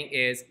saying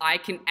is I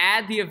can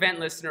add the event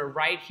listener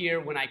right here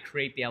when I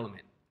create the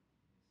element.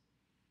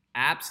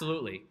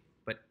 Absolutely.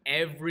 But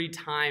every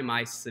time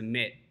I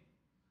submit,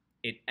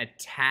 it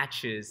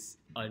attaches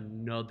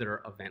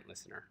another event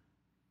listener.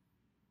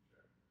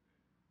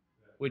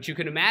 Which you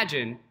can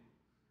imagine,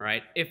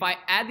 right? If I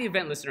add the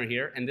event listener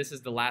here, and this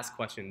is the last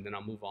question, then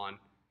I'll move on.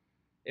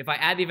 If I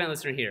add the event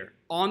listener here,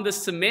 on the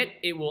submit,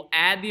 it will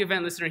add the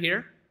event listener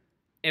here.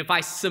 If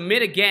I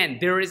submit again,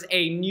 there is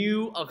a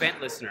new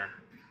event listener.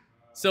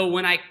 So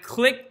when I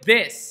click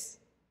this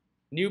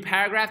new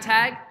paragraph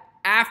tag,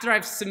 after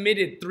I've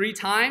submitted 3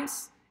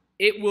 times,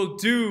 it will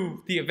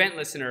do the event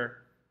listener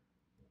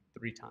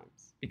 3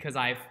 times because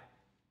I've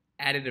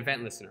added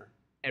event listener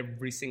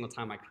every single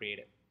time I create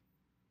it.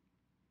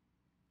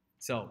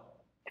 So,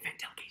 event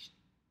delegation.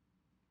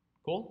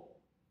 Cool?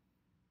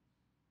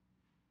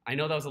 I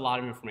know that was a lot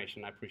of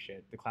information. I appreciate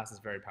it. The class is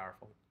very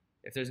powerful.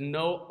 If there's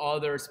no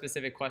other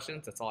specific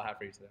questions, that's all I have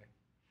for you today.